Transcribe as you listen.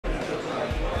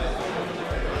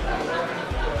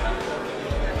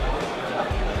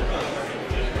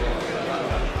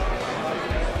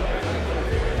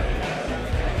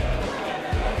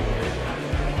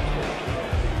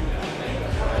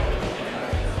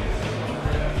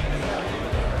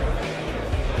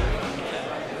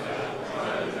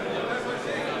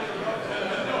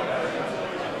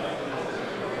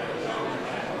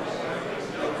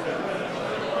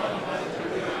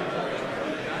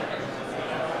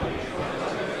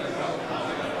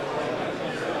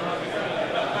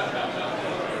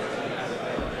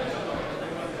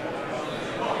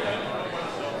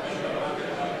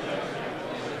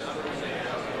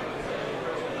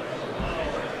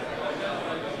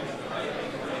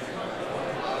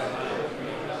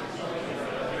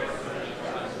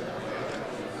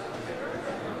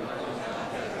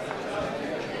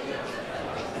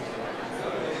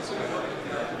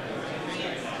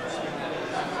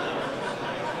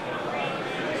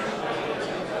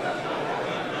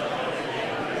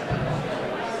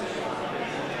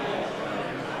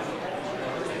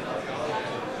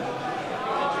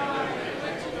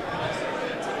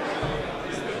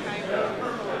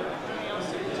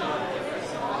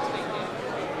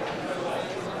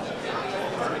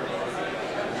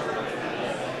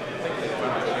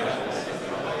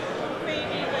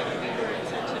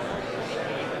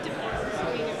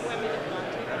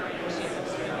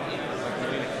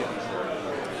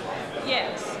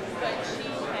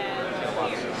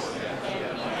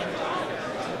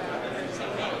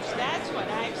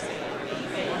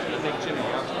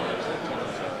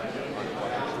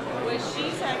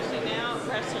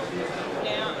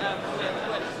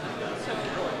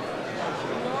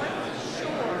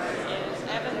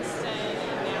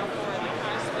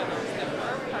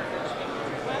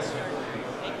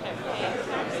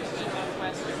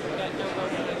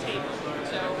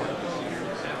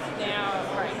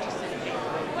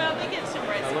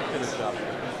shop.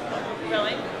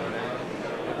 Really?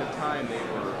 At the time, they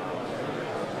were.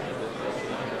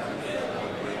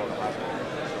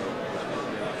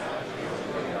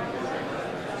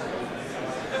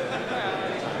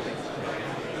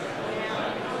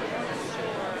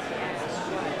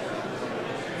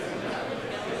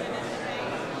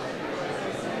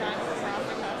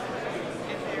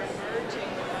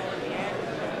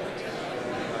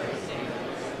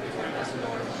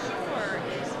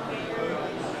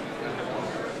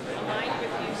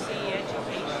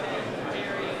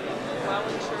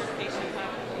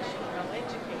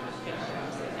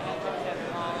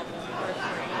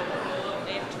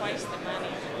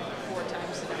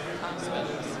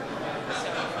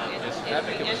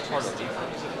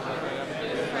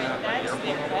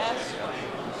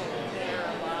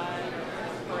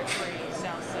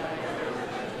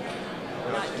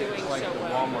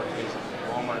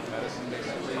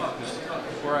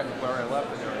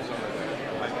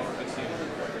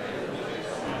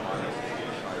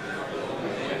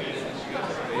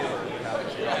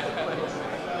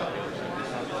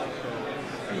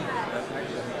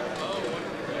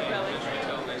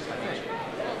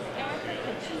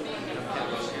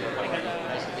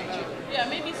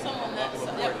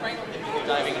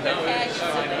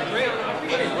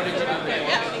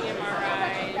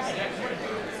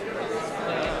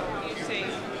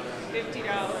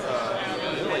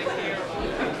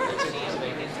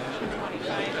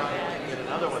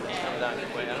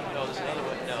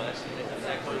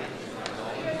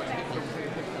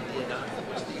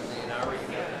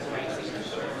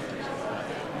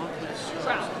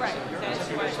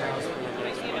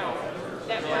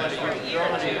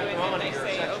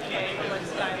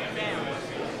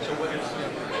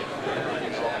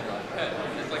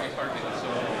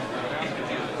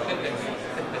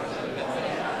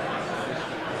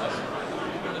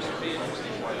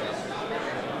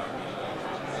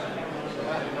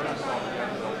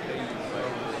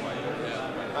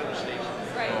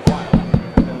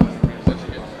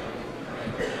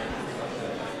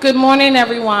 Good morning,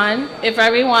 everyone. If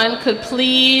everyone could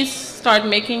please start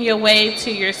making your way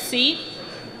to your seat.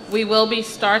 We will be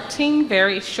starting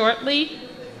very shortly.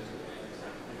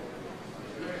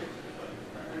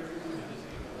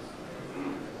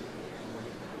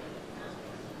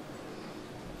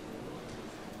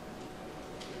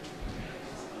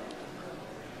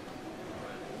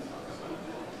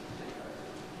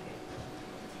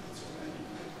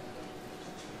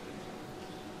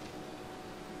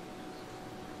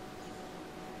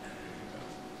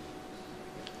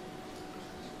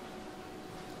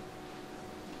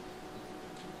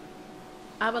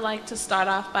 I would like to start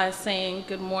off by saying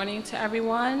good morning to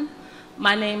everyone.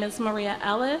 My name is Maria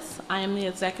Ellis. I am the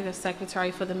Executive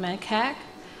Secretary for the MEDCAC.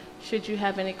 Should you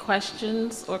have any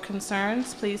questions or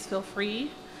concerns, please feel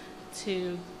free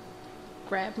to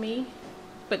grab me,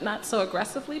 but not so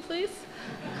aggressively, please.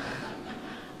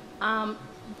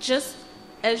 Just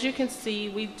as you can see,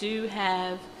 we do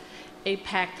have a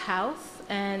packed house,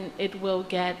 and it will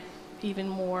get even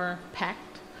more packed.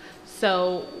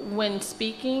 So when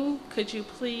speaking, could you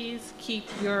please keep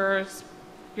your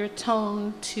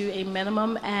tone to a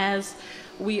minimum, as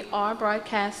we are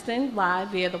broadcasting live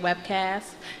via the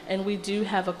webcast, and we do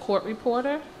have a court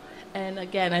reporter. And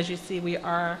again, as you see, we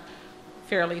are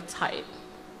fairly tight.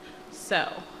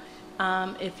 So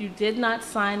if you did not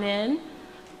sign in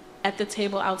at the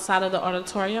table outside of the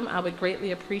auditorium, I would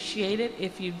greatly appreciate it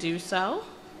if you do so.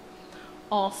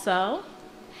 Also,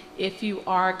 if you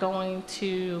are going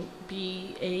to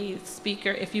be a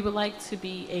speaker, if you would like to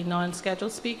be a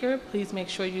non-scheduled speaker, please make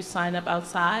sure you sign up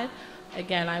outside.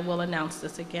 Again, I will announce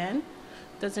this again.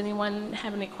 Does anyone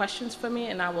have any questions for me?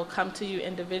 And I will come to you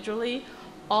individually.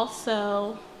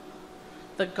 Also,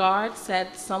 the guard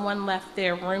said someone left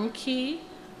their room key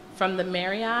from the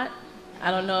Marriott.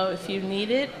 I don't know if you need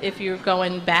it, if you're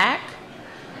going back,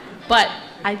 but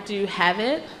I do have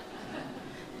it,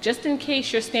 just in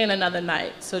case you're staying another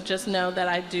night. So just know that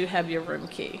I do have your room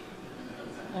key.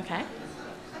 Okay?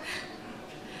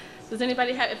 Does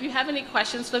anybody have, if you have any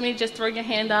questions for me, just throw your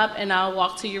hand up and I'll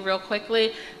walk to you real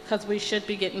quickly, because we should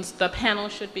be getting, the panel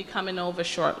should be coming over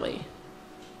shortly.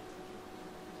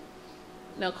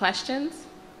 No questions?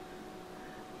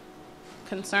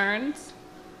 Concerns?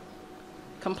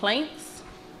 Complaints?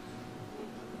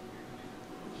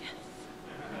 Yes.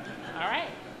 All right.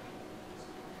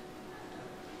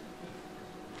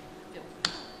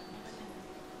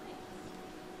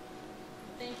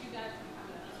 Thank you guys for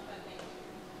coming. Thank you.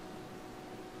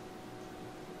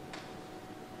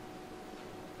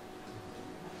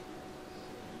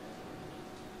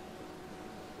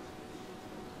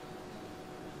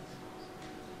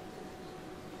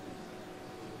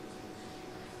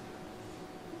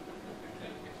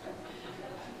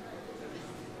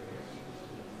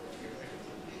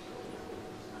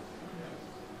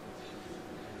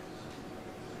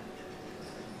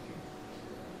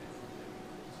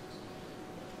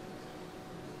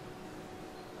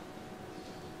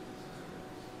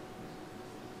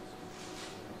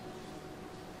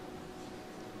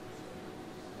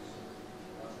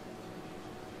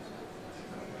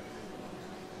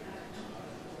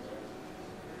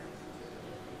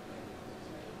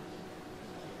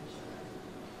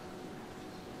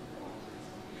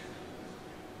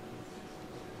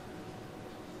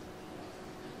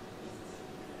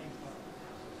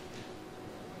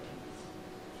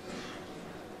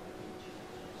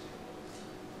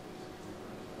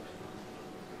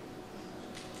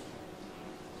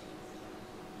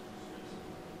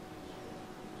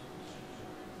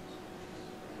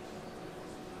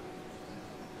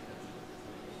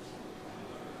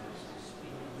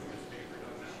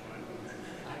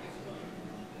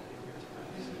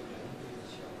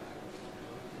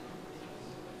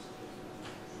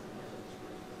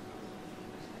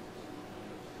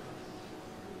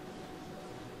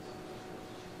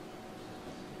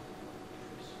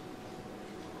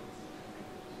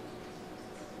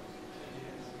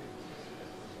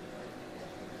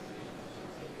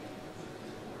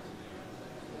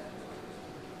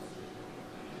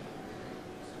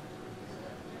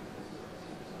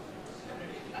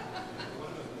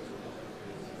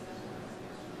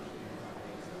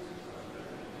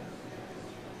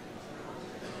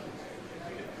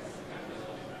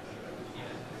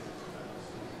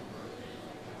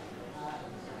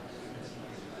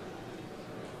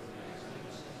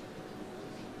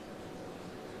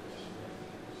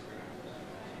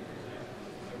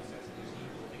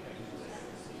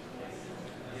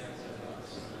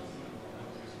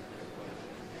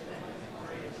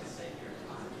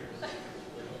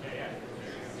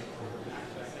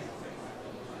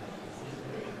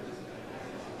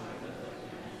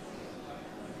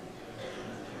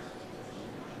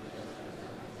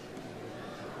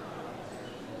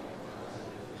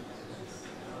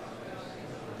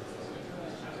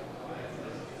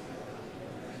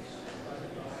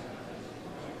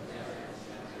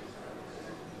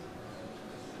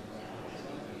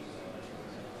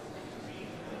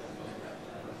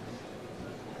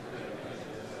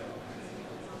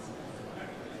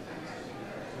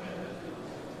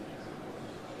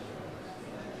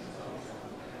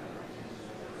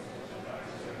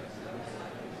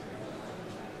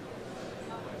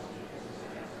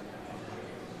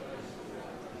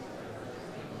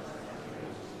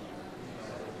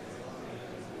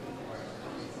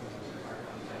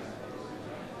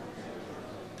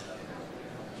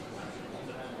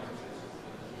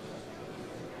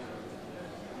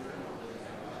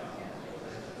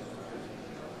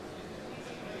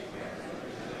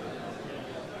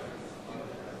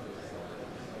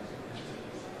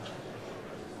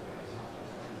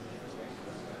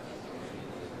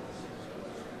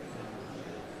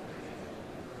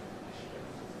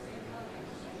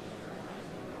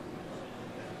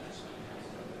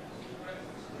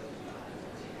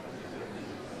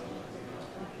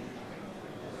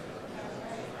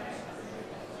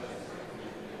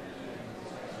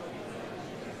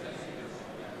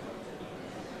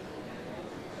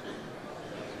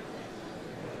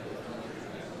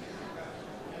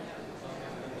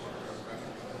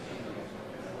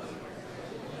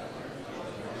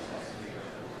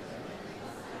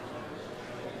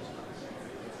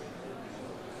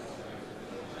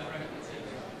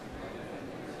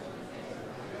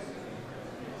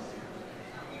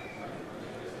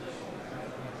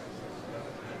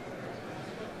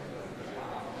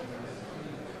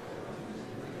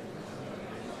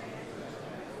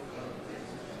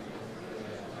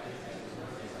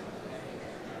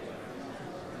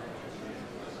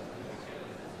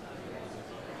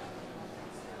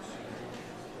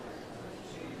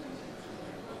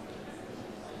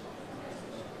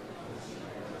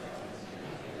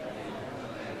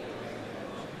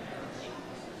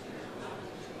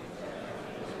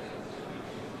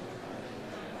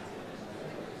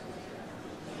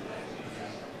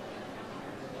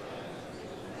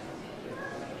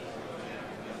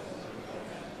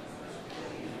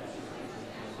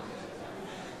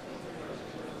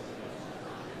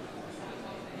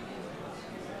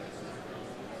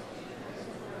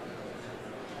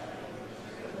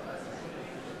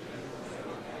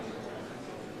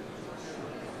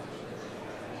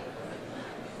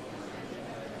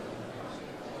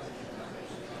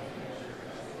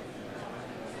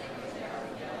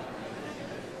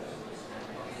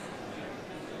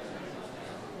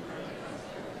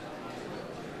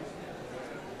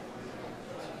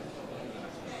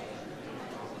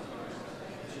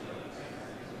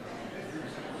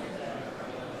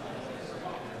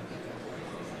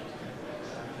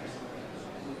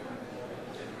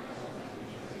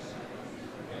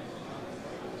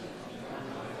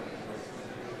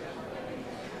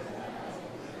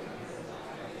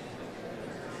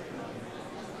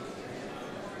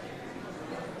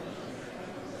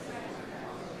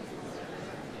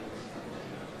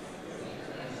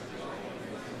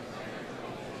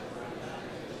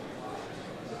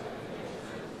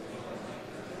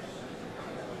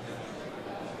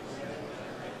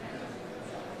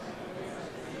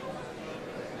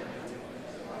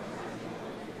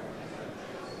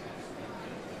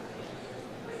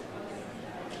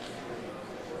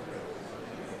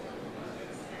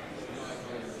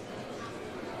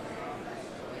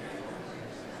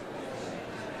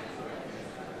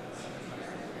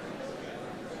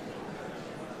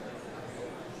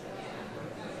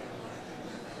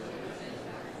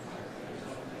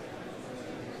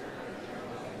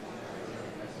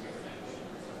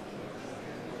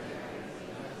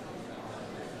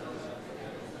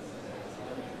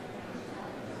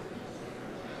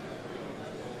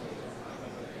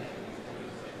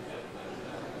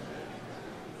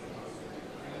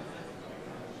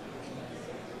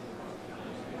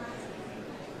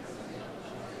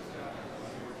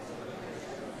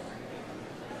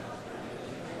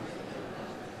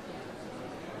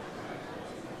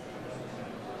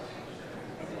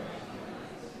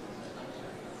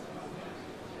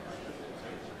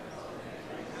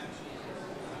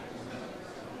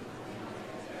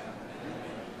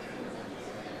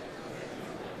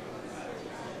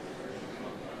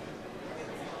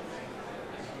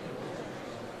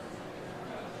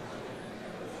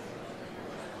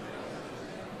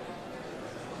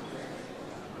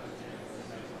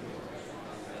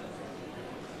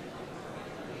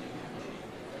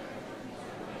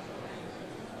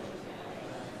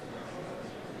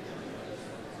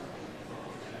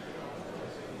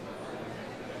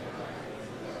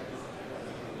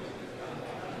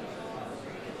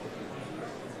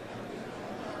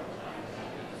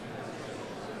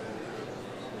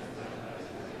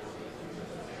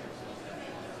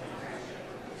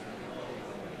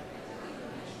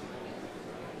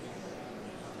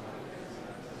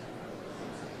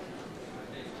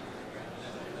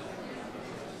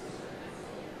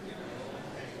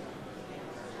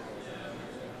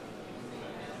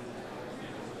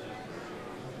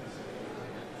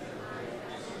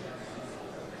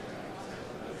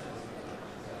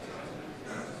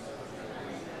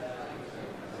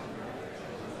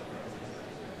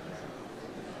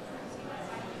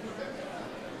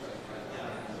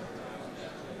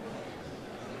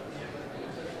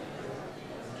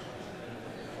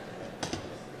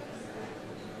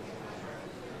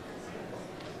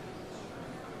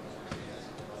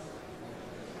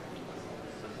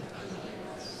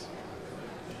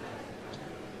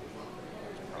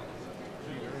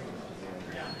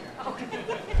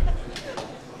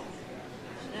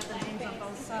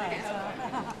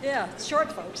 Yeah, short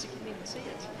folks, you can't even see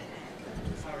it.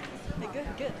 Hey, good,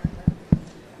 good.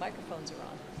 Microphones are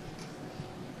on.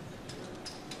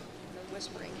 No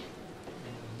whispering.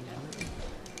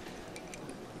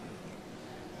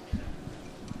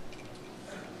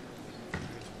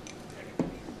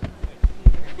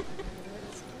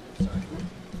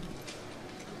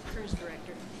 Cruise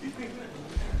director. I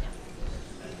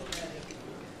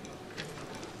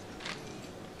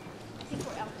think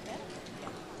we're alphabetical.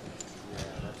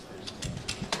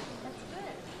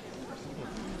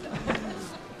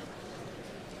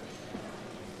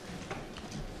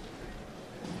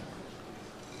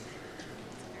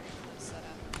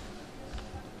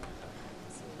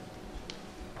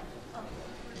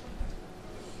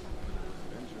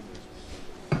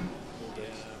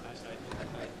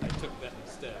 I took that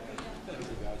instead.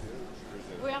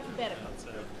 We're alphabetical.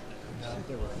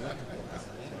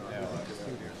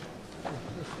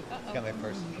 Got my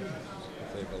first.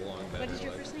 They belong better. What is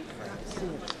your first name?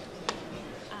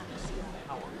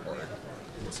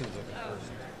 It seems like a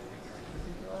person.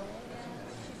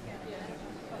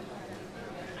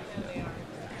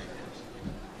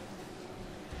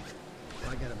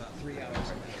 I got about 3 hours.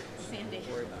 Sandy. Is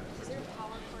there a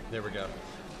power cord? There we go.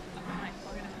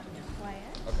 Quiet.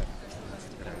 Okay.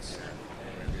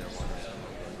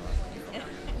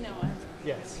 No,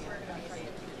 Yes.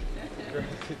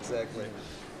 Exactly.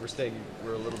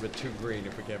 We're a little bit too green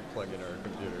if we can't plug in our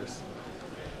computers.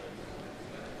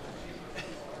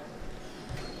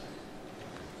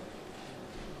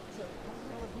 So, how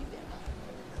well have you been?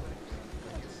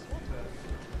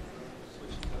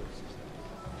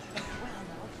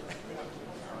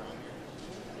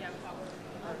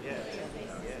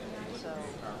 So,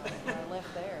 I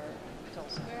left there till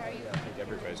where are you? I think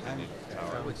everybody's going to need a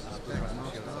tower.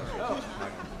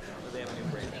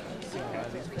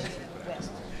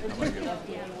 West.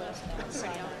 FDA West,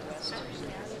 outside of West.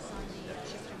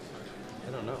 I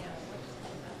don't know.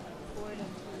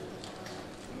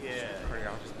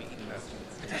 cardiologist be eating that.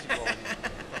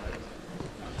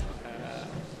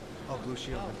 Oh, Blue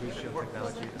Shield, the Blue Shield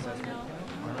technology assessment.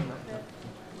 I don't know.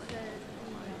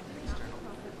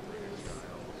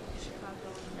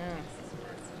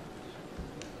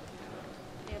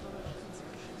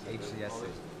 HCSC.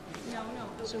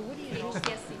 So what do you do? What do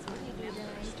you do then?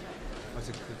 What's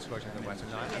it exposure in the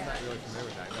Western? No, I'm not really familiar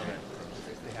with that. I know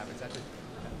that they have. It's actually,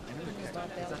 I know it's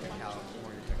actually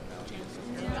California technology.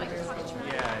 Yeah. I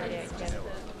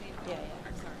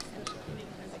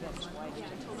got why did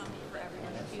you told on me for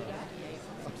everyone to do that?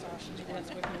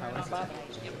 That's what you're about.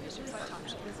 You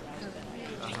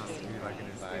like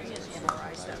an advisor.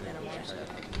 MRI stuff, NMR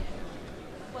stuff.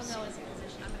 Well, no, as a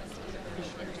physician, I'm going to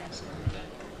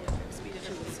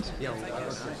Yeah, well, I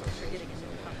work for association.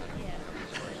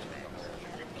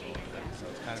 So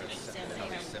it's kind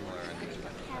of similar.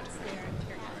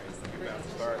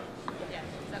 Start. Yeah,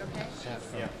 is that okay?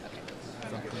 Yeah.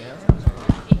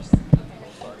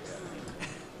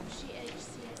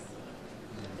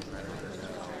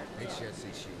 HCSC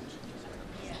is huge.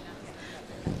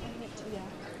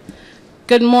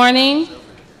 Good morning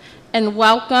and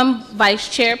welcome Vice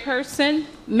Chairperson,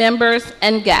 members,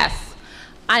 and guests.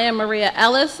 I am Maria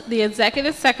Ellis, the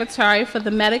Executive Secretary for the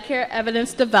Medicare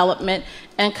Evidence Development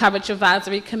and Coverage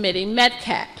Advisory Committee,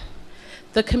 MEDCAC.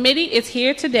 The committee is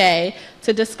here today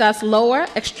to discuss lower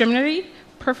extremity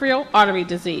peripheral artery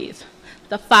disease.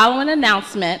 The following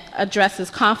announcement addresses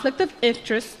conflict of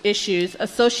interest issues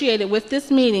associated with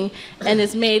this meeting and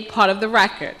is made part of the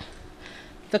record.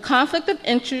 The conflict of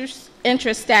interest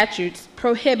statutes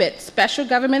prohibit special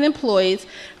government employees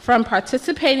from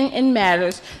participating in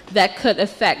matters that could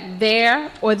affect their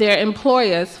or their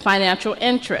employer's financial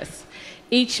interests.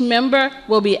 Each member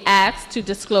will be asked to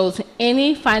disclose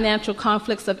any financial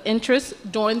conflicts of interest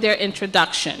during their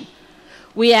introduction.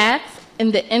 We ask,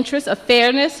 in the interest of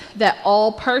fairness, that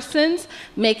all persons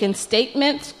making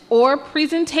statements or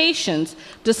presentations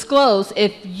disclose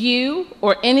if you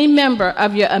or any member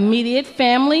of your immediate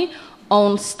family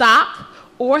own stock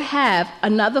or have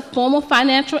another formal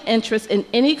financial interest in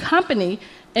any company,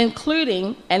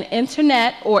 including an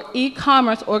internet or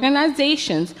e-commerce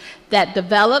organizations that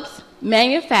develops,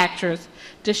 manufactures,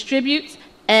 distributes,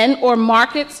 and or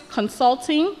markets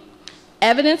consulting,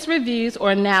 evidence reviews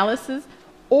or analysis,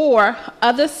 or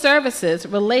other services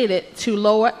related to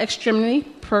lower extremity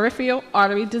peripheral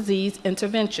artery disease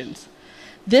interventions.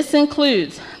 This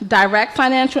includes direct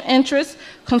financial interest,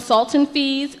 consultant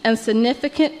fees, and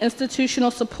significant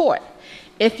institutional support.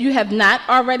 If you have not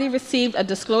already received a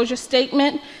disclosure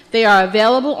statement, they are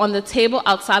available on the table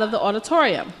outside of the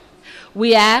auditorium.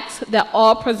 We ask that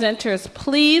all presenters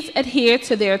please adhere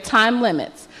to their time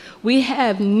limits. We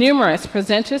have numerous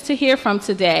presenters to hear from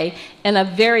today and a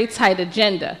very tight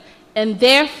agenda, and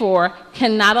therefore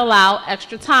cannot allow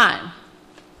extra time.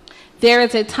 There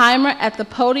is a timer at the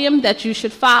podium that you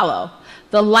should follow.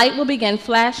 The light will begin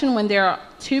flashing when there are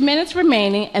 2 minutes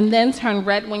remaining and then turn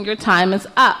red when your time is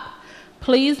up.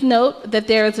 Please note that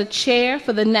there is a chair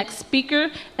for the next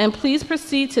speaker, and please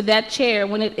proceed to that chair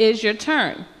when it is your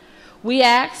turn. We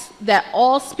ask that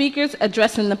all speakers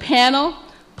addressing the panel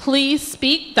please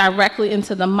speak directly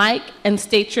into the mic and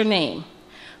state your name.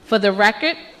 For the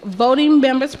record, voting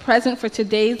members present for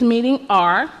today's meeting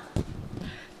are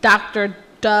Dr.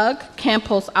 Doug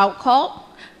Campos-Outcalt,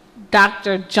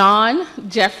 Dr. John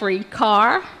Jeffrey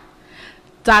Carr,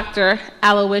 Dr.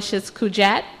 Aloysius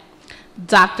Kujat,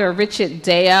 Dr. Richard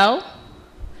Deo,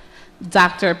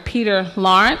 Dr. Peter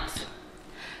Lawrence,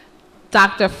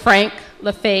 Dr. Frank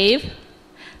Lefebvre,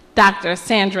 Dr.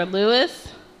 Sandra Lewis,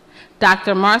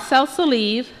 Dr. Marcel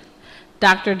Salive,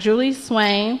 Dr. Julie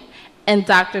Swain, and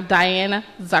Dr. Diana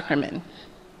Zuckerman.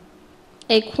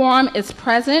 A quorum is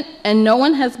present and no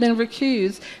one has been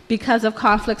recused because of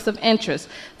conflicts of interest.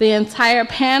 The entire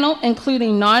panel,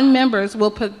 including non-voting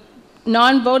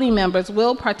members,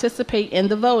 will participate in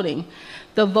the voting.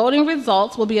 The voting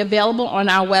results will be available on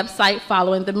our website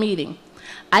following the meeting.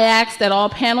 I ask that all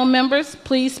panel members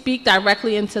please speak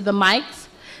directly into the mics.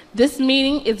 This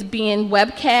meeting is being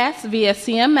webcast via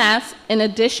CMS in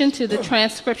addition to the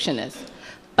transcriptionist.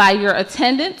 By your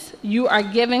attendance, you are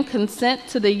giving consent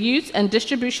to the use and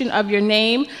distribution of your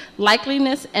name,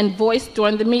 likeliness, and voice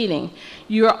during the meeting.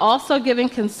 You are also giving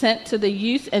consent to the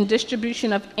use and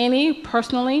distribution of any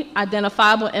personally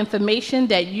identifiable information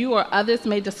that you or others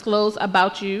may disclose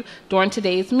about you during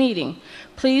today's meeting.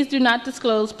 Please do not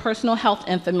disclose personal health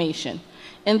information.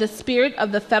 In the spirit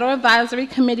of the Federal Advisory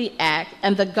Committee Act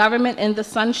and the Government in the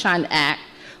Sunshine Act,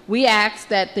 we ask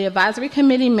that the advisory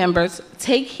committee members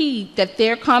take heed that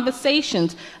their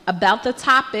conversations about the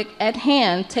topic at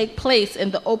hand take place in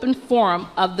the open forum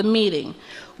of the meeting.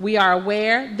 We are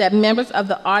aware that members of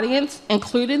the audience,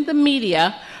 including the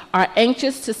media, are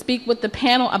anxious to speak with the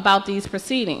panel about these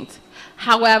proceedings.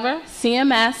 However,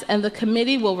 CMS and the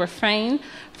committee will refrain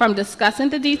from discussing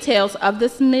the details of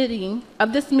this meeting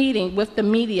with the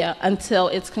media until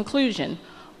its conclusion.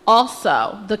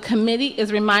 Also, the committee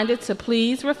is reminded to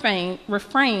please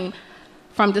refrain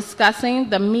from discussing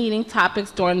the meeting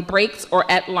topics during breaks or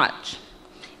at lunch.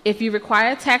 If you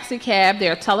require a taxi cab,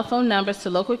 there are telephone numbers to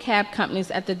local cab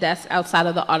companies at the desk outside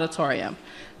of the auditorium.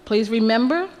 Please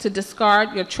remember to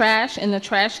discard your trash in the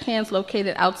trash cans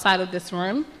located outside of this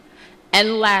room.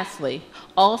 And lastly,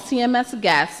 all CMS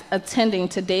guests attending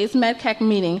today's MEDCAC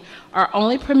meeting are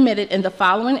only permitted in the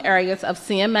following areas of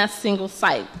CMS single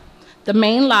site: the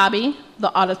main lobby,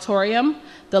 the auditorium,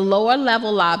 the lower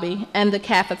level lobby, and the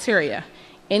cafeteria.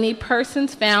 Any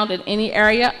persons found in any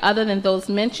area other than those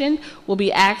mentioned will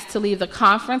be asked to leave the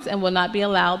conference and will not be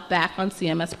allowed back on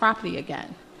CMS property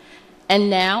again. And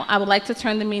now I would like to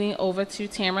turn the meeting over to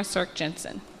Tamara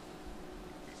Sirk-Jensen.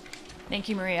 Thank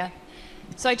you, Maria.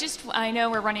 So I know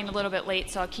we're running a little bit late,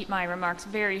 so I'll keep my remarks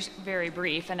very, very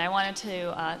brief. And I wanted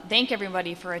to thank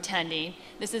everybody for attending.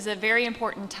 This is a very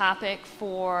important topic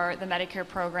for the Medicare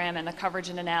program and the coverage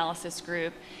and analysis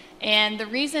group. And the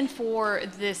reason for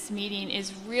this meeting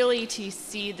is really to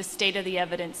see the state of the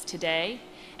evidence today.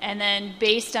 And then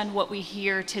based on what we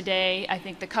hear today, I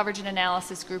think the coverage and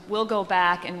analysis group will go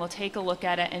back and will take a look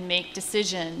at it and make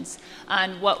decisions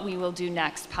on what we will do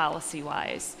next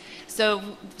policy-wise.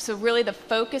 So really the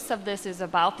focus of this is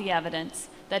about the evidence.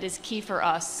 That is key for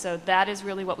us. So that is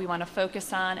really what we want to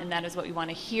focus on, and that is what we want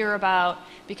to hear about,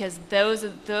 because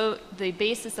the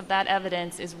basis of that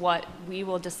evidence is what we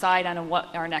will decide on and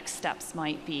what our next steps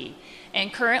might be.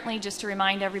 And currently, just to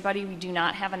remind everybody, we do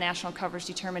not have a national coverage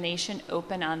determination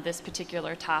open on this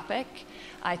particular topic.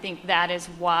 I think that is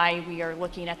why we are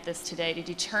looking at this today, to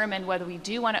determine whether we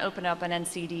do want to open up an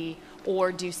NCD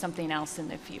or do something else in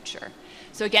the future.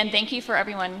 So again, thank you for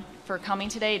everyone for coming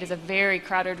today. It is a very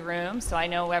crowded room, so I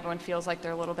know everyone feels like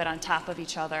they're a little bit on top of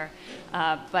each other.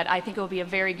 But I think it will be a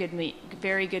very good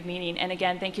meeting. And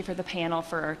again, thank you for the panel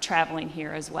for traveling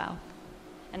here as well.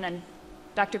 And then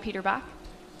Dr. Peter Bach.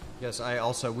 Yes,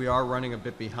 we are running a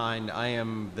bit behind. I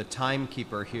am the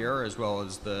timekeeper here, as well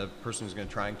as the person who's going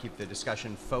to try and keep the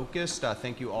discussion focused.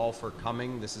 Thank you all for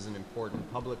coming. This is an important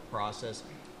public process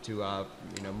to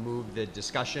move the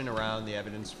discussion around the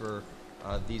evidence for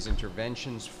these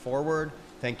interventions forward.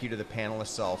 Thank you to the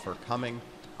panelists all for coming,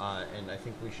 and I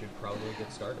think we should probably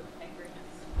get started. Thank you very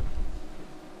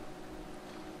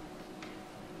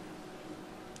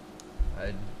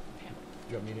much.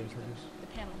 Do you want me to introduce? The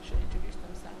panel should introduce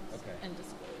themselves Okay. and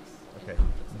disclose. Okay.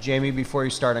 Jamie, before you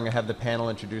start, I'm going to have the panel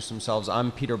introduce themselves.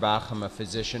 I'm Peter Bach. I'm a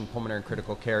physician, pulmonary and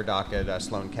critical care doc at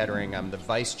Sloan Kettering. I'm the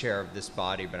vice chair of this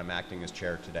body, but I'm acting as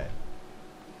chair today.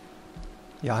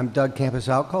 Yeah, I'm Doug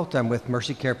Campos-Outcolt. I'm with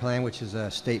Mercy Care Plan, which is a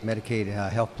state Medicaid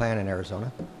health plan in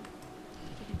Arizona.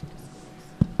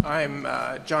 I'm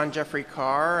John Jeffrey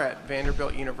Carr at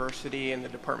Vanderbilt University in the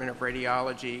Department of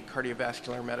Radiology,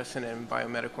 Cardiovascular Medicine, and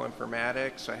Biomedical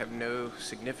Informatics. I have no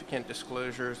significant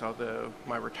disclosures, although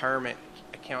my retirement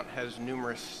account has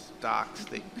numerous stocks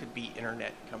that could be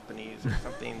internet companies or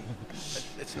something. But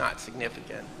it's not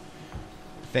significant.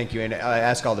 Thank you, and I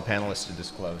ask all the panelists to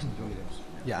disclose.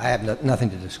 Yeah, I have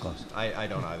nothing to disclose. I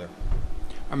don't either.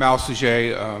 I'm Al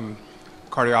Sujet,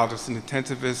 cardiologist and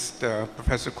intensivist,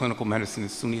 professor of clinical medicine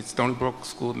at SUNY Stony Brook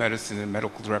School of Medicine, and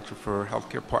medical director for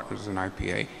Healthcare Partners and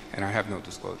IPA, and I have no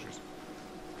disclosures.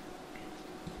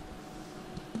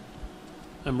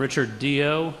 I'm Richard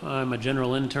Dio. I'm a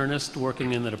general internist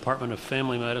working in the Department of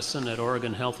Family Medicine at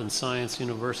Oregon Health and Science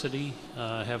University.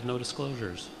 I have no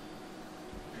disclosures.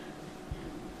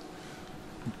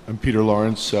 I'm Peter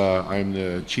Lawrence. I'm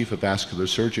the chief of vascular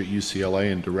surgery at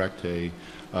UCLA and direct the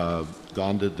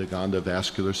Gonda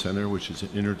Vascular Center, which is an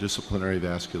interdisciplinary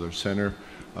vascular center,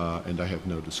 and I have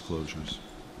no disclosures.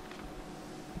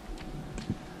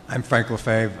 I'm Frank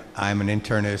Lefebvre. I'm an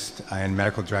internist and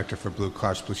medical director for Blue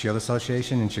Cross Blue Shield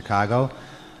Association in Chicago.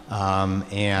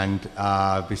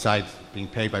 Besides being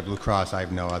paid by Blue Cross, I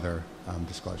have no other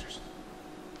disclosures.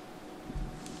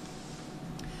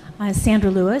 Sandra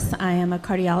Lewis. I am a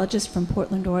cardiologist from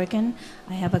Portland, Oregon.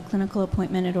 I have a clinical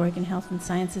appointment at Oregon Health and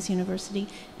Sciences University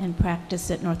and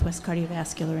practice at Northwest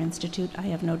Cardiovascular Institute. I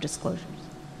have no disclosures.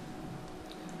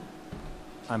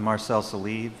 I'm Marcel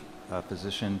Salive, a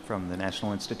physician from the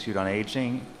National Institute on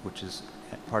Aging, which is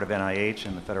part of NIH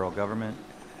and the federal government,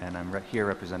 and I'm here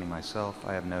representing myself.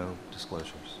 I have no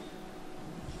disclosures.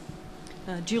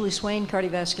 Julie Swain,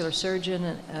 cardiovascular surgeon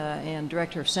and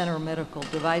director of Center of Medical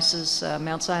Devices,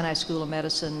 Mount Sinai School of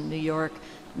Medicine, New York.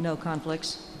 No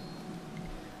conflicts.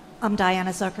 I'm Diana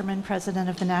Zuckerman, president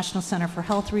of the National Center for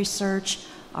Health Research.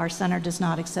 Our center does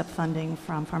not accept funding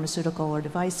from pharmaceutical or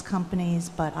device companies,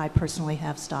 but I personally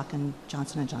have stock in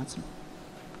Johnson & Johnson.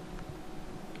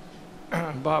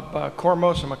 Bob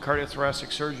Kormos. I'm a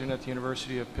cardiothoracic surgeon at the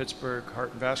University of Pittsburgh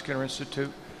Heart and Vascular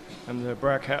Institute. I'm the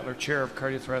Brack-Hattler Chair of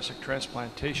Cardiothoracic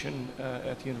Transplantation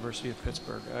at the University of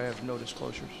Pittsburgh. I have no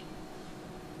disclosures.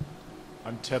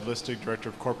 I'm Ted Listig, Director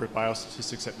of Corporate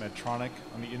Biostatistics at Medtronic.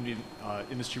 I'm the Indian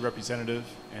industry representative,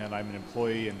 and I'm an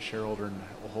employee and shareholder and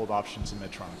hold options in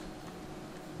Medtronic.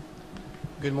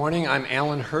 Good morning. I'm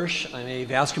Alan Hirsch. I'm a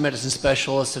vascular medicine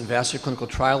specialist and vascular clinical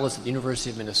trialist at the University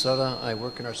of Minnesota. I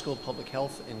work in our School of Public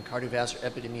Health in cardiovascular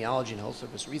epidemiology and health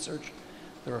service research.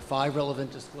 There are 5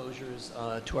 relevant disclosures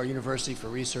to our university for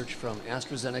research from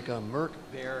AstraZeneca, Merck,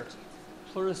 Bayer,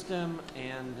 Pluristem,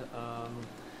 and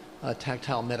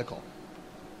Tactile Medical.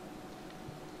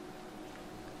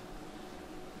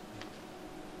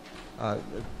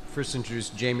 First introduce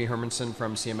Jamie Hermanson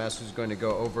from CMS, who's going to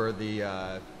go over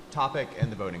the topic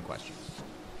and the voting questions.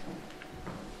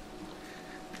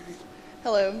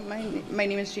 Hello, my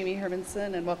name is Jamie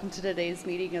Hermanson, and welcome to today's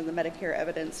meeting of the Medicare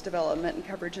Evidence Development and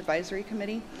Coverage Advisory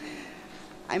Committee.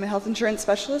 I'm a health insurance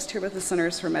specialist here with the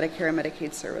Centers for Medicare and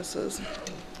Medicaid Services.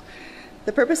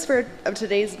 The purpose of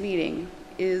today's meeting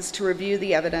is to review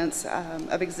the evidence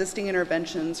of existing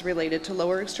interventions related to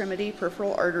lower extremity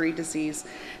peripheral artery disease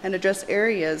and address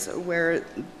areas where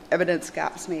evidence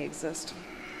gaps may exist.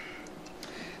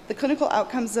 The clinical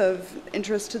outcomes of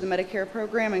interest to the Medicare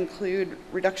program include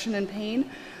reduction in pain,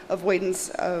 avoidance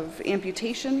of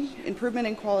amputation, improvement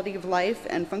in quality of life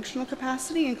and functional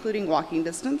capacity, including walking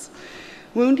distance,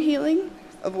 wound healing,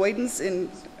 avoidance of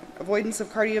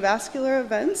cardiovascular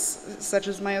events such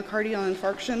as myocardial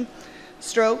infarction,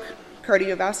 stroke,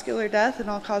 cardiovascular death and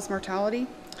all-cause mortality,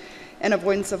 and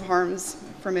avoidance of harms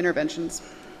from interventions.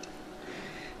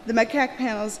 The MEDCAC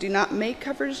panels do not make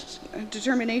coverage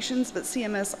determinations, but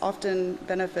CMS often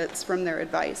benefits from their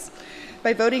advice.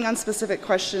 By voting on specific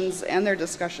questions and their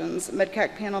discussions,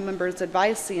 MEDCAC panel members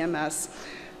advise CMS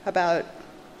about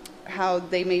how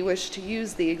they may wish to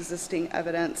use the existing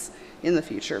evidence in the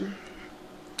future.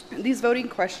 These voting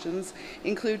questions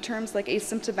include terms like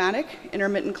asymptomatic,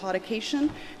 intermittent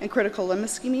claudication, and critical limb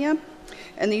ischemia,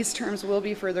 and these terms will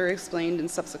be further explained in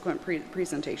subsequent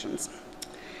presentations.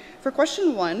 For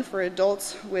question 1, for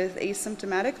adults with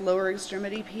asymptomatic lower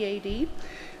extremity PAD,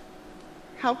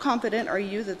 how confident are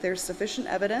you that there's sufficient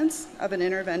evidence of an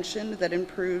intervention that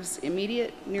improves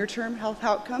immediate near-term health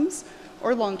outcomes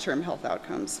or long-term health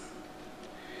outcomes?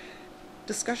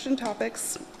 Discussion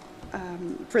topics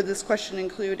for this question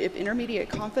include if intermediate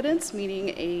confidence,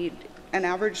 meaning an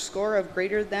average score of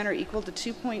greater than or equal to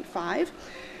 2.5,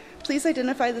 please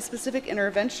identify the specific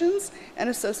interventions and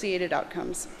associated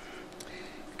outcomes.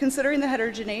 Considering the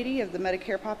heterogeneity of the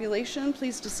Medicare population,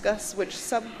 please discuss which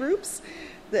subgroups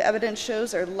the evidence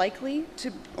shows are likely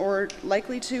or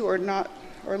likely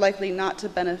not to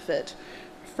benefit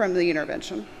from the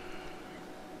intervention.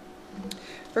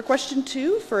 For question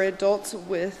 2, for adults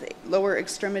with lower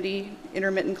extremity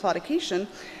intermittent claudication,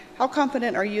 how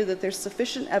confident are you that there's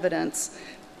sufficient evidence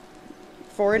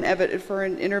for an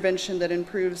intervention that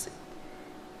improves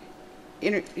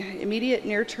immediate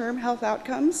near-term health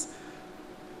outcomes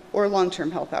or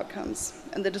long-term health outcomes?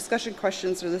 And the discussion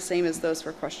questions are the same as those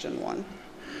for question 1.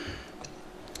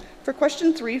 For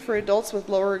question 3, for adults with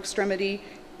lower extremity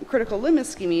critical limb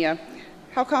ischemia,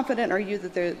 how confident are you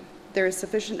that there is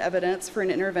sufficient evidence for an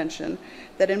intervention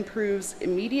that improves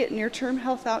immediate near-term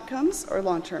health outcomes or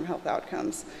long-term health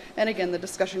outcomes? And again, the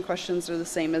discussion questions are the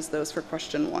same as those for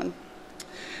question 1.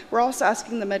 We're also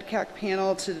asking the MEDCAC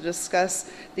panel to discuss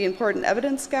the important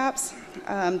evidence gaps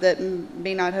that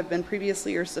may not have been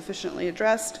previously or sufficiently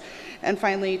addressed, and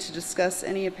finally to discuss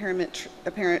any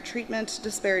apparent treatment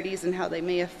disparities and how they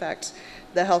may affect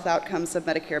the health outcomes of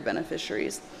Medicare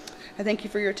beneficiaries. I thank you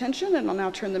for your attention, and I'll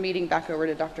now turn the meeting back over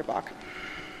to Dr. Bach.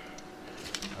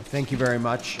 Thank you very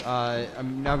much.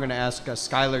 I'm now going to ask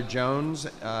Skylar Jones,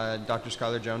 Dr.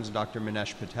 Skylar Jones and Dr.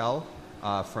 Manesh Patel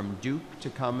from Duke to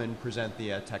come and present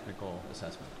the technical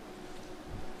assessment.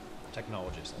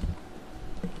 Technologist.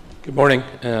 Good morning.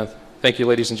 Thank you,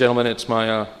 ladies and gentlemen. It's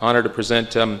my honor to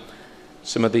present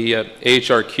some of the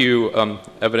AHRQ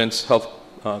evidence health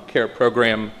care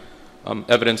program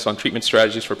evidence on treatment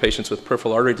strategies for patients with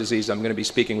peripheral artery disease. I'm going to be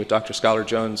speaking with Dr. Skylar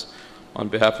Jones on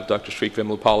behalf of Dr. Sri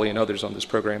Vimlupalli and others on this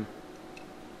program.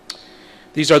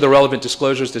 These are the relevant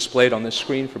disclosures displayed on this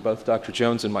screen for both Dr.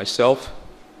 Jones and myself.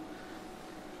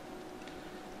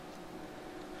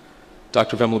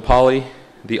 Dr. Vimlupalli,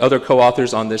 the other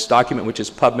co-authors on this document, which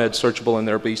is PubMed searchable, and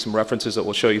there will be some references that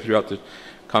we'll show you throughout the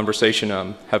conversation,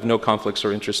 have no conflicts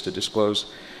or interest to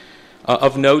disclose.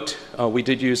 Of note, we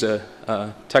did use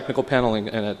a technical panel and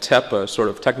a TEP, a sort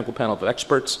of technical panel of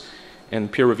experts and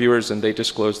peer reviewers, and they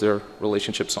disclosed their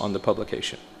relationships on the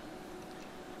publication.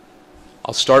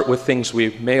 I'll start with things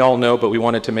we may all know, but we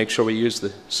wanted to make sure we use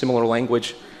the similar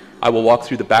language. I will walk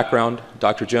through the background.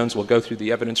 Dr. Jones will go through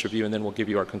the evidence review, and then we'll give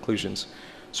you our conclusions.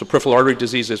 So peripheral artery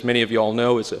disease, as many of you all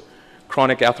know, is a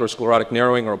chronic atherosclerotic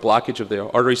narrowing or a blockage of the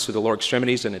arteries to the lower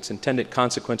extremities, and its intended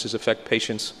consequences affect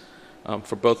patients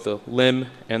for both the limb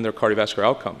and their cardiovascular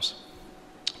outcomes.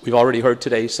 We've already heard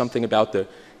today something about the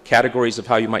categories of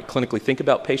how you might clinically think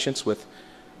about patients with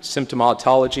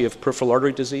symptomatology of peripheral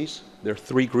artery disease. There are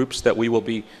 3 groups that we will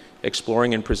be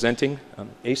exploring and presenting: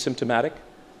 asymptomatic,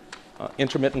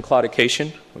 intermittent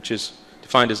claudication, which is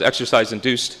defined as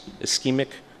exercise-induced ischemic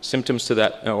symptoms to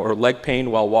that, or leg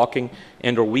pain while walking,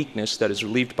 and or weakness that is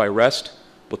relieved by rest.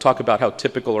 We'll talk about how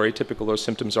typical or atypical those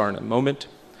symptoms are in a moment.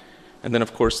 And then,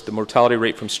 of course, the mortality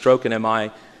rate from stroke and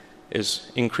MI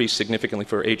is increased significantly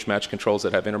for age-matched controls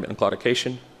that have intermittent claudication.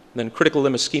 And then critical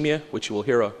limb ischemia, which you will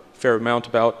hear a fair amount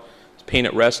about, pain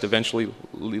at rest, eventually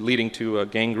leading to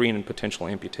gangrene and potential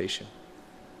amputation.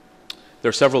 There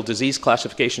are several disease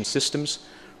classification systems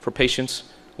for patients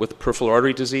with peripheral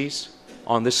artery disease.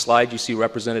 On this slide, you see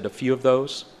represented a few of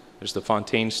those. There's the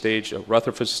Fontaine stage, a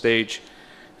Rutherford stage,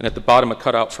 and at the bottom, a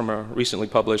cutout from a recently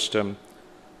published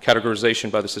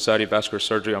categorization by the Society of Vascular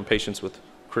Surgery on patients with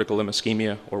critical limb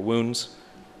ischemia or wounds.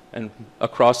 And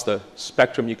across the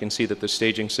spectrum, you can see that the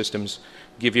staging systems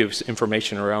give you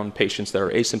information around patients that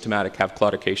are asymptomatic, have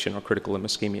claudication, or critical limb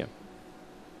ischemia.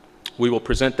 We will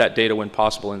present that data when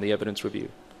possible in the evidence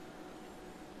review.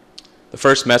 The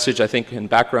first message, I think, in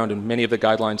background in many of the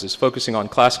guidelines is focusing on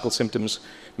classical symptoms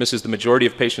misses the majority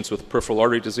of patients with peripheral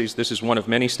artery disease. This is one of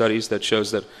many studies that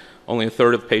shows that only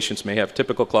 1/3 of patients may have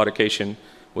typical claudication.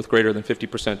 With greater than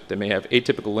 50%, they may have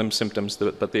atypical limb symptoms,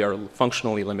 but they are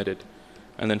functionally limited.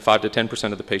 And then 5 to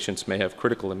 10% of the patients may have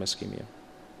critical limb ischemia.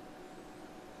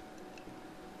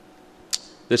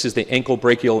 This is the ankle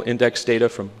brachial index data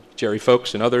from Jerry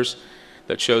Folks and others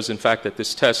that shows, in fact, that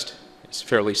this test is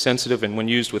fairly sensitive, and when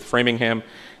used with Framingham,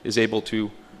 is able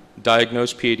to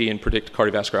diagnose PAD and predict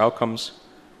cardiovascular outcomes,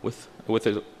 with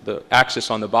the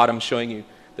axis on the bottom showing you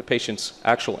the patient's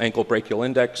actual ankle brachial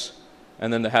index,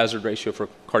 and then the hazard ratio for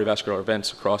cardiovascular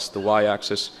events across the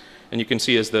y-axis. And you can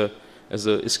see as the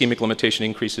ischemic limitation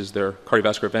increases, their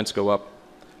cardiovascular events go up.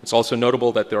 It's also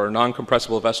notable that there are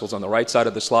non-compressible vessels on the right side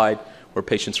of the slide where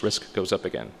patients' risk goes up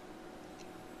again.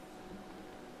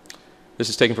 This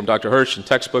is taken from Dr. Hirsch in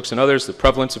textbooks and others, the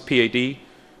prevalence of PAD.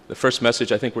 The first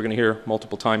message I think we're going to hear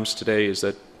multiple times today is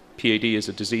that PAD is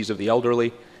a disease of the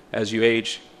elderly. As you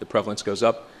age, the prevalence goes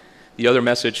up. The other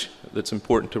message that's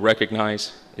important to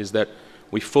recognize is that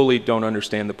we fully don't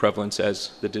understand the prevalence,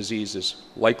 as the disease is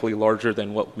likely larger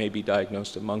than what may be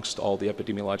diagnosed amongst all the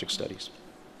epidemiologic studies.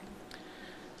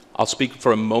 I'll speak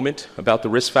for a moment about the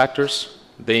risk factors.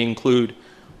 They include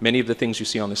many of the things you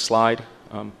see on this slide,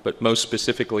 but most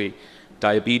specifically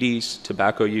diabetes,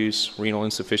 tobacco use, renal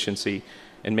insufficiency,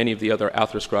 and many of the other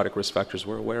atherosclerotic risk factors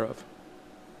we're aware of.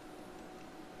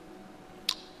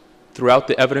 Throughout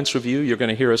the evidence review, you're going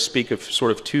to hear us speak of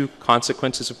sort of two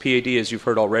consequences of PAD, as you've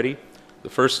heard already. The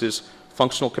first is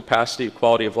functional capacity,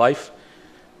 quality of life.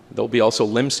 There'll be also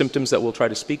limb symptoms that we'll try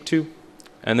to speak to.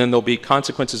 And then there'll be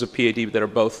consequences of PAD that are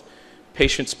both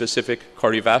patient-specific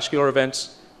cardiovascular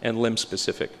events and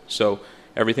limb-specific. So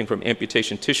everything from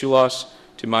amputation tissue loss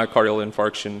to myocardial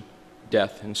infarction,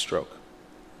 death, and stroke.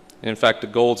 And in fact, the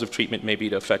goals of treatment may be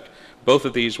to affect both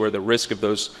of these, where the risk of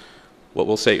those, what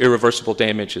we'll say, irreversible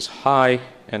damage is high,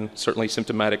 and certainly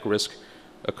symptomatic risk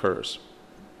occurs.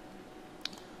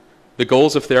 The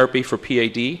goals of therapy for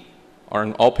PAD are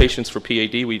in all patients for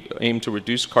PAD, we aim to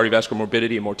reduce cardiovascular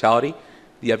morbidity and mortality.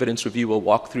 The evidence review will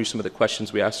walk through some of the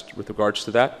questions we asked with regards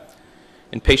to that.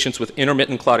 In patients with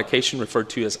intermittent claudication, referred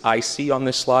to as IC on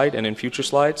this slide and in future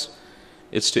slides,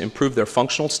 it's to improve their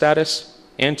functional status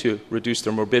and to reduce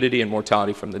their morbidity and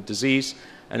mortality from the disease.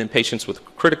 And in patients with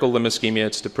critical limb ischemia,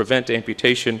 it's to prevent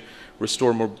amputation,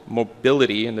 restore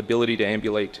mobility and the ability to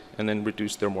ambulate, and then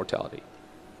reduce their mortality.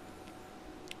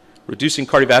 Reducing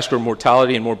cardiovascular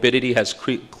mortality and morbidity has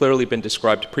clearly been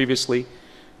described previously,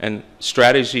 and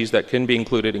strategies that can be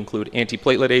include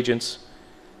antiplatelet agents,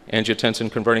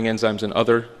 angiotensin-converting enzymes, and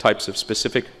other types of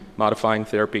specific modifying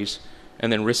therapies,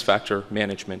 and then risk factor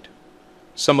management,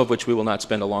 some of which we will not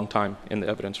spend a long time in the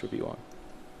evidence review on.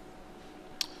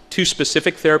 Two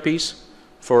specific therapies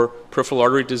for peripheral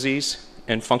artery disease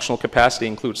and functional capacity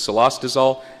include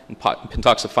cilostazol and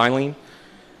pentoxifylline.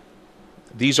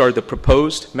 These are the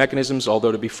proposed mechanisms,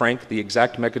 although to be frank, the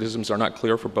exact mechanisms are not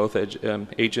clear for both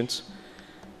agents.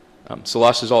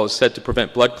 Cilostazol is said to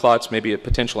prevent blood clots, maybe a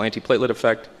potential antiplatelet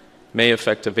effect, may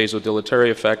affect a vasodilatory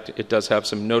effect. It does have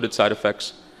some noted side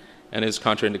effects and is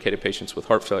contraindicated in patients with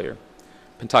heart failure.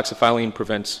 Pentoxifylline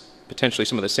prevents potentially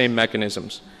some of the same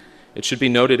mechanisms. It should be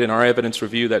noted in our evidence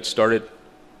review that started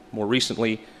more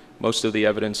recently, most of the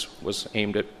evidence was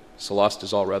aimed at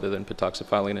cilostazol rather than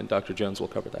pentoxifylline, and Dr. Jones will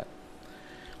cover that.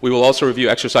 We will also review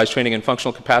exercise training and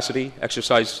functional capacity.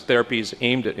 Exercise therapy is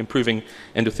aimed at improving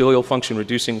endothelial function,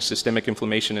 reducing systemic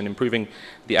inflammation, and improving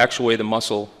the actual way the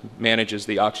muscle manages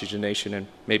the oxygenation and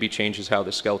maybe changes how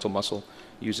the skeletal muscle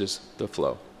uses the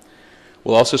flow.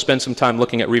 We'll also spend some time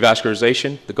looking at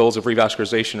revascularization. The goals of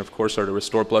revascularization, of course, are to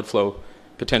restore blood flow,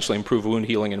 potentially improve wound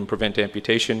healing, and prevent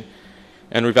amputation.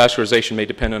 And revascularization may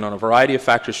depend on a variety of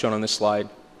factors shown on this slide,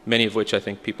 many of which I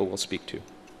think people will speak to.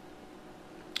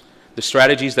 The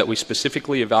strategies that we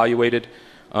specifically evaluated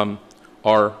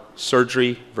are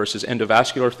surgery versus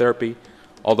endovascular therapy,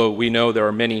 although we know there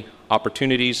are many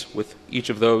opportunities with each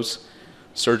of those.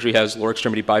 Surgery has lower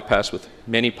extremity bypass with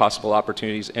many possible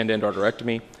opportunities and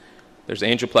endarterectomy. There's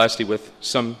angioplasty with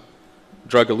some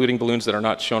drug-eluting balloons that are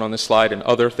not shown on this slide, and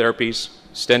other therapies,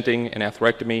 stenting and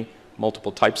atherectomy,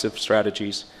 multiple types of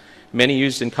strategies, many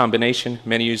used in combination,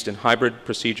 many used in hybrid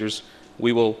procedures.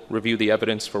 We will review the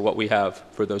evidence for what we have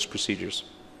for those procedures.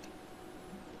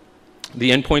 The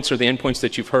endpoints are the endpoints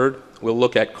that you've heard. We'll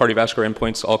look at cardiovascular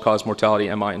endpoints, all-cause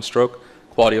mortality, MI, and stroke,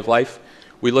 quality of life.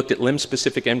 We looked at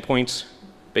limb-specific endpoints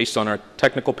based on our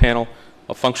technical panel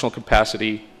of functional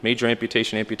capacity, major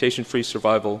amputation, amputation-free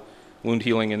survival, wound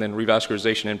healing, and then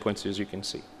revascularization endpoints, as you can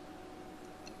see.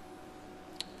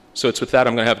 So it's with that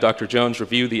I'm going to have Dr. Jones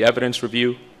review the evidence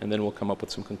review, and then we'll come up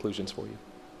with some conclusions for you.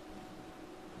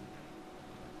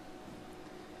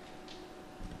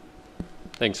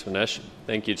 Thanks, Vinesh.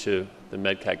 Thank you to the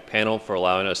MEDCAC panel for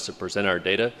allowing us to present our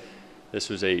data. This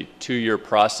was a 2-year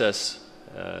process.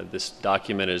 This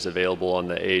document is available on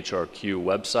the AHRQ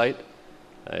website.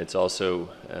 It's also,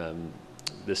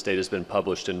 this data has been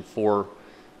published in 4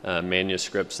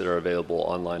 manuscripts that are available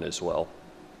online as well.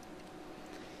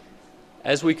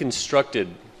 As we constructed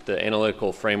the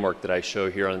analytical framework that I show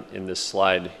here in this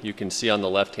slide, you can see on the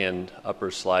left-hand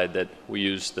upper slide that we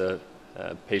use the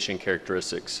patient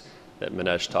characteristics that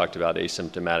Vinesh talked about,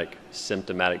 asymptomatic,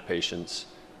 symptomatic patients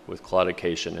with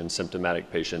claudication, and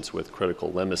symptomatic patients with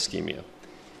critical limb ischemia.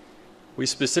 We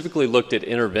specifically looked at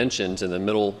interventions in the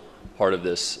middle part of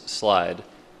this slide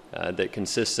that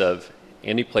consists of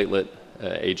antiplatelet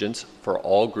agents for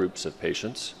all groups of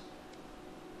patients,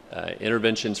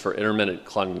 interventions for intermittent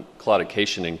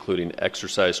claudication, including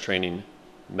exercise training,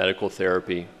 medical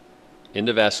therapy,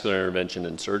 endovascular intervention,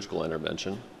 and surgical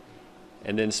intervention.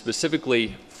 And then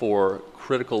specifically for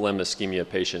critical limb ischemia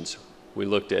patients, we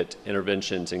looked at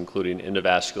interventions including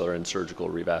endovascular and surgical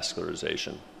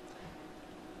revascularization.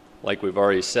 Like we've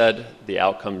already said, the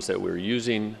outcomes that we're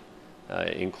using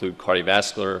include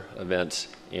cardiovascular events,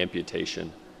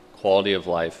 amputation, quality of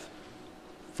life,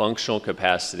 functional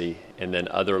capacity, and then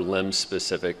other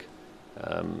limb-specific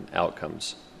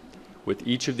outcomes. With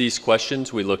each of these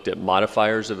questions, we looked at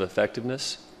modifiers of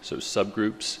effectiveness, so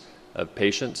subgroups of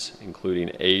patients,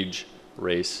 including age,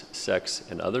 race, sex,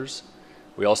 and others.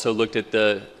 We also looked at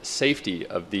the safety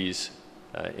of these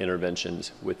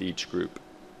interventions with each group.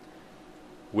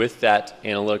 With that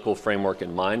analytical framework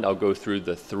in mind, I'll go through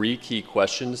the 3 key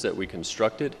questions that we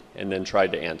constructed and then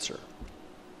tried to answer.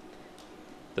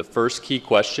 The first key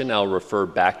question, I'll refer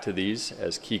back to these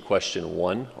as key question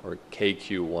 1, or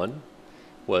KQ1,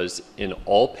 was in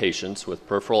all patients with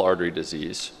peripheral artery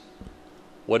disease,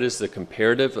 what is the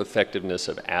comparative effectiveness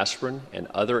of aspirin and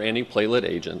other antiplatelet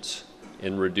agents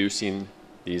in reducing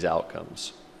these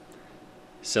outcomes?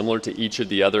 Similar to each of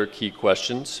the other key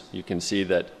questions, you can see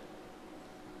that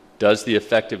does the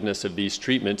effectiveness of these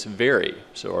treatments vary?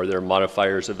 So are there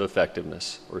modifiers of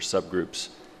effectiveness or subgroups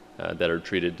that are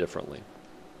treated differently?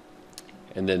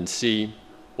 And then C,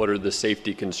 what are the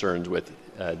safety concerns with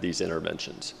these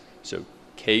interventions? So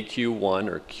KQ1,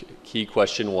 or key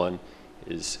question 1,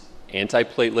 is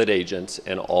antiplatelet agents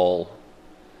in all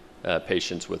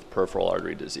patients with peripheral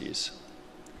artery disease.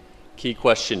 Key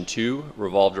question 2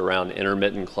 revolved around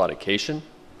intermittent claudication.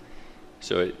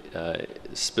 So it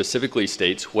specifically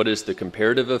states what is the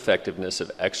comparative effectiveness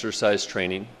of exercise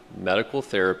training, medical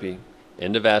therapy,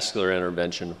 endovascular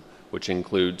intervention, which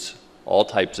includes all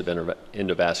types of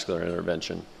endovascular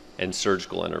intervention, and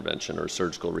surgical intervention or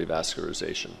surgical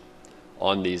revascularization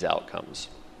on these outcomes.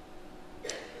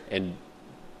 And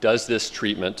does this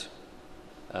treatment,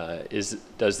 the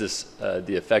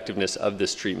effectiveness of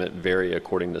this treatment vary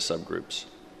according to subgroups?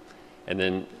 And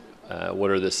then what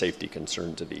are the safety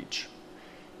concerns of each?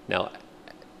 Now,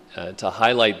 to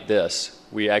highlight this,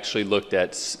 we actually looked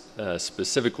at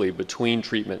specifically between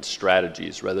treatment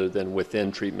strategies rather than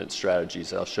within treatment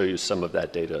strategies. I'll show you some of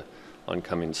that data on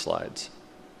coming slides.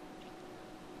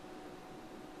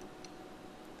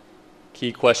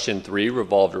 Key question 3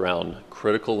 revolved around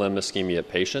critical limb ischemia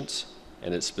patients,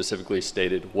 and it specifically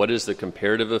stated what is the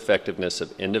comparative effectiveness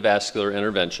of endovascular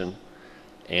intervention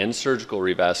and surgical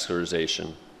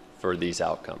revascularization for these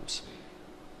outcomes?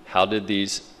 How did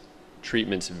these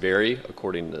treatments vary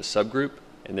according to the subgroup,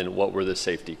 and then what were the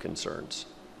safety concerns?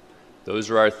 Those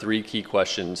are our 3 key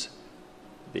questions,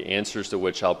 the answers to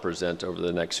which I'll present over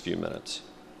the next few minutes.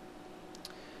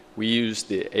 We used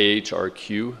the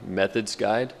AHRQ methods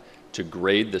guide to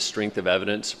grade the strength of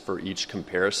evidence for each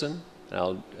comparison, and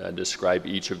I'll describe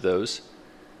each of those.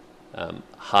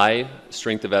 High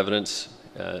strength of evidence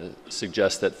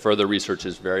suggests that further research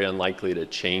is very unlikely to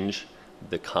change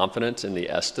the confidence in the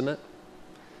estimate.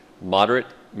 Moderate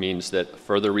means that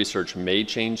further research may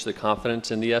change the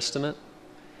confidence in the estimate.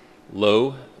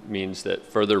 Low means that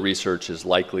further research is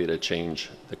likely to change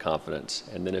the confidence.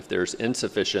 And then if there's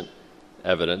insufficient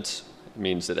evidence, it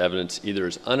means that evidence either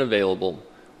is unavailable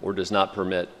or does not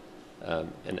permit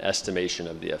an estimation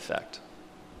of the effect.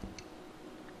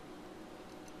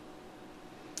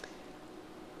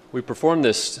 We performed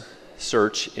this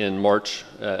search in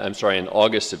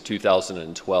August of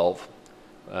 2012.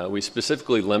 We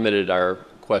specifically limited our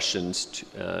questions to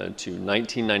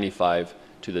 1995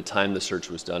 to the time the search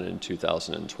was done in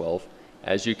 2012.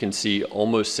 As you can see,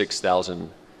 almost 6,000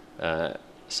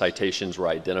 citations were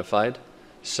identified.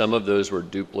 Some of those were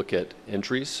duplicate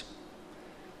entries.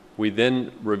 We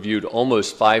then reviewed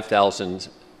almost 5,000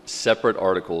 separate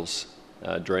articles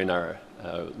during our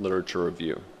literature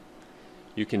review.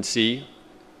 You can see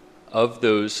of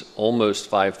those almost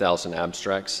 5,000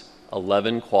 abstracts,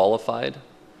 11 qualified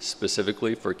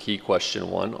specifically for key question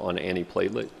 1 on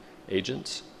antiplatelet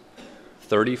agents.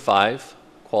 35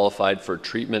 qualified for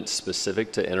treatment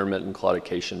specific to intermittent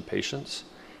claudication patients,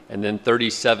 and then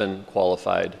 37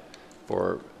 qualified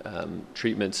for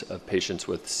treatments of patients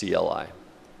with CLI.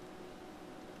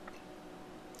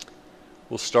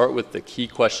 We'll start with the key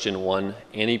question 1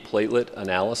 antiplatelet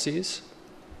analyses.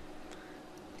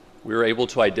 We were able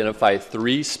to identify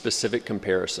 3 specific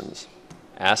comparisons: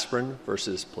 aspirin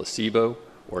versus placebo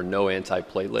or no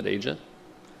antiplatelet agent,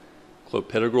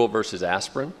 clopidogrel versus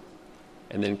aspirin,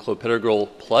 and then clopidogrel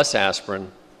plus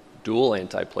aspirin, dual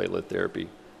antiplatelet therapy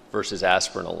versus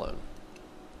aspirin alone.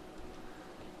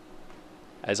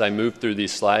 As I move through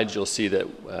these slides, you'll see that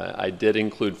I did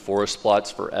include forest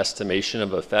plots for estimation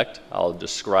of effect. I'll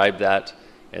describe that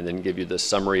and then give you the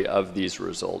summary of these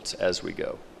results as we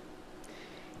go.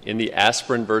 In the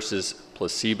aspirin versus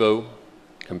placebo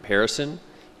comparison,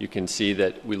 you can see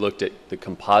that we looked at the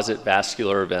composite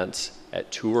vascular events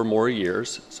at 2 or more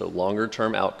years, so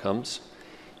longer-term outcomes.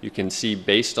 You can see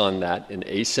based on that, in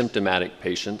asymptomatic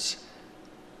patients,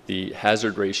 the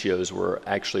hazard ratios were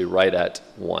actually right at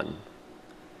 1,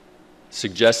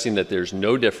 suggesting that there's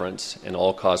no difference in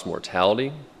all-cause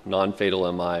mortality,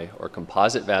 non-fatal MI, or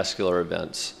composite vascular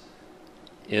events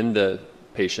in the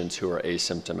patients who are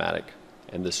asymptomatic,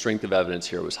 and the strength of evidence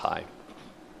here was high.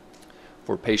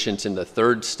 For patients in the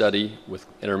third study with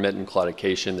intermittent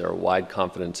claudication, there are wide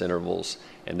confidence intervals,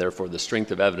 and therefore the strength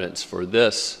of evidence for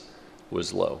this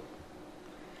was low.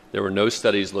 There were no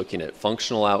studies looking at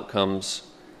functional outcomes,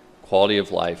 quality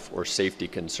of life, or safety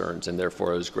concerns, and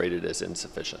therefore it was graded as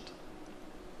insufficient.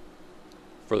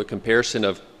 For the comparison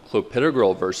of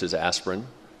clopidogrel versus aspirin,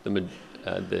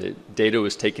 the data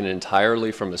was taken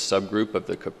entirely from a subgroup of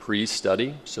the CAPRISE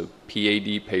study, so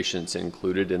PAD patients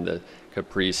included in the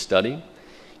CAPRISE study.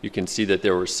 You can see that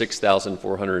there were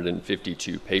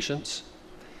 6,452 patients.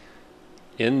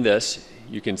 In this,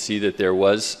 you can see that there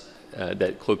was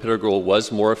that clopidogrel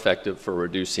was more effective for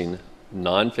reducing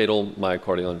non-fatal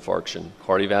myocardial infarction,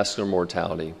 cardiovascular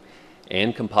mortality,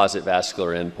 and composite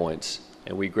vascular endpoints,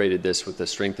 and we graded this with the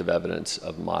strength of evidence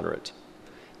of moderate.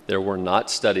 There were not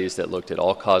studies that looked at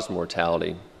all-cause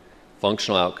mortality,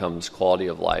 functional outcomes, quality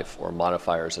of life, or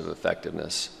modifiers of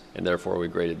effectiveness, and therefore we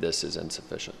graded this as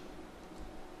insufficient.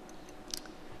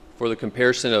 For the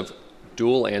comparison of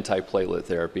dual antiplatelet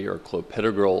therapy, or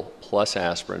clopidogrel plus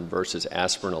aspirin versus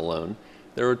aspirin alone,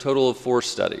 there were a total of 4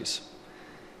 studies.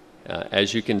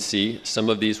 As you can see, some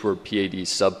of these were PAD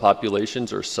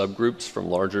subpopulations or subgroups from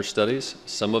larger studies.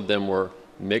 Some of them were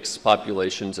mixed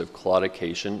populations of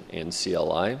claudication and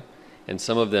CLI, and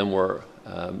some of them were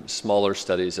smaller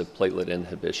studies of platelet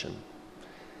inhibition.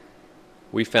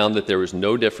 We found that there was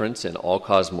no difference in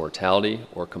all-cause mortality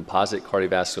or composite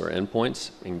cardiovascular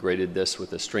endpoints and graded this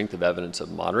with a strength of evidence of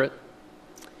moderate.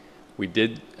 We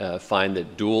did find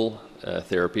that dual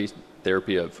therapy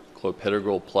of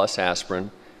clopidogrel plus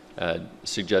aspirin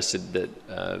suggested that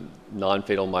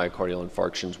non-fatal myocardial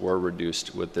infarctions were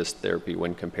reduced with this therapy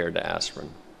when compared to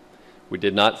aspirin. We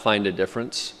did not find a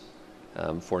difference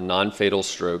for non-fatal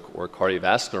stroke or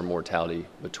cardiovascular mortality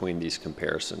between these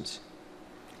comparisons.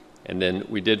 And then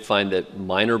we did find that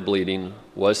minor bleeding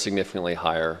was significantly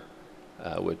higher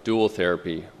with dual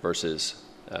therapy versus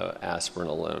aspirin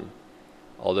alone.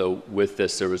 Although with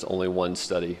this there was only 1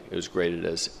 study, it was graded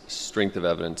as strength of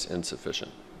evidence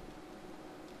insufficient.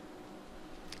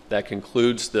 That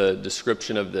concludes the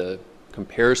description of the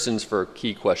comparisons for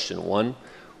key question 1.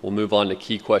 We'll move on to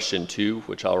key question 2,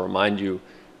 which I'll remind you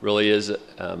really is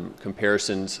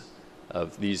comparisons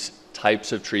of these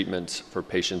types of treatments for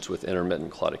patients with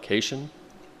intermittent claudication.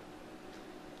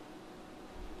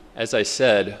 As I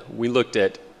said, we looked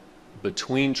at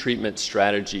between treatment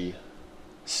strategy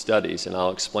studies, and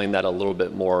I'll explain that a little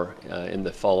bit more in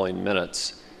the following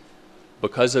minutes.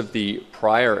 Because of the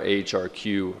prior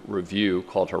AHRQ review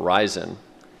called Horizon,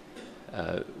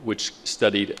 which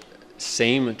studied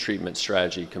same treatment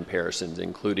strategy comparisons,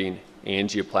 including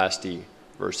angioplasty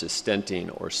versus stenting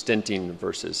or stenting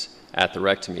versus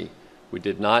atherectomy, we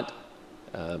did not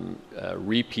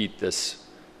repeat this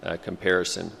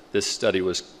comparison. This study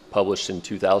was published in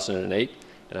 2008,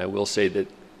 and I will say that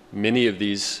many of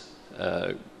these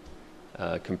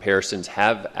comparisons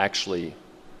have actually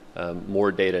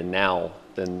more data now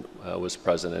than was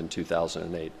present in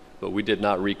 2008, but we did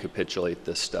not recapitulate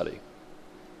this study.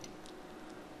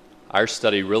 Our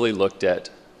study really looked at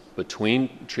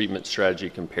between treatment strategy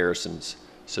comparisons,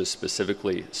 so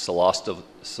specifically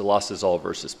cilostazol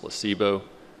versus placebo,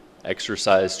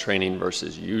 exercise training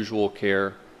versus usual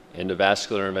care,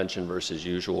 endovascular intervention versus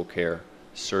usual care,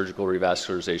 surgical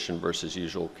revascularization versus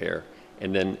usual care,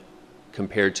 and then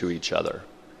compared to each other.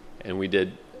 And we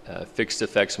did fixed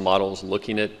effects models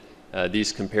looking at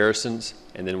these comparisons,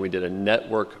 and then we did a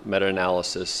network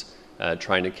meta-analysis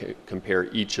trying to compare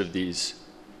each of these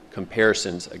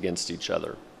comparisons against each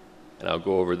other. And I'll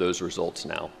go over those results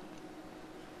now.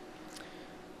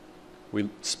 We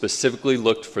specifically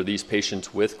looked for these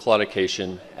patients with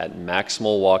claudication at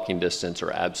maximal walking distance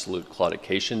or absolute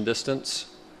claudication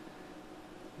distance.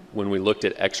 When we looked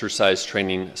at exercise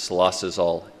training,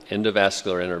 cilostazol,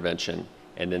 endovascular intervention,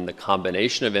 and then the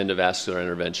combination of endovascular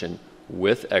intervention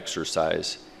with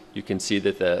exercise, you can see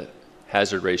that the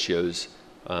hazard ratios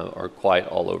are quite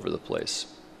all over the place.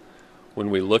 When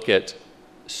we look at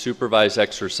supervised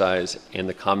exercise and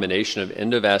the combination of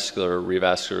endovascular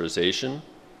revascularization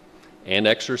and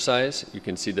exercise, you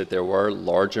can see that there were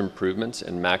large improvements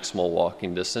in maximal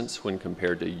walking distance when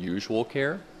compared to usual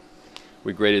care.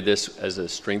 We graded this as a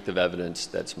strength of evidence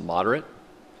that's moderate.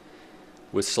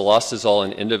 With cilostazol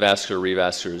and endovascular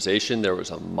revascularization, there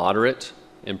was a moderate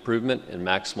improvement in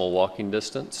maximal walking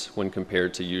distance when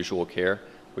compared to usual care.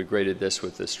 We graded this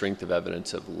with the strength of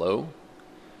evidence of low.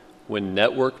 When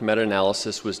network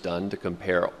meta-analysis was done to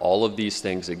compare all of these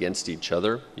things against each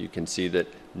other, you can see that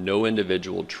no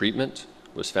individual treatment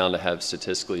was found to have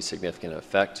statistically significant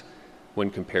effect when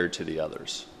compared to the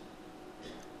others.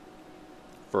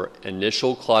 For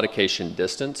initial claudication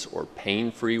distance or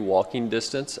pain-free walking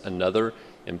distance, another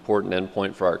important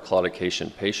endpoint for our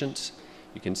claudication patients,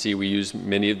 you can see we use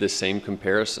many of the same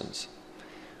comparisons.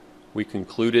 We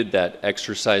concluded that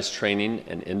exercise training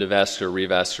and endovascular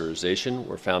revascularization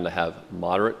were found to have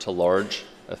moderate to large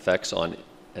effects on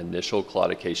initial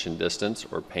claudication distance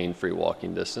or pain-free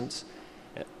walking distance.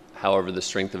 However, the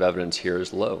strength of evidence here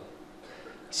is low.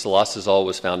 Cilostazol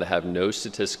was found to have no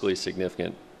statistically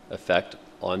significant effect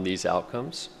on these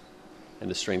outcomes,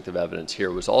 and the strength of evidence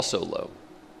here was also low.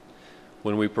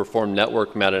 When we performed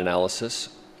network meta-analysis,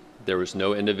 there was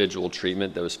no individual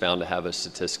treatment that was found to have a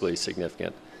statistically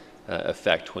significant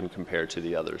effect when compared to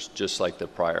the others, just like the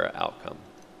prior outcome.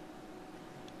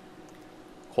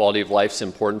 Quality of life is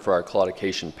important for our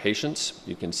claudication patients.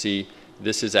 You can see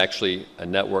this is actually a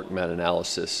network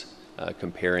meta-analysis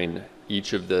comparing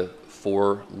each of the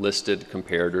 4 listed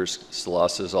comparators: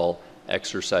 cilostazol,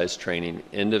 exercise training,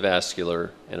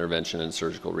 endovascular intervention, and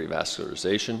surgical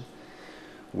revascularization.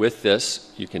 With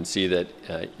this, you can see that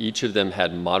each of them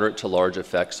had moderate to large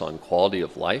effects on quality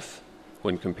of life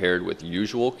when compared with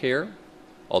usual care,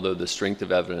 although the strength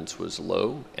of evidence was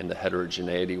low and the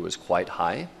heterogeneity was quite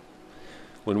high.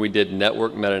 When we did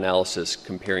network meta-analysis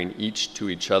comparing each to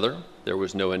each other, there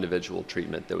was no individual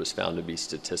treatment that was found to be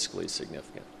statistically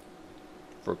significant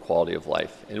for quality of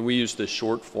life. And we used the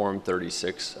short form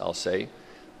 36, I'll say,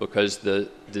 because the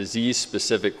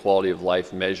disease-specific quality of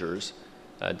life measures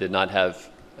did not have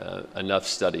enough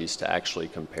studies to actually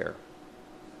compare.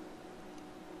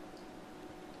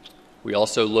 We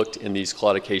also looked in these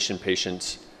claudication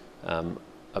patients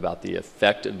about the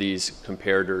effect of these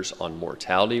comparators on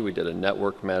mortality. We did a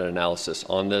network meta-analysis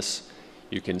on this.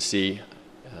 You can see,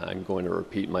 I'm going to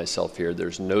repeat myself here,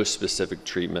 there's no specific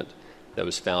treatment that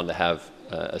was found to have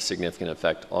a significant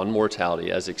effect on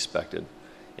mortality as expected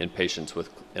in patients with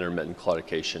intermittent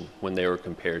claudication when they were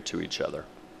compared to each other.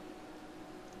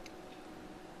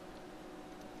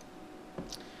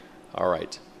 All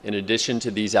right. In addition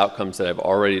to these outcomes that I've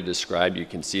already described, you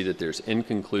can see that there's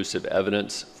inconclusive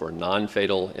evidence for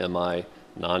non-fatal MI,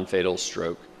 non-fatal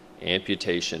stroke,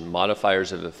 amputation,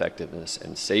 modifiers of effectiveness,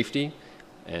 and safety,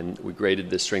 and we graded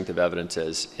the strength of evidence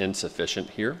as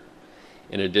insufficient here.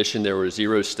 In addition, there were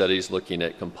 0 studies looking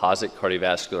at composite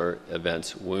cardiovascular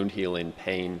events, wound healing,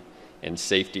 pain, and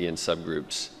safety in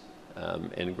subgroups,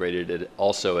 and graded it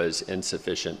also as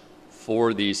insufficient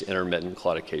for these intermittent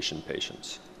claudication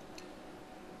patients.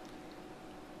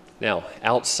 Now,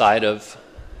 outside of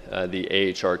the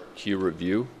AHRQ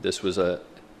review, this was a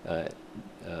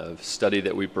study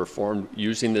that we performed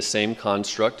using the same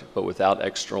construct but without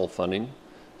external funding.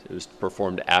 It was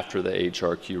performed after the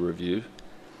AHRQ review.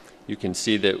 You can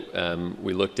see that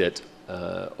we looked at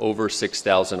over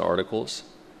 6,000 articles.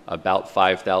 About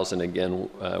 5,000, again,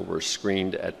 were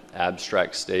screened at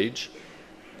abstract stage.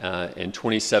 And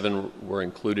 27 were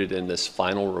included in this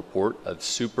final report of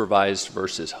supervised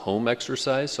versus home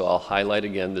exercise. So I'll highlight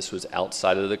again, this was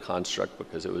outside of the construct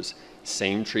because it was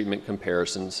same treatment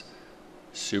comparisons,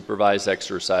 supervised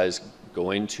exercise,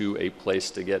 going to a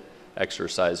place to get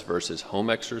exercise versus home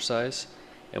exercise.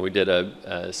 And we did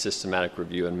a systematic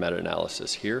review and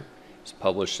meta-analysis here. It's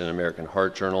published in American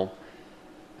Heart Journal.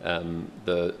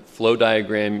 The flow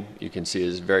diagram you can see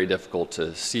is very difficult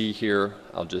to see here.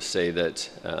 I'll just say that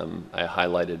I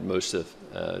highlighted most of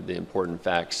the important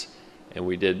facts, and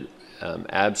we did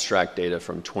abstract data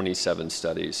from 27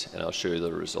 studies, and I'll show you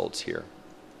the results here.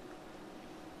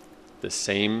 The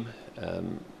same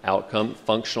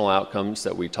functional outcomes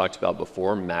that we talked about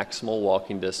before, maximal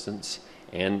walking distance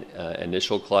and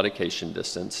initial claudication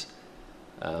distance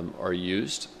are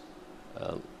used.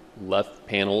 Left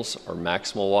panels are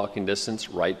maximal walking distance,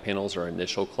 right panels are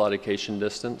initial claudication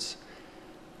distance.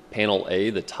 Panel A,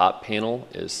 the top panel,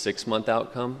 is 6-month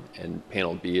outcome, and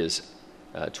panel B is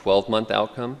 12-month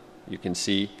outcome. You can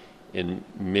see in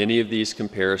many of these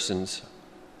comparisons,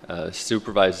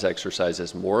 supervised exercise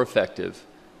is more effective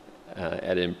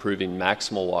at improving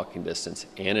maximal walking distance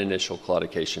and initial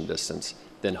claudication distance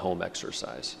than home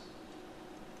exercise.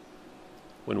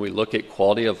 When we look at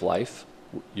quality of life,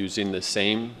 using the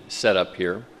same setup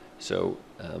here, so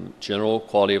general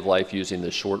quality of life using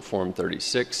the short form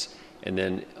 36, and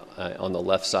then on the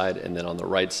left side, and then on the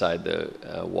right side, the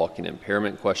walking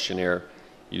impairment questionnaire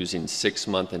using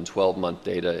 6-month and 12-month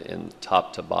data in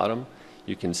top to bottom,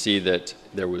 you can see that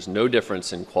there was no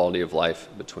difference in quality of life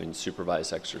between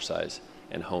supervised exercise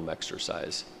and home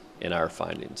exercise in our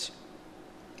findings.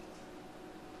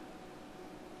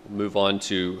 We'll move on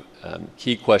to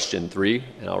key question 3,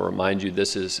 and I'll remind you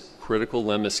this is critical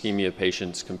limb ischemia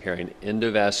patients comparing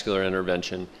endovascular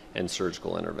intervention and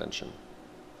surgical intervention.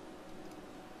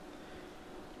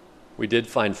 We did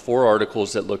find 4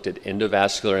 articles that looked at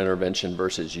endovascular intervention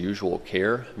versus usual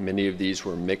care. Many of these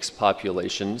were mixed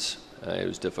populations. It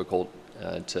was difficult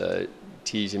to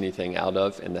tease anything out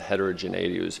of, and the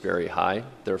heterogeneity was very high.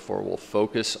 Therefore, we'll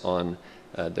focus on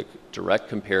the direct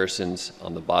comparisons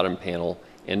on the bottom panel,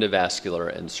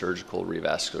 endovascular and surgical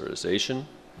revascularization.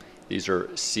 These are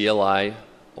CLI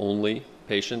only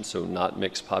patients, so not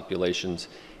mixed populations,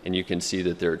 and you can see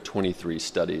that there are 23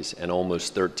 studies and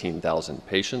almost 13,000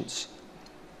 patients.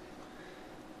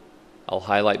 I'll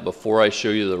highlight before I show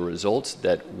you the results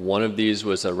that one of these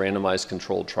was a randomized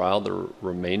controlled trial. The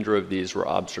remainder of these were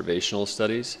observational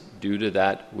studies. Due to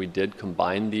that, we did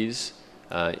combine these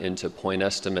into point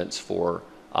estimates for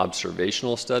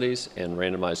observational studies and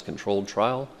randomized controlled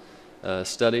trial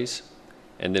studies.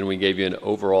 And then we gave you an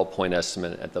overall point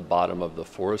estimate at the bottom of the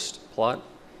forest plot.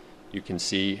 You can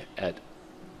see at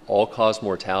all-cause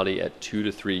mortality at 2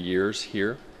 to 3 years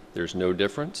here, there's no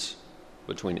difference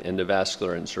between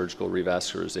endovascular and surgical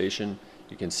revascularization.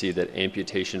 You can see that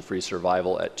amputation-free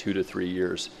survival at 2 to 3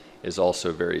 years is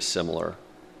also very similar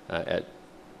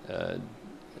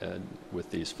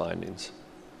with these findings.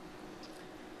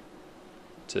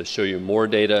 To show you more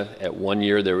data, at 1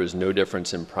 year there was no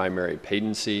difference in primary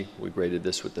patency. We graded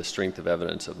this with the strength of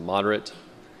evidence of moderate.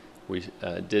 We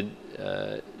did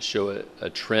show a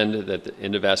trend that the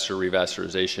endovascular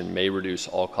revascularization may reduce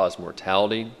all-cause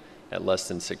mortality at less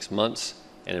than 6 months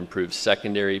and improve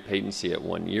secondary patency at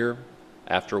 1 year,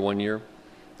 after 1 year.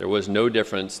 There was no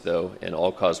difference, though, in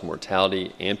all-cause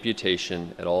mortality,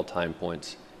 amputation at all time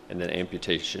points, and then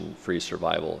amputation-free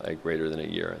survival at greater than a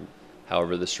year. And,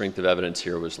 however, the strength of evidence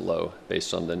here was low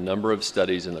based on the number of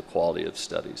studies and the quality of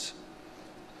studies.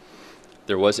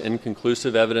 There was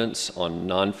inconclusive evidence on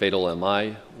non-fatal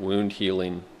MI, wound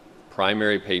healing,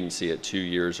 primary patency at 2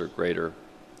 years or greater,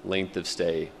 length of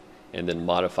stay, and then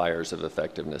modifiers of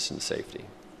effectiveness and safety.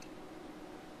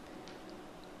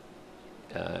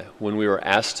 When we were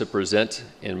asked to present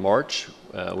in March,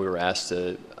 we were asked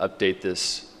to update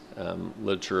this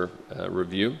literature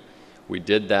review. We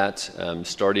did that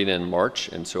starting in March,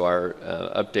 and so our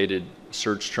updated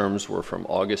search terms were from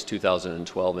August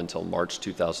 2012 until March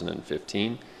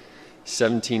 2015.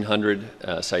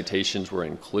 1,700 citations were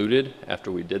included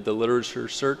after we did the literature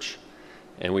search,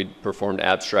 and we performed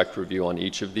abstract review on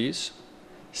each of these.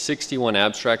 61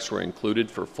 abstracts were included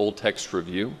for full text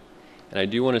review, and I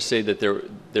do want to say that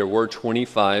there were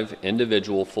 25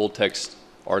 individual full text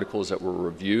articles that were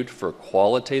reviewed for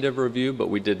qualitative review, but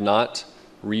we did not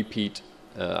repeat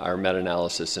our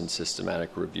meta-analysis and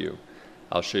systematic review.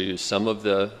 I'll show you some of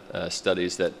the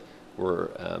studies that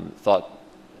were thought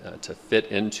to fit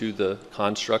into the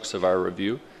constructs of our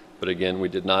review, but again, we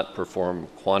did not perform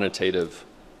quantitative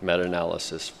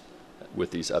meta-analysis with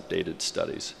these updated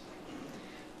studies.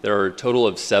 There are a total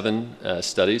of 7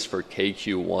 studies for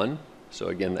KQ1, so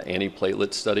again, the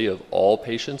antiplatelet study of all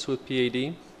patients with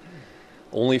PAD.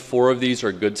 Only 4 of these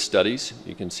are good studies.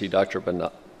 You can see Dr.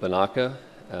 Banaka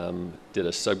did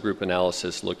a subgroup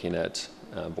analysis looking at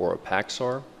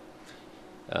Vorapaxar.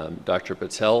 Dr.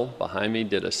 Patel, behind me,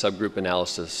 did a subgroup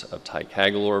analysis of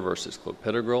ticagrelor versus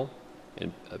clopidogrel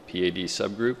in a PAD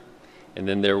subgroup. And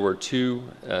then there were 2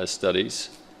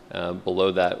 studies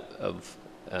below that of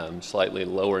slightly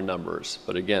lower numbers,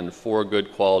 but again, 4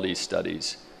 good quality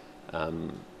studies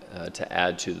to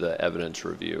add to the evidence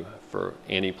review for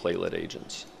antiplatelet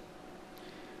agents.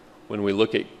 When we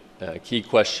look at key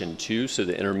question 2, so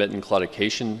the intermittent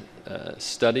claudication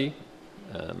study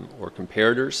or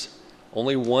comparators,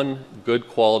 only 1 good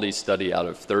quality study out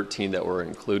of 13 that were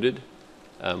included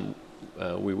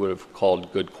we would have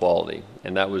called good quality,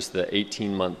 and that was the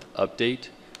 18-month update,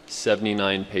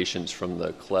 79 patients from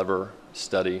the CLEVER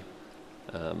study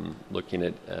looking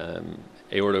at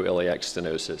aortoiliac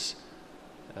stenosis,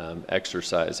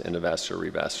 exercise,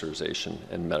 endovascular revascularization,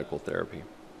 and medical therapy.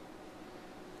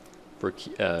 For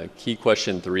key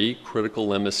question 3, critical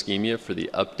limb ischemia, for the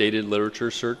updated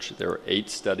literature search, there are 8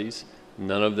 studies,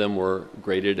 None of them were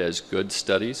graded as good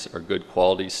studies or good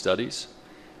quality studies.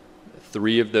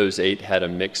 3 of those 8 had a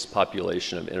mixed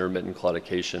population of intermittent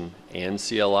claudication and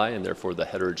CLI, and therefore the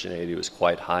heterogeneity was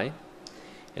quite high.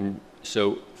 And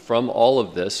so from all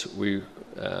of this, we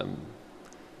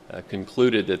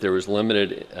concluded that there was a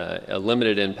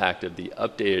limited impact of the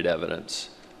updated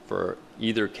evidence for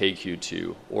either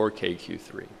KQ2 or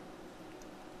KQ3.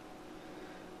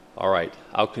 All right,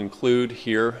 I'll conclude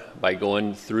here by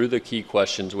going through the key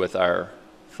questions with our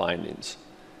findings.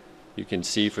 You can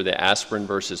see for the aspirin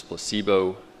versus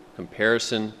placebo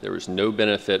comparison, there was no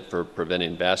benefit for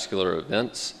preventing vascular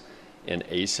events in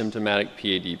asymptomatic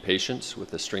PAD patients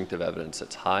with a strength of evidence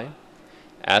that's high.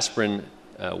 Aspirin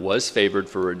was favored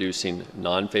for reducing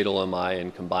non-fatal MI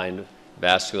and combined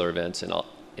vascular events in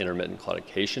intermittent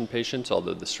claudication patients,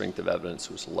 although the strength of evidence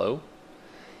was low.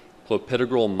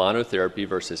 Clopidogrel monotherapy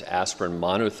versus aspirin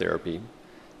monotherapy.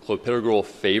 Clopidogrel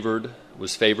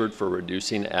was favored for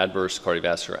reducing adverse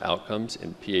cardiovascular outcomes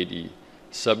in PAD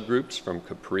subgroups from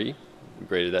Capri. We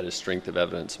graded that as strength of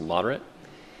evidence moderate.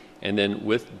 And then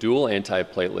with dual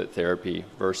antiplatelet therapy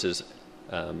versus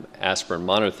aspirin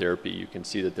monotherapy, you can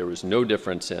see that there was no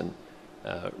difference in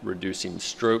reducing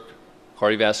stroke,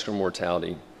 cardiovascular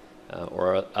mortality,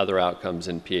 or other outcomes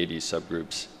in PAD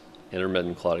subgroups,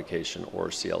 intermittent claudication, or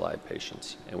CLI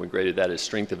patients. And we graded that as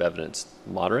strength of evidence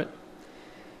moderate.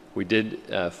 We did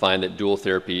find that dual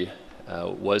therapy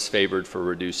was favored for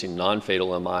reducing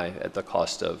non-fatal MI at the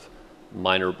cost of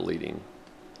minor bleeding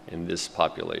in this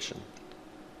population.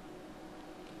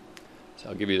 So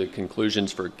I'll give you the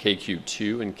conclusions for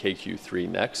KQ2 and KQ3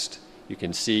 next. You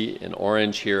can see in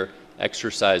orange here,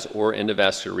 exercise or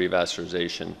endovascular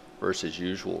revascularization versus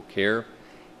usual care.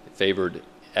 It favored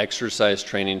exercise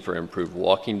training for improved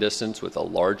walking distance with a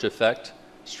large effect.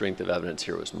 Strength of evidence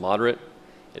here was moderate.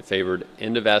 It favored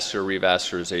endovascular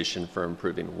revascularization for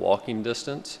improving walking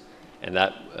distance, and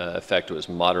that effect was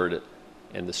moderate,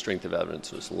 and the strength of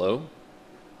evidence was low.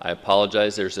 I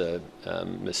apologize, there's a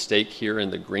mistake here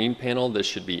in the green panel. This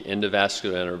should be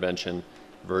endovascular intervention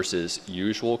versus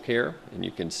usual care, and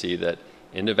you can see that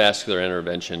endovascular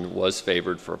intervention was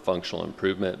favored for functional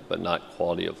improvement, but not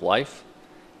quality of life.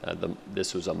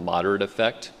 This was a moderate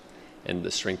effect, and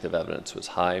the strength of evidence was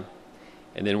high.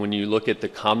 And then when you look at the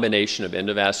combination of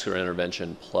endovascular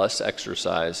intervention plus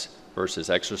exercise versus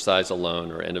exercise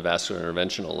alone or endovascular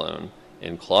intervention alone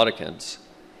in claudicants,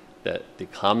 that the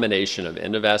combination of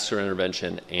endovascular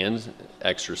intervention and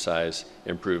exercise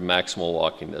improved maximal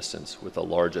walking distance with a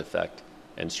large effect,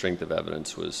 and strength of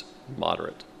evidence was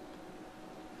moderate.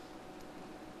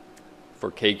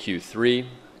 For KQ3,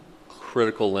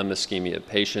 critical limb ischemia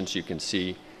patients, you can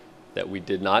see that we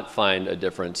did not find a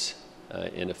difference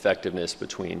in effectiveness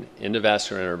between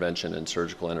endovascular intervention and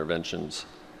surgical interventions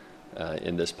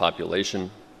in this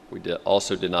population. We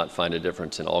also did not find a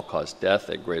difference in all-cause death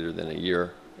at greater than a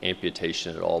year,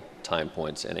 amputation at all time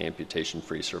points, and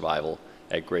amputation-free survival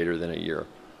at greater than a year,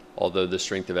 although the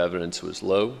strength of evidence was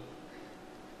low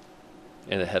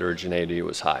and the heterogeneity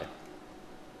was high.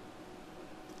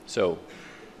 So,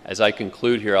 as I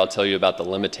conclude here, I'll tell you about the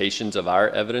limitations of our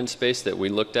evidence base that we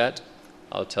looked at.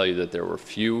 I'll tell you that there were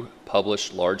few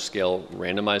published large-scale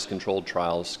randomized controlled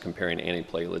trials comparing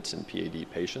antiplatelets in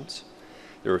PAD patients.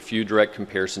 There were few direct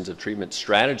comparisons of treatment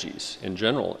strategies in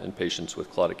general in patients with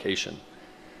claudication.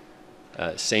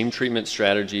 Same treatment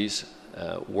strategies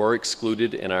were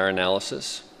excluded in our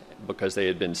analysis because they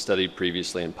had been studied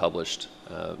previously and published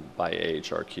by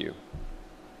AHRQ.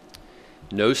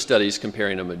 No studies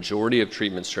comparing a majority of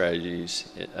treatment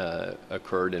strategies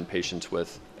occurred in patients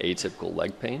with atypical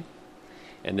leg pain.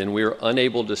 And then we were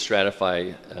unable to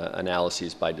stratify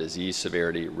analyses by disease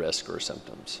severity, risk, or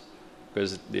symptoms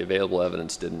because the available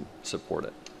evidence didn't support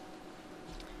it.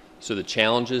 So the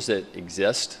challenges that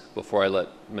exist, before I let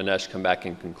Manesh come back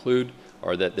and conclude,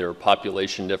 are that there are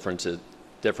population differences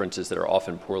that are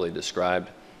often poorly described,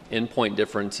 endpoint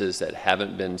differences that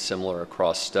haven't been similar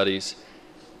across studies.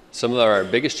 Some of our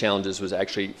biggest challenges was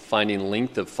actually finding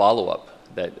length of follow-up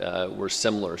that were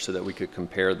similar so that we could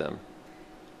compare them.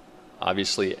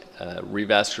 Obviously,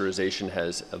 revascularization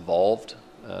has evolved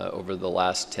over the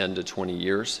last 10 to 20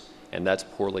 years, and that's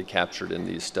poorly captured in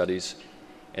these studies.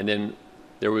 And then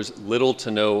there was little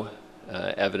to no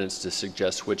evidence to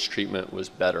suggest which treatment was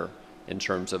better in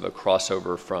terms of a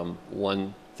crossover from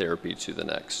one therapy to the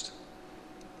next.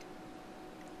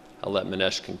 I'll let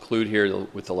Manesh conclude here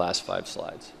with the last 5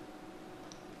 slides.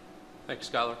 Thanks,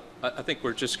 Skylar. I think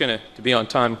we're just going to be on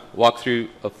time, walk through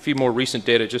a few more recent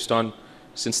data just on,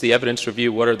 since the evidence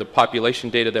review, what are the population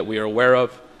data that we are aware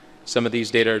of. Some of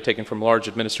these data are taken from large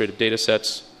administrative data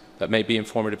sets that may be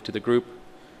informative to the group.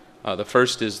 The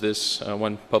first is this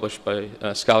one published by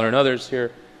Scholar and others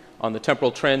here on the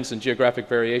temporal trends and geographic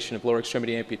variation of lower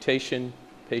extremity amputation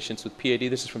patients with PAD.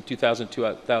 This is from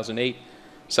 2002-2008.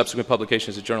 Subsequent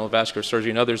publications of Journal of Vascular Surgery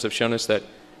and others have shown us that,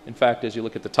 in fact, as you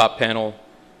look at the top panel,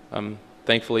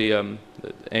 thankfully, the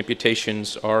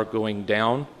amputations are going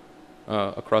down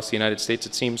across the United States,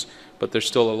 it seems, but there's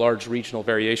still a large regional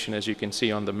variation, as you can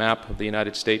see on the map of the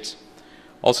United States.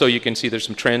 Also, you can see there's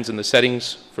some trends in the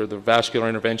settings for the vascular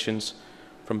interventions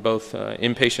from both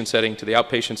inpatient setting to the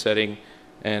outpatient setting,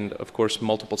 and of course,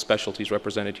 multiple specialties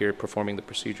represented here performing the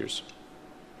procedures.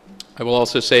 I will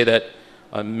also say that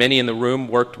many in the room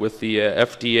worked with the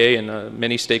FDA and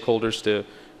many stakeholders to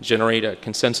generate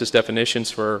consensus definitions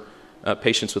for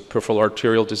patients with peripheral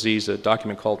arterial disease, a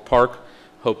document called PARC.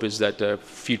 Hope is that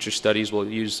future studies will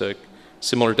use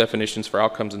similar definitions for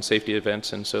outcomes and safety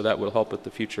events, and so that will help with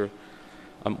the future.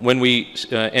 When we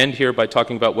end here by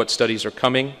talking about what studies are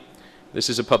coming, this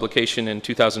is a publication in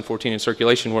 2014 in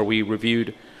Circulation where we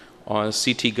reviewed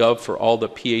CT-Gov for all the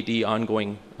PAD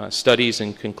ongoing studies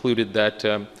and concluded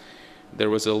that there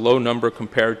was a low number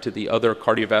compared to the other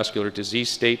cardiovascular disease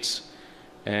states.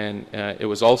 And it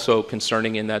was also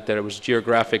concerning in that there was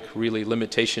geographic really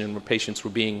limitation in where patients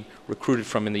were being recruited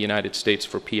from in the United States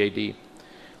for PAD.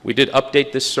 We did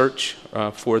update this search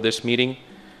for this meeting.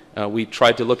 We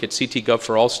tried to look at CT-Gov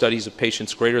for all studies of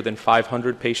patients greater than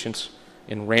 500 patients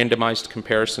in randomized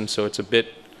comparison, so it's a bit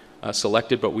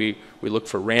selected, but we look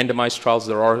for randomized trials.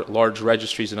 There are large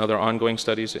registries and other ongoing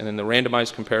studies, and in the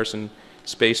randomized comparison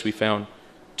space, we found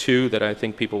two that I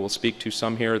think people will speak to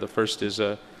some here. The first is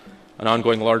an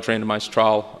ongoing large randomized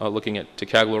trial looking at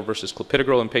ticagrelor versus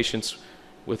clopidogrel in patients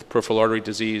with peripheral artery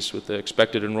disease with the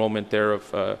expected enrollment there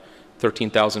of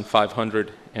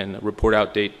 13,500 and a report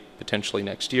out date potentially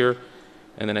next year.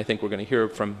 And then I think we're going to hear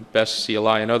from Best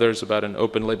CLI and others about an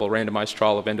open label randomized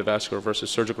trial of endovascular versus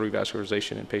surgical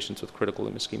revascularization in patients with critical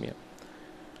limb ischemia.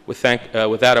 With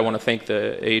that, I want to thank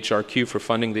the AHRQ for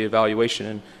funding the evaluation,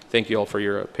 and thank you all for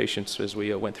your patience as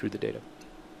we went through the data.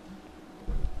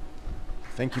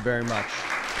 Thank you very much.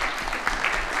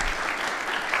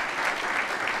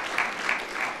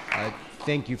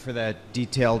 Thank you for that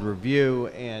detailed review,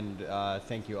 and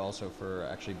thank you also for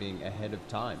actually being ahead of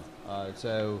time.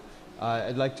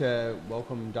 I'd like to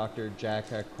welcome Dr. Jack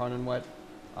Cronenwet,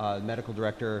 Medical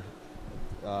Director,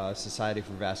 Society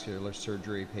for Vascular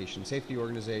Surgery Patient Safety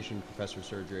Organization, Professor of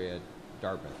Surgery at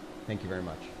Dartmouth. Thank you very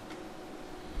much.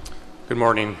 Good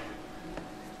morning.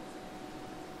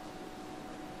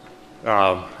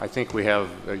 I think we have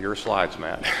your slides,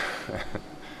 Matt.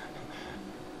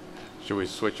 Should we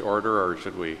switch order or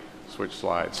should we switch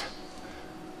slides?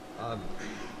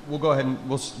 We'll go ahead and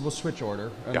we'll switch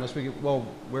order unless Yeah. we get, well,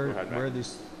 where are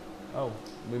these? Oh,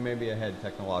 we may be ahead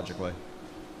technologically.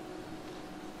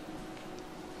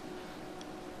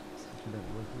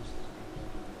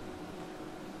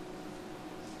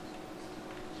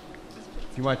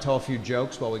 If you want to tell a few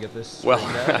jokes while we get this. Well,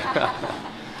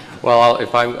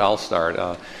 I'll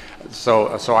start.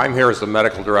 So I'm here as the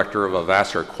medical director of a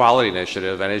vascular quality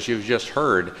initiative, and as you've just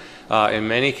heard, in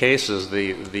many cases,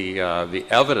 the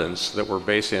evidence that we're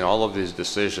basing all of these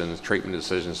decisions, treatment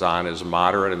decisions on, is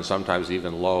moderate and sometimes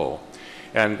even low.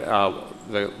 And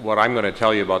what I'm going to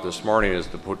tell you about this morning is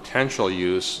the potential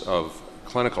use of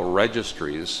clinical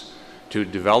registries to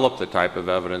develop the type of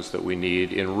evidence that we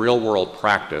need in real-world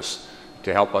practice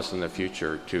to help us in the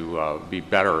future to be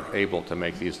better able to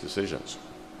make these decisions.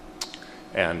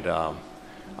 And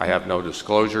I have no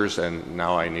disclosures, and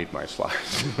now I need my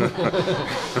slides.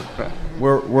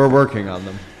 We're working on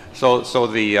them. So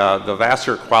the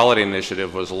Vascular Quality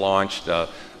Initiative was launched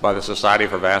by the Society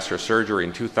for Vascular Surgery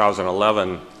in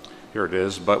 2011. Here it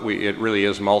is, but it really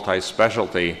is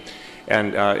multi-specialty.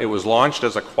 And it was launched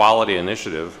as a quality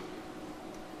initiative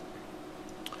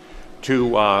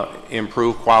to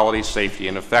improve quality, safety,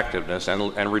 and effectiveness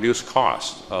and reduce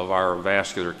costs of our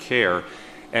vascular care.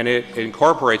 And it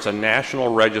incorporates a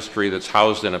national registry that's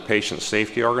housed in a patient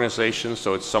safety organization,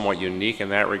 so it's somewhat unique in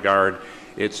that regard.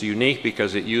 It's unique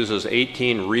because it uses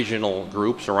 18 regional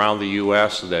groups around the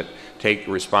U.S. that take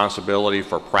responsibility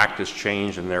for practice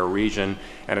change in their region,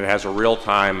 and it has a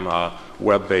real-time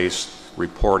web-based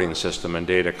reporting system and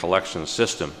data collection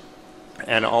system.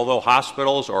 And although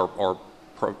hospitals or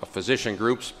physician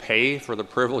groups pay for the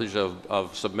privilege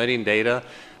of submitting data,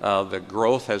 the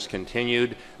growth has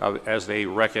continued as they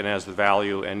recognize the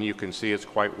value, and you can see it's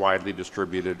quite widely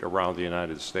distributed around the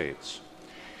United States.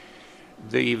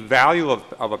 The value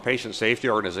of a patient safety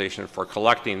organization for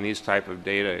collecting these type of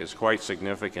data is quite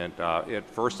significant. It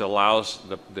first allows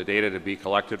the data to be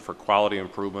collected for quality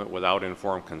improvement without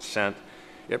informed consent.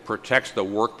 It protects the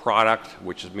work product,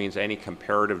 which means any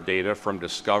comparative data, from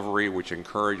discovery, which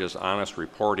encourages honest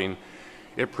reporting.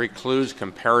 It precludes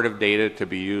comparative data to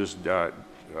be used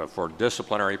for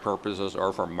disciplinary purposes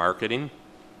or for marketing.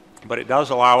 But it does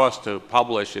allow us to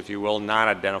publish, if you will,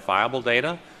 non-identifiable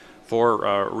data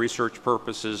for research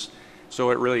purposes.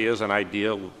 So it really is an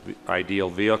ideal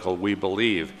vehicle, we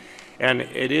believe. And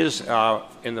it is,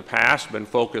 in the past, been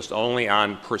focused only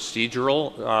on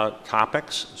procedural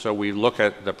topics. So we look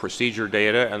at the procedure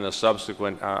data and the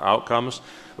subsequent outcomes.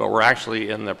 But we're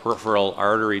actually in the peripheral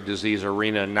artery disease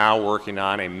arena now working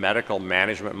on a medical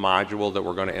management module that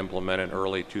we're going to implement in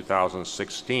early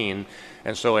 2016.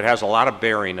 And so it has a lot of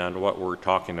bearing on what we're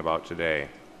talking about today.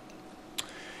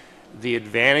 The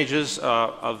advantages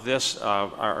of this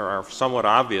are somewhat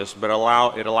obvious, but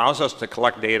it allows us to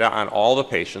collect data on all the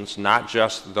patients, not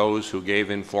just those who gave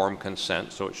informed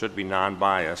consent, so it should be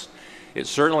non-biased. It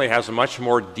certainly has much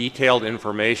more detailed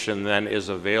information than is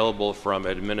available from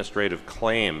administrative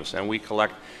claims, and we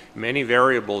collect many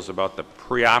variables about the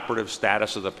preoperative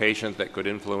status of the patient that could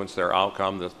influence their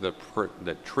outcome,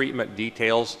 the treatment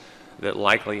details that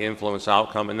likely influence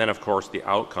outcome, and then, of course, the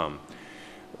outcome.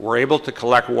 We're able to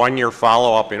collect one-year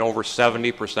follow-up in over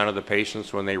 70% of the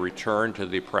patients when they return to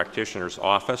the practitioner's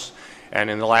office.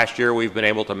 And in the last year, we've been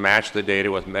able to match the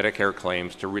data with Medicare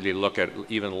claims to really look at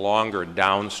even longer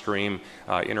downstream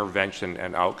intervention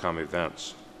and outcome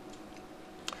events.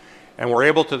 And we're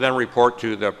able to then report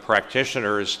to the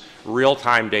practitioners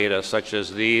real-time data such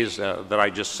as these that I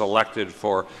just selected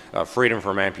for freedom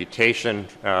from amputation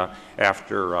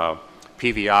after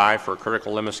PVI for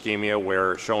critical limb ischemia,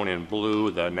 where shown in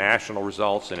blue the national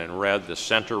results and in red the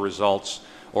center results,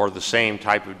 or the same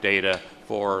type of data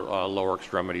for lower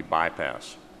extremity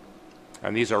bypass.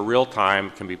 And these are real-time,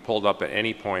 can be pulled up at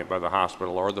any point by the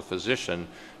hospital or the physician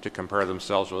to compare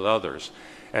themselves with others.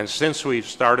 And since we've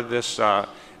started this,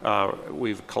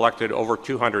 we've collected over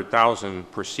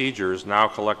 200,000 procedures, now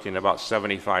collecting about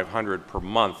 7,500 per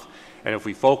month. And if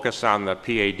we focus on the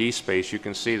PAD space, you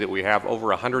can see that we have over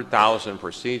 100,000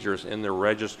 procedures in the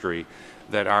registry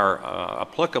that are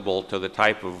applicable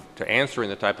to answering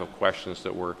the type of questions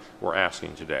that we're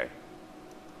asking today.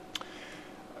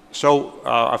 So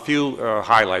a few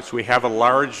highlights. We have a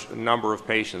large number of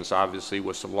patients, obviously,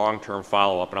 with some long-term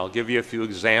follow-up, and I'll give you a few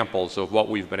examples of what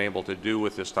we've been able to do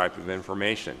with this type of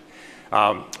information.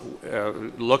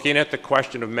 Looking at the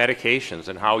question of medications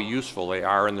and how useful they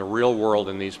are in the real world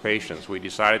in these patients, we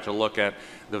decided to look at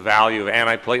the value of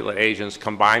antiplatelet agents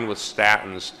combined with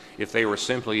statins if they were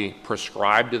simply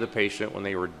prescribed to the patient when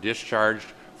they were discharged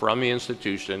from the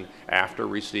institution after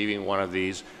receiving one of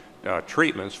these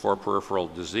treatments for peripheral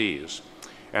disease.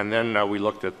 And then we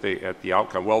looked at the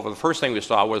outcome. Well, the first thing we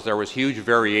saw was there was huge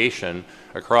variation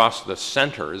across the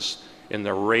centers in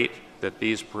the rate that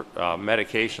these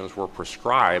medications were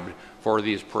prescribed for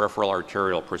these peripheral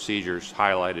arterial procedures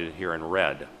highlighted here in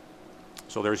red.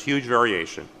 So there's huge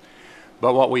variation.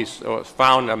 But what we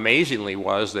found amazingly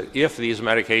was that if these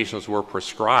medications were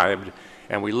prescribed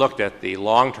and we looked at the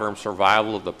long-term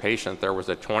survival of the patient, there was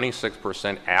a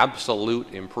 26%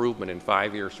 absolute improvement in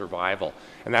 5-year survival.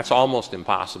 And that's almost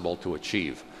impossible to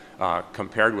achieve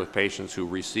compared with patients who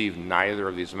received neither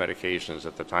of these medications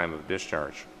at the time of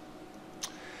discharge.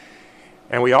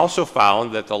 And we also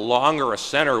found that the longer a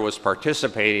center was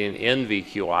participating in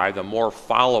VQI, the more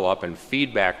follow-up and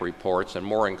feedback reports and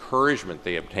more encouragement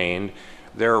they obtained.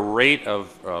 Their rate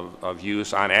of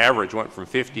use on average went from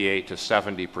 58 to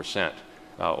 70%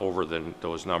 over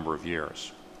those number of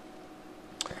years.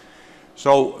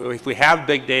 So if we have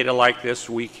big data like this,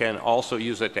 we can also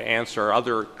use it to answer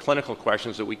other clinical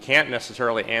questions that we can't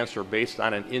necessarily answer based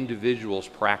on an individual's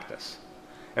practice.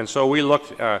 And so we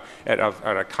looked at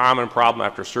a common problem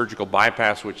after surgical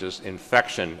bypass, which is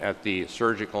infection at the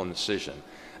surgical incision.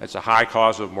 It's a high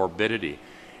cause of morbidity.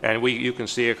 And you can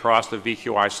see across the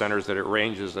VQI centers that it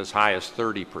ranges as high as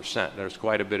 30%. There's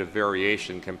quite a bit of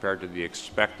variation compared to the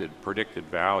predicted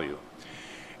value.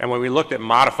 And when we looked at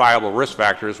modifiable risk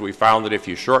factors, we found that if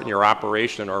you shorten your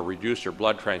operation or reduce your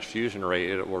blood transfusion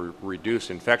rate, it will reduce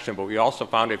infection. But we also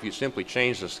found if you simply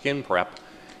change the skin prep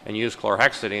and use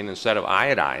chlorhexidine instead of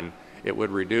iodine, it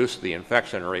would reduce the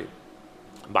infection rate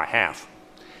by half.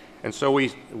 And so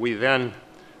we then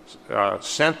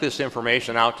sent this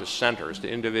information out to centers, to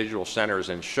individual centers,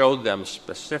 and showed them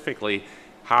specifically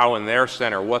how in their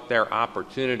center, what their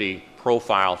opportunity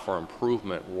profile for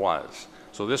improvement was.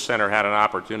 So this center had an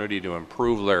opportunity to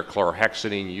improve their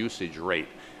chlorhexidine usage rate.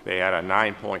 They had a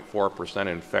 9.4%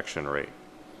 infection rate.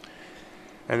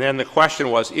 And then the question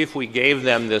was, if we gave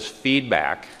them this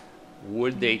feedback,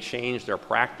 would they change their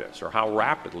practice, or how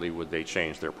rapidly would they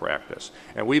change their practice?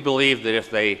 And we believe that if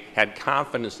they had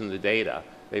confidence in the data,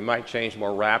 they might change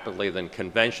more rapidly than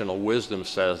conventional wisdom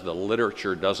says the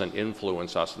literature doesn't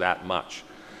influence us that much.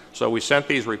 So we sent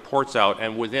these reports out,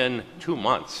 and within 2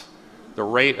 months, the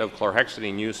rate of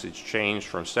chlorhexidine usage changed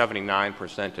from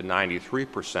 79% to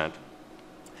 93%.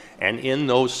 And in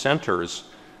those centers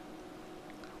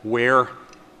where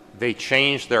they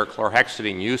changed their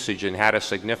chlorhexidine usage and had a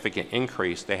significant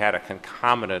increase, they had a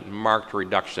concomitant marked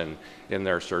reduction in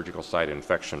their surgical site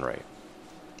infection rate.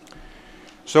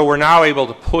 So we're now able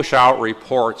to push out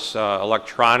reports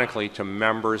electronically to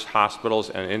members, hospitals,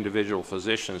 and individual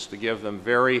physicians to give them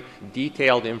very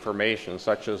detailed information,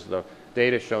 such as the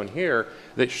data shown here,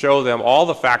 that show them all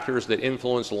the factors that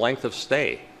influence length of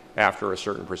stay after a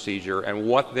certain procedure and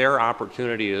what their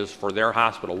opportunity is for their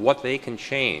hospital, what they can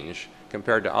change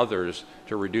compared to others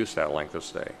to reduce that length of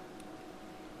stay.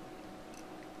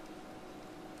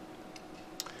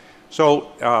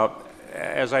 So,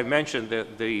 as I mentioned,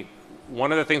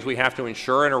 one of the things we have to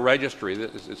ensure in a registry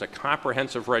is a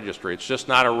comprehensive registry. It's just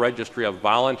not a registry, a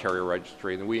voluntary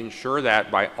registry. And we ensure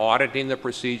that by auditing the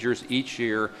procedures each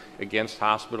year against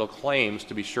hospital claims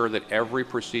to be sure that every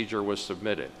procedure was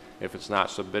submitted. If it's not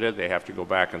submitted, they have to go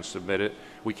back and submit it.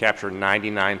 We capture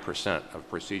 99% of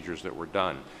procedures that were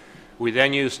done. We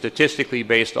then use statistically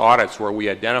based audits where we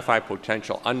identify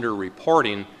potential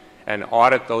underreporting and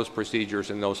audit those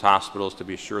procedures in those hospitals to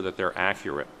be sure that they're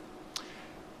accurate.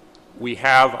 We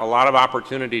have a lot of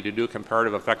opportunity to do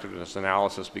comparative effectiveness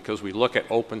analysis because we look at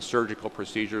open surgical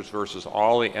procedures versus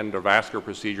all the endovascular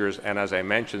procedures, and as I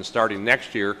mentioned, starting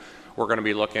next year, we're going to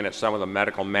be looking at some of the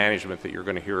medical management that you're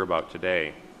going to hear about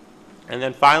today. And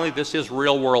then finally, this is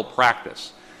real-world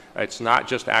practice. It's not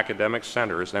just academic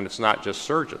centers, and it's not just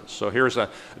surgeons. So here's a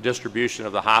distribution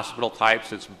of the hospital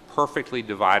types. It's perfectly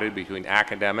divided between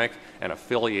academic and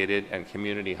affiliated and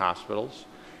community hospitals.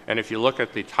 And if you look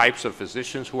at the types of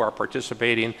physicians who are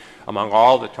participating among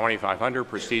all the 2,500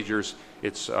 procedures,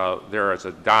 there is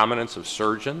a dominance of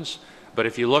surgeons. But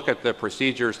if you look at the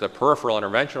procedures, the peripheral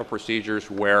interventional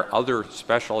procedures where other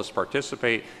specialists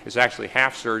participate, it's actually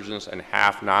half surgeons and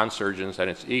half non-surgeons, and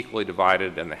it's equally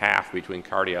divided in the half between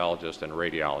cardiologists and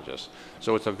radiologists.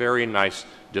 So it's a very nice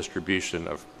distribution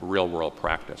of real-world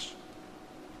practice.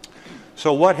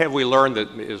 So what have we learned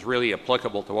that is really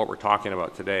applicable to what we're talking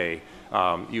about today?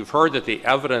 You've heard that the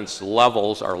evidence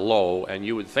levels are low, and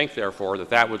you would think, therefore, that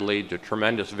that would lead to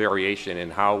tremendous variation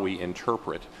in how we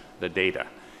interpret the data.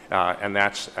 And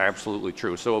that's absolutely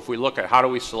true. So if we look at how do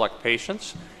we select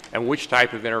patients and which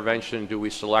type of intervention do we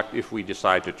select if we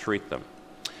decide to treat them.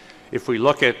 If we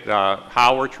look at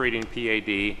how we're treating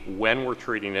PAD, when we're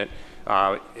treating it,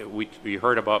 we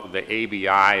heard about the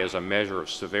ABI as a measure of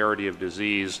severity of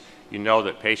disease. You know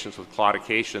that patients with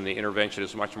claudication, the intervention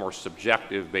is much more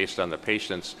subjective based on the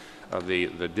patient's,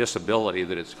 the disability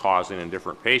that it's causing in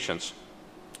different patients.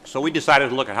 So we decided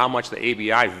to look at how much the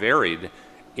ABI varied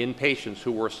in patients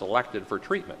who were selected for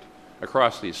treatment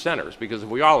across these centers, because if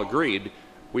we all agreed,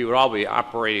 we would all be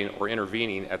operating or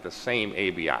intervening at the same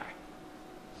ABI.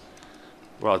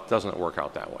 Well, it doesn't work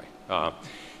out that way.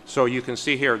 So you can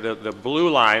see here, the blue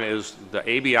line is the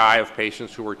ABI of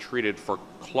patients who were treated for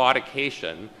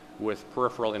claudication with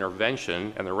peripheral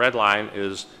intervention, and the red line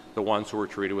is the ones who were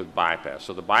treated with bypass.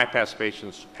 So the bypass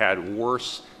patients had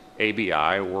worse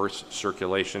ABI, worse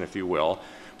circulation, if you will.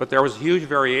 But there was huge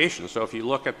variation. So if you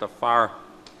look at the far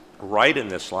right in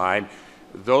this slide,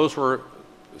 those were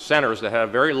centers that had a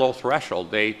very low threshold.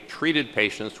 They treated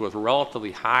patients with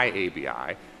relatively high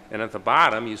ABI. And at the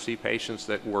bottom, you see patients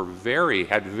that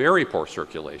had very poor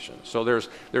circulation. So there's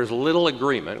little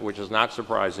agreement, which is not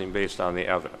surprising based on the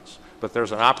evidence. But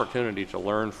there's an opportunity to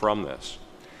learn from this.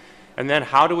 And then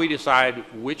how do we decide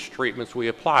which treatments we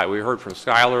apply? We heard from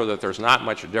Skylar that there's not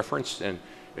much difference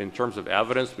in terms of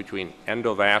evidence between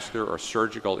endovascular or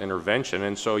surgical intervention,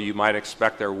 and so you might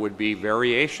expect there would be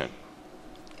variation.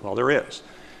 Well, there is.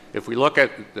 If we look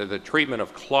at the treatment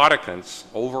of claudicants,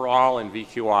 overall in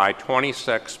VQI,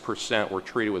 26% were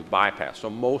treated with bypass, so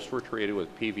most were treated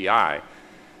with PVI,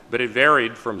 but it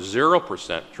varied from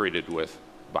 0% treated with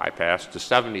bypass to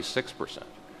 76%.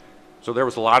 So there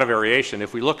was a lot of variation.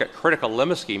 If we look at critical limb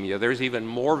ischemia, there's even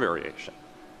more variation.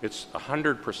 It's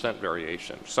 100%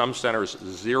 variation. Some centers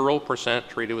 0%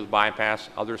 treated with bypass,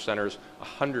 other centers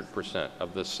 100%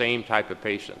 of the same type of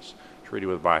patients treated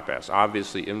with bypass,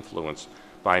 obviously influenced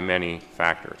by many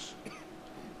factors.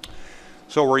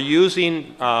 So we're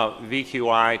using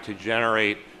VQI to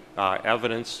generate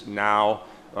evidence now.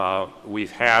 We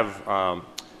have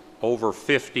over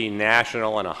 50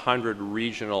 national and 100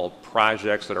 regional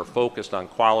projects that are focused on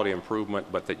quality improvement,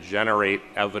 but that generate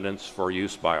evidence for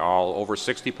use by all. Over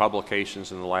 60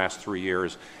 publications in the last 3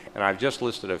 years. And I've just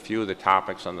listed a few of the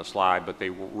topics on the slide, but they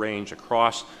range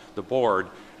across the board.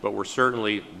 But we're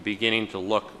certainly beginning to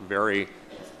look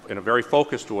in a very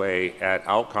focused way at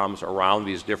outcomes around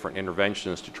these different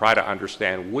interventions to try to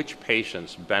understand which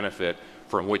patients benefit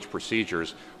from which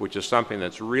procedures, which is something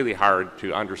that's really hard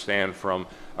to understand from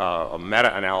a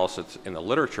meta-analysis in the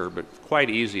literature, but quite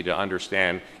easy to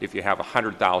understand if you have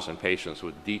 100,000 patients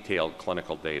with detailed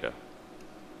clinical data.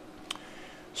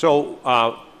 So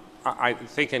I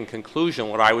think in conclusion,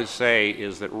 what I would say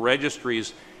is that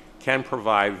registries can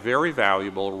provide very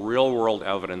valuable real-world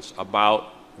evidence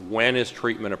about when is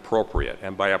treatment appropriate.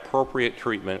 And by appropriate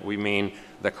treatment, we mean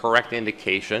the correct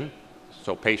indication,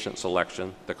 so patient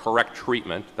selection, the correct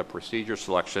treatment, the procedure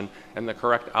selection, and the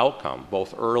correct outcome,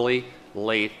 both early,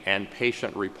 late, and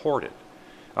patient-reported.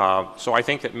 So I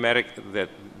think that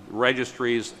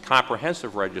registries,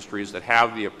 comprehensive registries that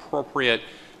have the appropriate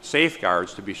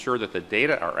safeguards to be sure that the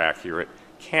data are accurate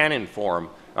can inform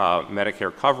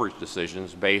Medicare coverage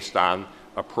decisions based on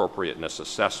appropriateness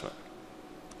assessment.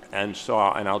 And so,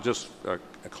 and I'll just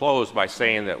close by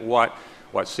saying that what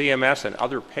CMS and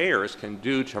other payers can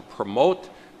do to promote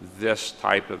this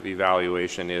type of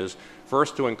evaluation is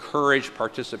first to encourage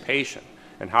participation.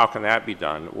 And how can that be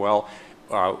done? Well,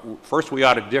 first we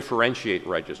ought to differentiate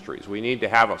registries. We need to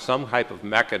have some type of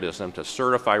mechanism to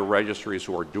certify registries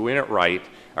who are doing it right,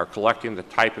 are collecting the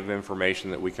type of information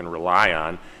that we can rely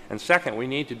on. And second, we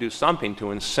need to do something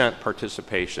to incent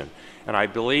participation. And I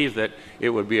believe that it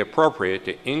would be appropriate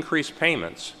to increase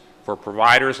payments for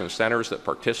providers and centers that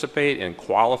participate in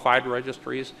qualified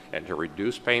registries and to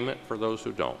reduce payment for those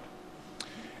who don't.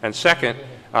 And second,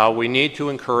 we need to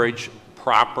encourage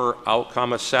proper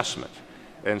outcome assessment.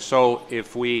 And so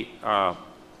if we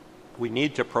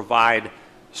need to provide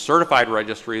certified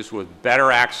registries with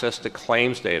better access to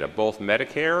claims data, both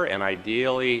Medicare and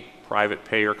ideally private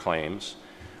payer claims.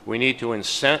 We need to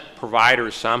incent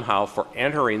providers somehow for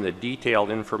entering the detailed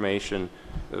information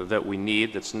that we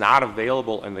need that's not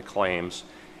available in the claims.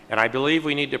 And I believe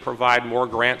we need to provide more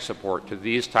grant support to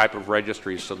these type of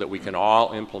registries so that we can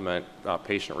all implement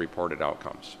patient-reported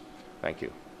outcomes. Thank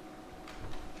you.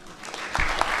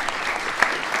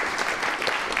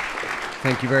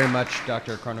 Thank you very much,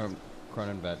 Dr.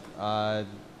 Cronenvet. I'd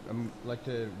like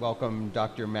to welcome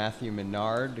Dr. Matthew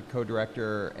Menard,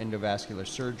 Co-Director, Endovascular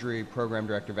Surgery, Program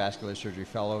Director, Vascular Surgery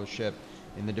Fellowship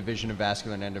in the Division of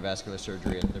Vascular and Endovascular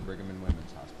Surgery at the Brigham and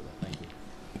Women's Hospital. Thank you.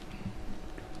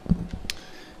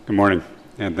 Good morning,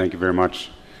 and thank you very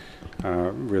much.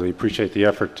 Really appreciate the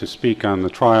effort to speak on the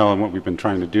trial and what we've been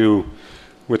trying to do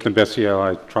with the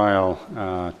BEST-CLI trial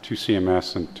to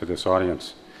CMS and to this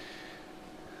audience.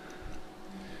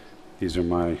 These are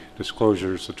my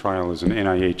disclosures. The trial is an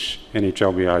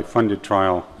NHLBI funded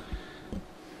trial.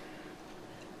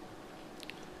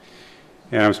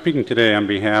 And I'm speaking today on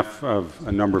behalf of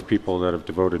a number of people that have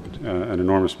devoted an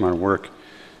enormous amount of work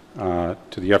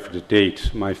to the effort to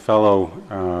date. My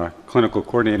fellow clinical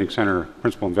coordinating center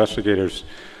principal investigators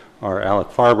are Alec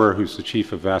Farber, who's the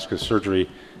chief of vascular surgery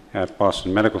at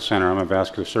Boston Medical Center. I'm a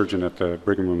vascular surgeon at the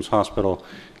Brigham and Women's Hospital.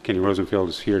 Kenny Rosenfield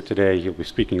is here today. He'll be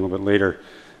speaking a little bit later.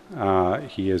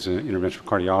 He is an interventional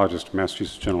cardiologist at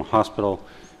Massachusetts General Hospital.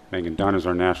 Megan Dunn is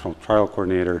our national trial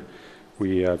coordinator.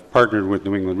 We have partnered with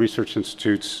New England Research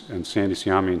Institutes, and Sandy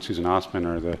Siami and Susan Osman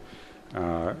are the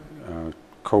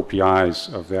co-PIs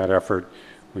of that effort.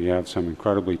 We have some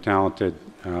incredibly talented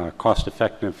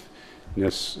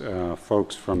cost-effectiveness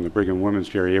folks from the Brigham and Women's,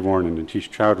 Jerry Avorn and Nitish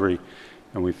Chowdhury,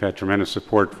 and we've had tremendous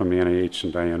support from the NIH,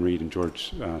 and Diane Reed and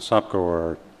George Sopko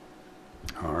are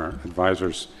our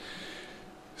advisors.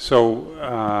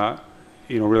 So,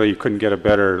 really you couldn't get a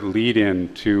better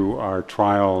lead-in to our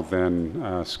trial than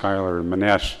Skylar and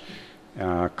Manesh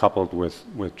coupled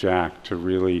with Jack to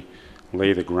really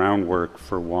lay the groundwork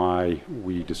for why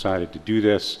we decided to do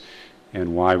this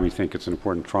and why we think it's an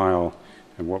important trial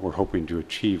and what we're hoping to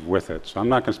achieve with it. So I'm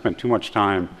not going to spend too much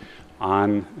time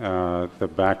on the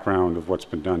background of what's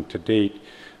been done to date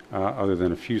other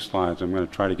than a few slides. I'm going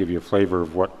to try to give you a flavor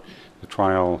of what the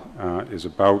trial is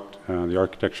about, the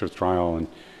architecture of the trial,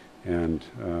 and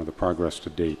the progress to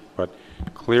date. But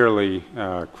clearly,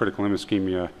 critical limb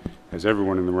ischemia, as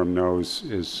everyone in the room knows,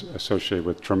 is associated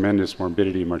with tremendous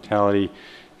morbidity and mortality.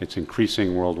 It's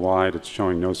increasing worldwide. It's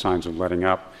showing no signs of letting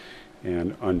up.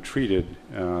 And untreated,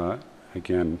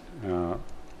 again,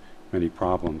 many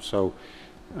problems. So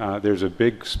there's a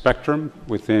big spectrum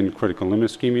within critical limb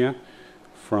ischemia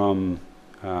from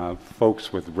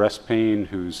folks with rest pain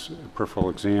whose peripheral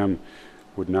exam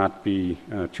would not be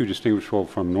too distinguishable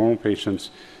from normal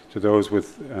patients, to those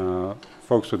with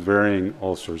folks with varying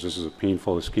ulcers. This is a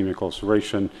painful ischemic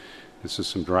ulceration. This is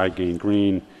some dry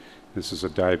gangrene. This is a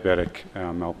diabetic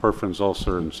malperforance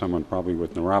ulcer in someone probably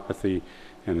with neuropathy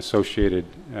and associated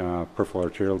peripheral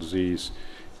arterial disease.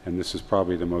 And this is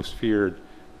probably the most feared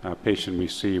patient we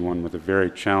see, one with a very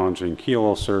challenging heel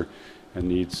ulcer and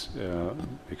needs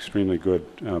extremely good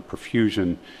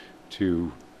perfusion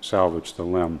to salvage the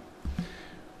limb.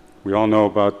 We all know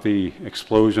about the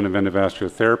explosion of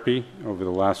endovascular therapy over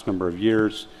the last number of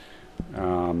years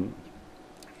and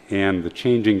the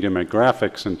changing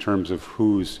demographics in terms of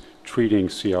who's treating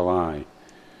CLI.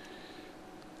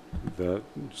 The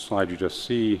slide you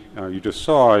just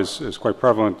saw is quite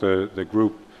prevalent. The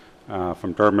group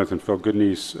from Dartmouth and Phil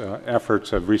Goodney's efforts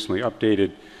have recently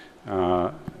updated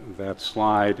that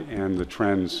slide, and the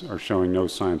trends are showing no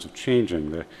signs of changing.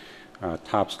 The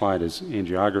top slide is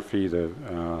angiography.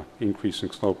 The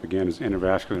increasing slope again is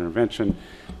endovascular intervention,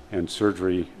 and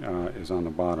surgery is on the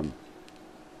bottom.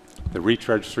 The REACH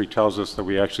registry tells us that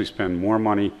we actually spend more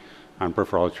money on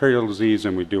peripheral arterial disease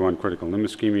than we do on critical limb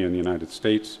ischemia in the United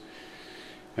States.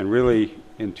 And really,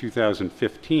 in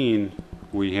 2015,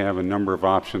 we have a number of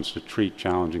options to treat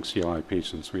challenging CLI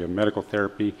patients. We have medical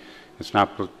therapy. It's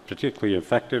not particularly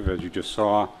effective, as you just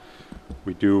saw.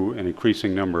 We do an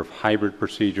increasing number of hybrid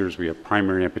procedures. We have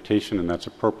primary amputation, and that's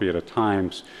appropriate at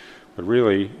times. But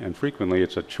really, and frequently,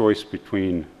 it's a choice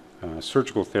between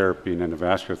surgical therapy and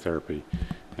endovascular therapy,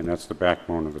 and that's the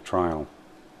backbone of the trial,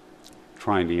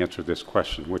 trying to answer this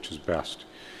question, which is best.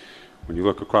 When you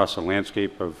look across the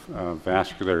landscape of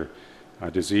vascular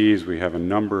disease, we have a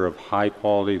number of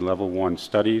high-quality level 1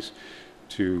 studies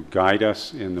to guide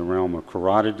us in the realm of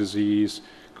carotid disease,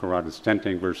 carotid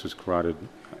stenting versus carotid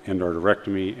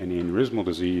endarterectomy, and aneurysmal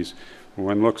disease. When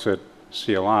one looks at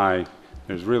CLI,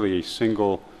 there's really a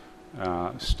single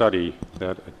study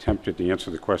that attempted to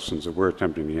answer the questions that we're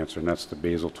attempting to answer, and that's the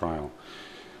basal trial.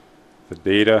 The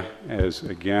data, as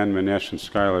again Manesh and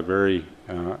Skyla very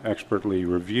expertly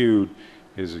reviewed,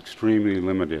 is extremely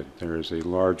limited. There is a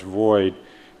large void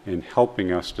in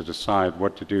helping us to decide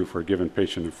what to do for a given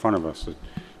patient in front of us. The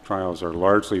trials are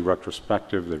largely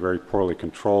retrospective. They're very poorly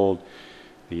controlled.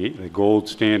 The gold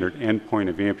standard endpoint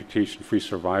of amputation-free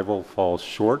survival falls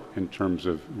short in terms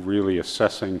of really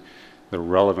assessing the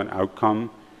relevant outcome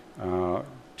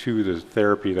to the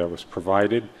therapy that was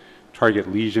provided.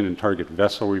 Target lesion and target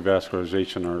vessel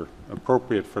revascularization are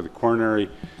appropriate for the coronary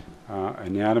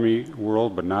anatomy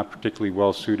world, but not particularly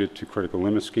well suited to critical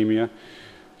limb ischemia.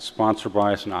 Sponsor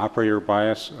bias and operator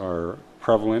bias are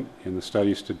prevalent in the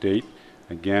studies to date.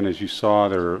 Again, as you saw,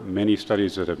 there are many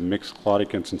studies that have mixed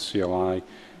claudicants and CLI,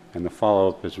 and the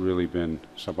follow-up has really been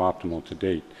suboptimal to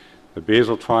date. The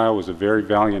basal trial was a very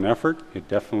valiant effort. It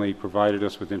definitely provided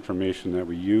us with information that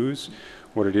we use.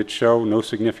 What did it show? No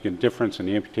significant difference in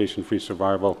amputation-free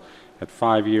survival at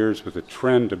 5 years, with a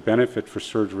trend to benefit for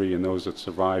surgery in those that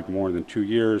survived more than 2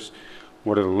 years.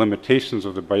 What are the limitations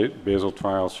of the basal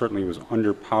trial? Certainly it was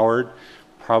underpowered.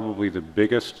 Probably the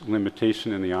biggest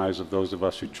limitation in the eyes of those of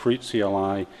us who treat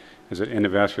CLI is that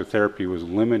endovascular therapy was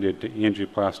limited to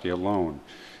angioplasty alone.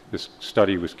 This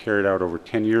study was carried out over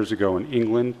 10 years ago in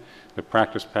England. The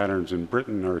practice patterns in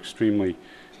Britain are extremely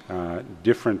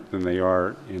different than they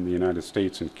are in the United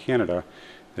States and Canada.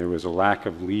 There was a lack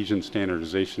of lesion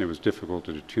standardization. It was difficult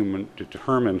to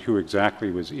determine who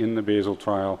exactly was in the basal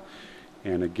trial.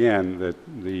 And again,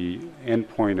 the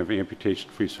endpoint of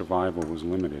amputation-free survival was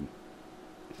limited.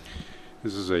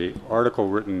 This is an article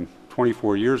written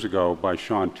 24 years ago by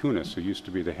Sean Tunis, who used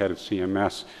to be the head of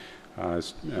CMS,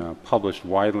 published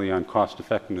widely on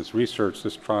cost-effectiveness research.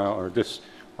 This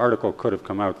article could have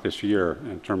come out this year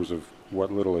in terms of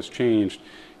what little has changed.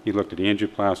 He looked at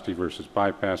angioplasty versus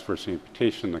bypass versus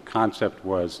amputation. The concept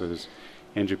was that as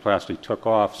angioplasty took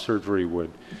off, surgery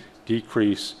would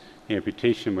decrease,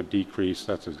 amputation would decrease.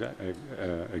 That's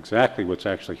exactly what's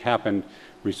actually happened.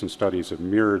 Recent studies have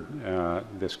mirrored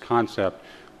this concept.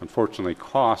 Unfortunately,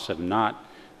 costs have not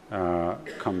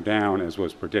come down as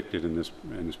was predicted in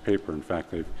this paper. In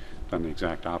fact, they've done the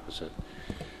exact opposite.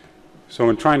 So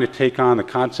in trying to take on the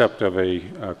concept of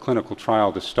a clinical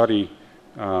trial to study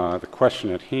the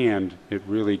question at hand, it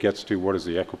really gets to what is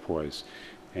the equipoise.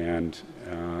 And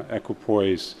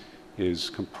equipoise is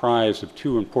comprised of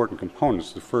two important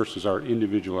components. The first is our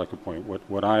individual equipoise,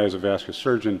 what I as a vascular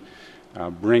surgeon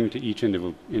bring to each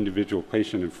individual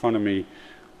patient in front of me.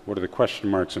 What are the question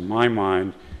marks in my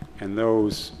mind? And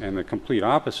the complete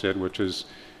opposite, which is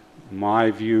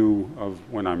my view of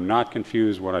when I'm not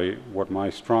confused, what my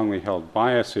strongly held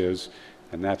bias is,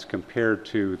 And that's compared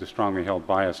to the strongly held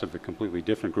bias of a completely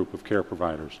different group of care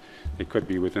providers. They could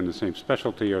be within the same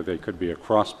specialty or they could be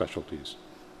across specialties.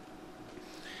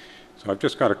 So I've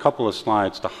just got a couple of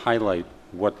slides to highlight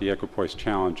what the equipoise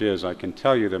challenge is. I can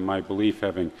tell you that my belief,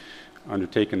 having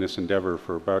undertaken this endeavor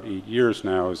for about 8 years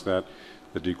now, is that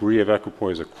the degree of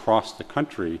equipoise across the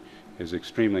country is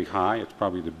extremely high. It's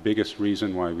probably the biggest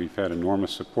reason why we've had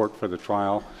enormous support for the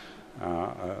trial.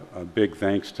 A big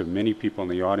thanks to many people in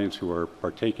the audience who are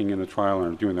partaking in the trial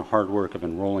and are doing the hard work of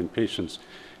enrolling patients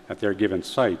at their given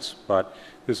sites. But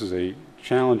this is a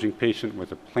challenging patient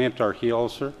with a plantar heel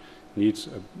ulcer, needs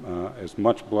as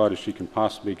much blood as she can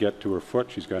possibly get to her foot.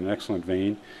 She's got an excellent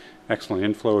vein, excellent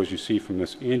inflow, as you see from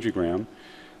this angiogram,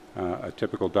 a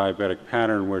typical diabetic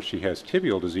pattern where she has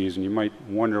tibial disease, and you might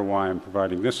wonder why I'm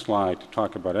providing this slide to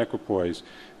talk about equipoise.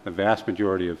 The vast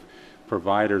majority of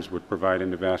providers would provide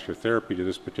endovascular therapy to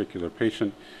this particular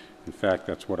patient. In fact,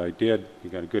 that's what I did. You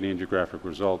got a good angiographic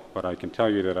result, but I can tell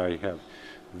you that I have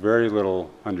very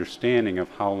little understanding of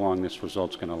how long this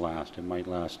result's going to last. It might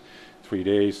last 3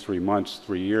 days, 3 months,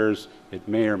 3 years. It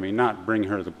may or may not bring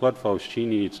her the blood flow she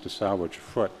needs to salvage a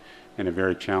foot in a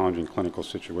very challenging clinical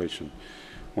situation.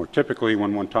 More typically,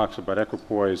 when one talks about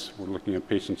equipoise, we're looking at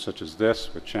patients such as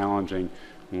this with challenging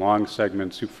long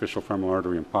segment superficial femoral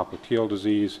artery and popliteal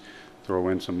disease. Throw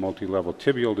in some multi-level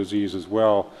tibial disease as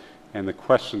well, and the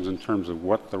questions in terms of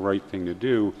what the right thing to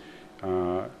do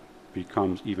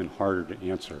becomes even harder to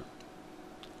answer.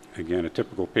 Again, a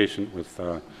typical patient with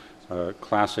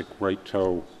classic right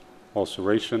toe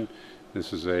ulceration.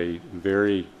 This is a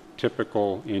very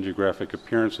typical angiographic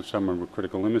appearance of someone with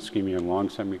critical limb ischemia and long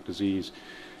segment disease.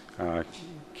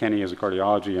 Kenny, as a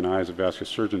cardiology, and I, as a vascular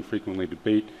surgeon, frequently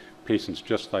debate patients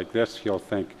just like this. He'll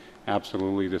think,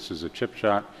 absolutely, this is a chip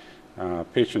shot.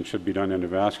 Patient should be done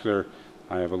endovascular.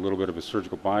 I have a little bit of a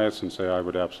surgical bias and say I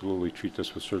would absolutely treat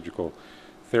this with surgical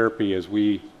therapy. As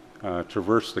we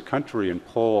traverse the country and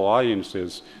poll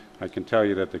audiences, I can tell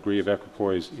you that the degree of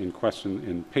equipoise in question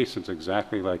in patients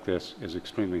exactly like this is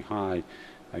extremely high.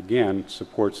 Again,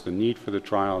 supports the need for the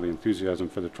trial, the enthusiasm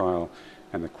for the trial,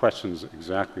 and the questions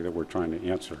exactly that we're trying to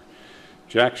answer.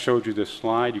 Jack showed you this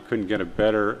slide. You couldn't get a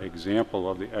better example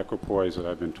of the equipoise that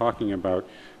I've been talking about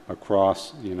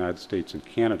across the United States and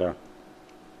Canada.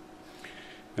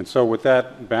 And so with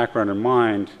that background in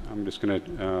mind, I'm just going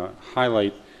to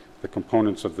highlight the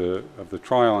components of the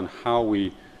trial and how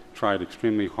we tried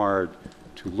extremely hard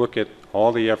to look at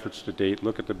all the efforts to date,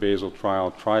 look at the basal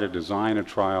trial, try to design a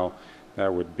trial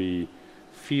that would be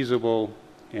feasible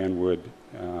and would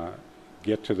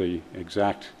get to the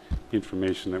exact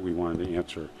information that we wanted to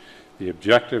answer. The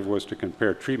objective was to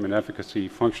compare treatment efficacy,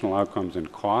 functional outcomes,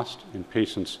 and cost in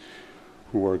patients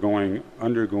who are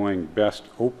undergoing best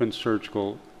open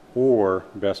surgical or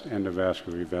best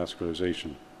endovascular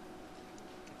revascularization.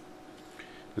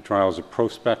 The trial is a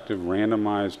prospective,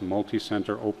 randomized,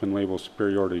 multi-center, open-label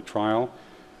superiority trial.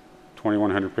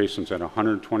 2,100 patients at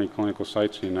 120 clinical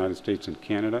sites in the United States and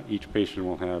Canada. Each patient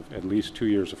will have at least 2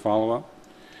 years of follow-up.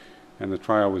 And the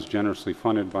trial was generously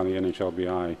funded by the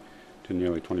NHLBI to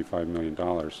nearly $25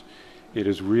 million. It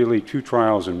is really 2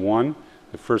 trials in one.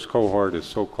 The first cohort is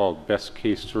so-called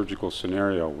best-case surgical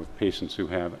scenario with patients who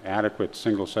have adequate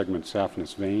single-segment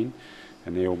saphenous vein,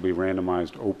 and they will be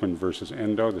randomized open versus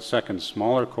endo. The second,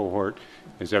 smaller cohort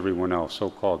is everyone else,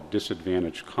 so-called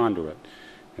disadvantaged conduit,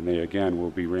 and they, again,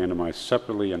 will be randomized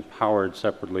separately and powered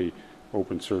separately,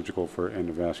 open surgical for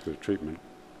endovascular treatment.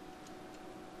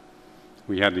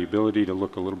 We had the ability to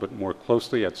look a little bit more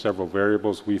closely at several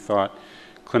variables. We thought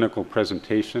clinical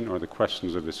presentation, or the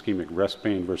questions of ischemic rest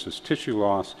pain versus tissue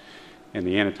loss, and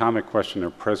the anatomic question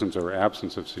of presence or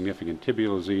absence of significant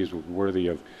tibial disease were worthy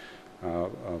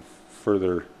of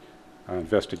further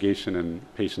investigation, and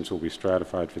patients will be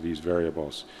stratified for these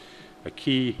variables. A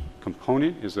key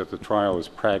component is that the trial is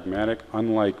pragmatic.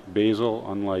 Unlike basal,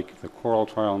 unlike the CORAL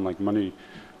trial, unlike many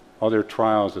other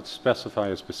trials that specify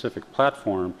a specific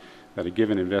platform that a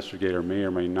given investigator may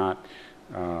or may not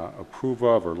approve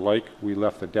of or like, we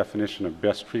left the definition of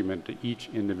best treatment to each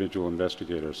individual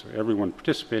investigator. So everyone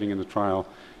participating in the trial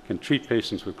can treat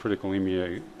patients with critical limb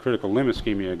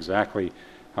ischemia exactly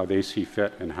how they see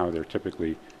fit and how they're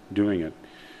typically doing it.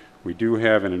 We do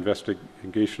have an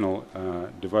investigational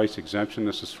device exemption.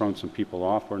 This has thrown some people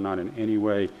off. We're not in any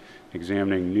way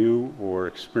examining new or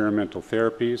experimental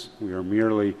therapies. We are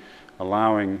merely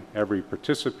allowing every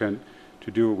participant to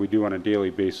do what we do on a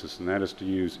daily basis, and that is to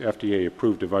use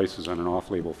FDA-approved devices on an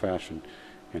off-label fashion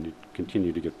and to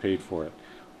continue to get paid for it.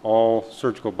 All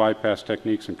surgical bypass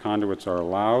techniques and conduits are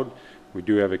allowed. We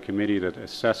do have a committee that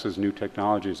assesses new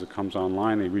technology as it comes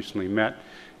online. They recently met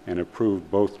and approved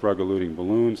both drug-eluting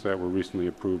balloons that were recently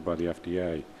approved by the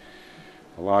FDA.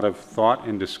 A lot of thought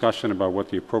and discussion about what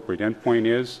the appropriate endpoint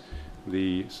is.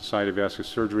 The Society of Vascular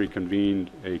Surgery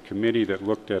convened a committee that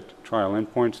looked at trial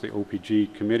endpoints, the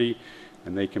OPG committee,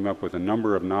 and they came up with a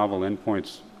number of novel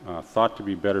endpoints thought to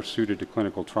be better suited to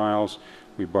clinical trials.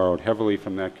 We borrowed heavily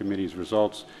from that committee's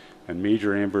results, and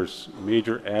major adverse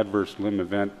limb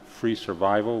event-free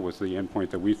survival was the endpoint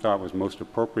that we thought was most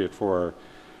appropriate for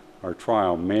our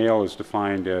trial. Male is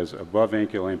defined as above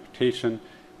ankle amputation,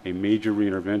 a major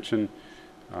reintervention,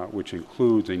 which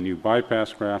includes a new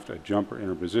bypass graft, a jump or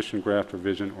interposition graft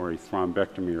revision, or a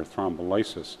thrombectomy or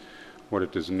thrombolysis. What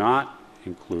it does not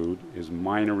include is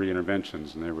minor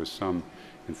reinterventions, and there was some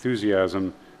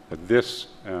enthusiasm that this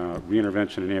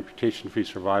reintervention and amputation-free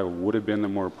survival would have been the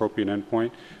more appropriate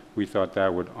endpoint. We thought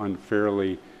that would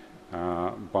unfairly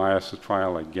bias the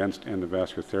trial against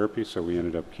endovascular therapy, so we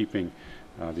ended up keeping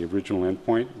the original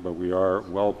endpoint, but we are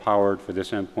well powered for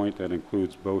this endpoint that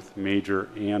includes both major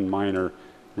and minor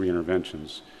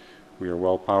reinterventions. We are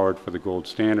well powered for the gold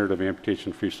standard of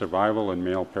amputation-free survival and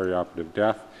male perioperative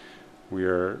death. We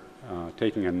are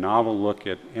taking a novel look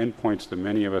at endpoints that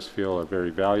many of us feel are very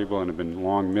valuable and have been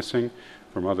long missing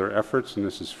from other efforts, and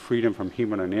this is freedom from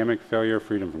hemodynamic failure,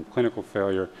 freedom from clinical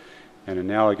failure, and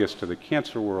analogous to the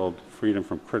cancer world, freedom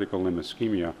from critical limb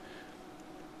ischemia.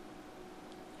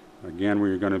 Again, we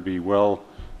are going to be well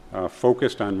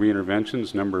focused on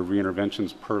reinterventions, number of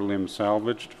reinterventions per limb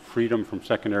salvaged, freedom from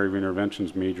secondary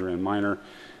reinterventions, major and minor,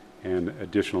 and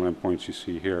additional endpoints you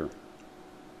see here.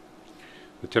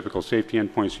 The typical safety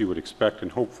endpoints you would expect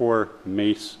and hope for: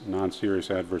 MACE, non-serious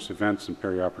adverse events, and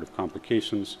perioperative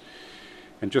complications.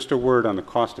 And just a word on the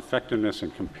cost effectiveness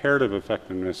and comparative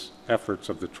effectiveness efforts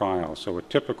of the trial. So a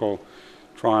typical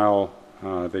trial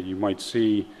that you might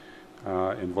see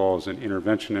involves an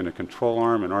intervention and a control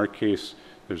arm. In our case,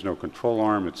 there's no control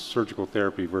arm. It's surgical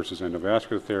therapy versus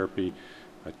endovascular therapy.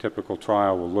 A typical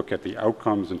trial will look at the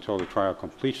outcomes until the trial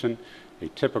completion. A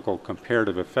typical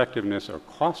comparative effectiveness or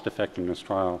cost effectiveness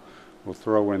trial will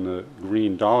throw in the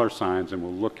green dollar signs and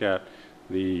will look at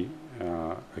the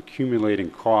accumulating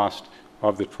cost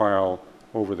of the trial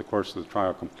over the course of the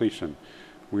trial completion.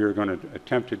 We are going to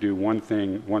attempt to do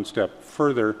one step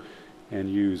further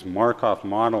and use Markov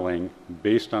modeling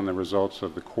based on the results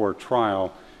of the core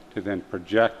trial to then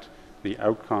project the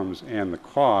outcomes and the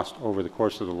cost over the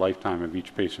course of the lifetime of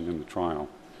each patient in the trial.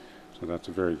 So that's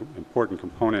a very important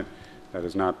component that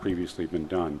has not previously been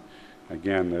done.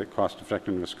 Again, the cost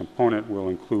effectiveness component will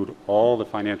include all the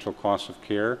financial costs of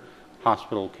care,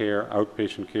 hospital care,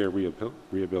 outpatient care,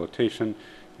 rehabilitation.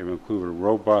 It will include a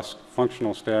robust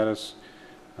functional status,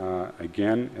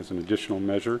 again, as an additional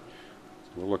measure.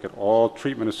 We'll look at all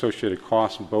treatment-associated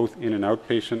costs, both in and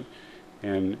outpatient,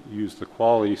 and use the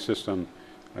quality system,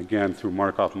 again, through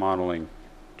Markov modeling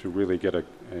to really get a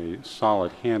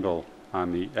solid handle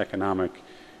on the economic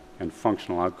and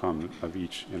functional outcome of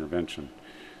each intervention.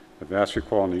 The vascular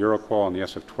qual and the Euroqual and the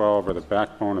SF-12 are the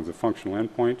backbone of the functional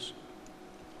endpoints.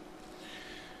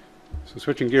 So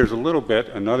switching gears a little bit,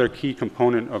 another key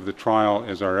component of the trial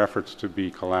is our efforts to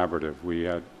be collaborative. We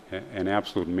had an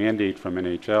absolute mandate from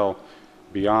NHL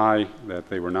BI that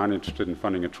they were not interested in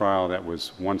funding a trial that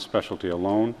was one specialty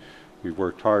alone. We've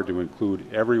worked hard to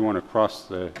include everyone across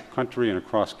the country and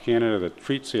across Canada that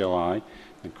treats CLI,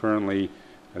 and currently,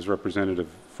 as representative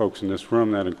folks in this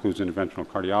room, that includes interventional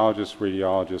cardiologists,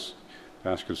 radiologists,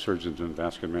 vascular surgeons, and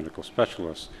vascular medical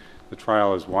specialists. The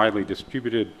trial is widely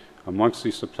distributed amongst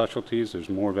these subspecialties. There's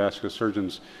more vascular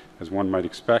surgeons, as one might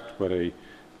expect, but a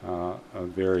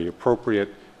very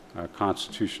appropriate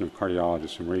constitution of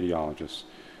cardiologists and radiologists.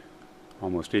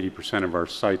 Almost 80% of our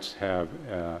sites have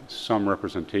some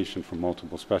representation from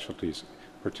multiple specialties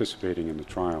participating in the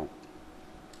trial.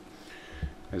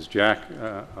 As Jack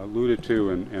alluded to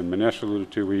and Manesh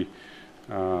alluded to, we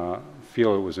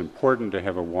feel it was important to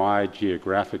have a wide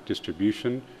geographic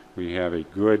distribution. We have a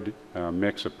good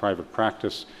mix of private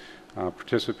practice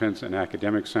participants and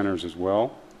academic centers as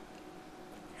well.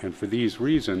 And for these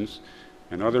reasons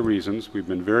and other reasons, we've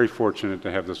been very fortunate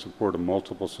to have the support of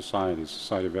multiple societies,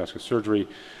 Society of Vascular Surgery,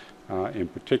 in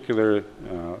particular,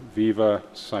 VIVA,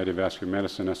 Society of Vascular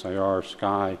Medicine, SIR,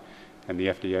 SCI, and the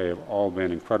FDA have all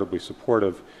been incredibly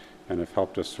supportive and have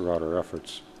helped us throughout our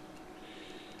efforts.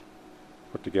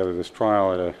 Put together this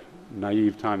trial at a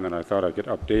naive time that I thought I could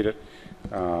update it,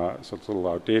 so it's a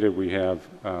little outdated. We have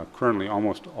currently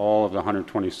almost all of the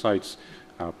 120 sites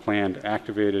planned,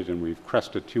 activated, and we've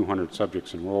crested 200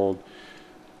 subjects enrolled.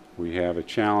 We have a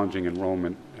challenging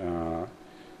enrollment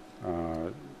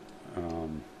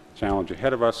challenge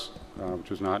ahead of us,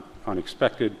 which was not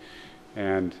unexpected,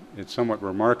 And it's somewhat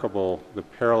remarkable the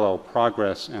parallel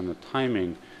progress and the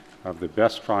timing of the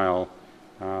BEST trial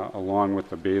along with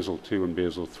the Basel II and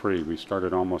Basel III. We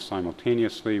started almost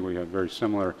simultaneously. We had very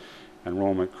similar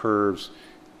enrollment curves,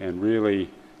 and really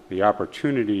the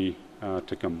opportunity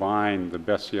to combine the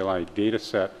BEST CLI data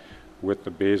set with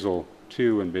the Basel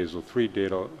II and Basel III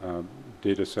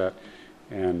data set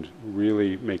and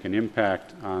really make an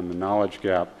impact on the knowledge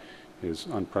gap is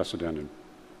unprecedented.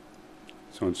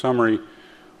 So in summary,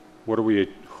 what do we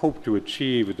hope to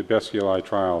achieve with the BEST CLI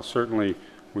trial? Certainly,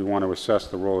 we want to assess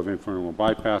the role of infrarenal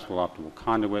bypass with optimal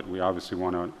conduit. We obviously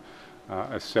want to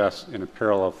assess in a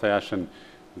parallel fashion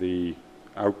the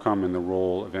outcome and the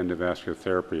role of endovascular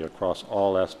therapy across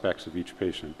all aspects of each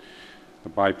patient. The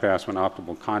bypass when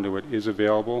optimal conduit is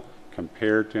available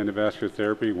compared to endovascular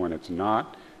therapy when it's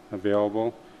not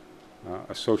available,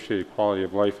 associated quality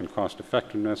of life and cost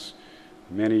effectiveness,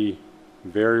 many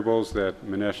variables that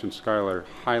Manesh and Schuyler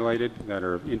highlighted that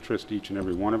are of interest to each and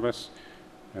every one of us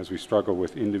as we struggle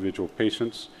with individual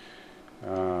patients.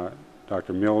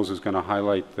 Dr. Mills is going to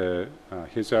highlight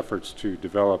his efforts to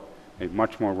develop a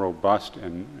much more robust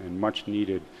and much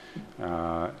needed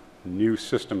new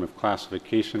system of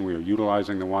classification. We are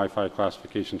utilizing the Wi-Fi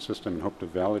classification system and hope to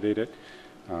validate it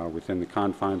within the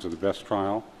confines of the BEST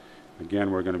trial.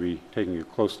 Again, we're going to be taking a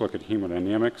close look at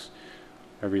hemodynamics,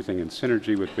 everything in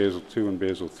synergy with Basel II and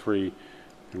Basel III,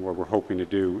 and what we're hoping to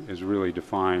do is really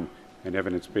define an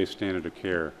evidence-based standard of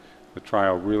care. The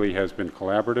trial really has been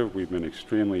collaborative. We've been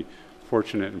extremely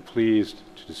fortunate and pleased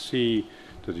to see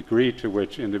the degree to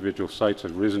which individual sites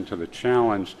have risen to the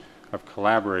challenge of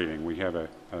collaborating. We have a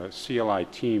CLI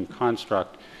team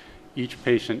construct. Each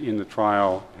patient in the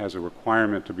trial has a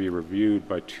requirement to be reviewed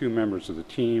by 2 members of the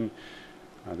team.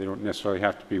 They don't necessarily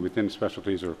have to be within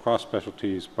specialties or across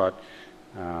specialties, but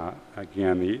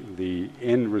again, the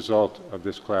end result of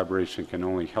this collaboration can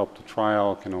only help the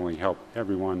trial, can only help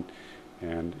everyone,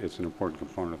 and it's an important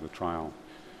component of the trial.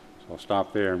 So I'll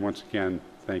stop there, and once again,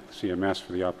 thank the CMS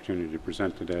for the opportunity to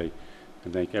present today,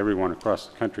 and thank everyone across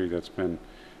the country that's been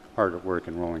hard at work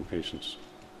enrolling patients.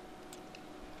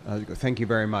 Thank you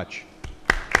very much.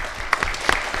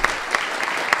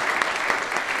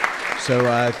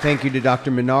 So thank you to Dr.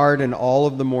 Menard and all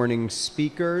of the morning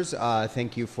speakers.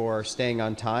 Thank you for staying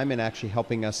on time and actually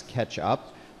helping us catch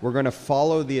up. We're going to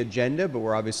follow the agenda, but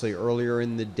we're obviously earlier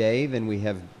in the day than we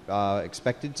have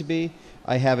expected to be.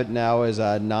 I have it now as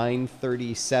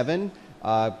 9:37.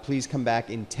 Please come back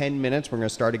in 10 minutes. We're going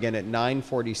to start again at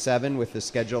 9:47 with the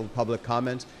scheduled public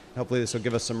comments. Hopefully this will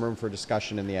give us some room for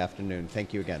discussion in the afternoon.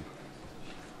 Thank you again.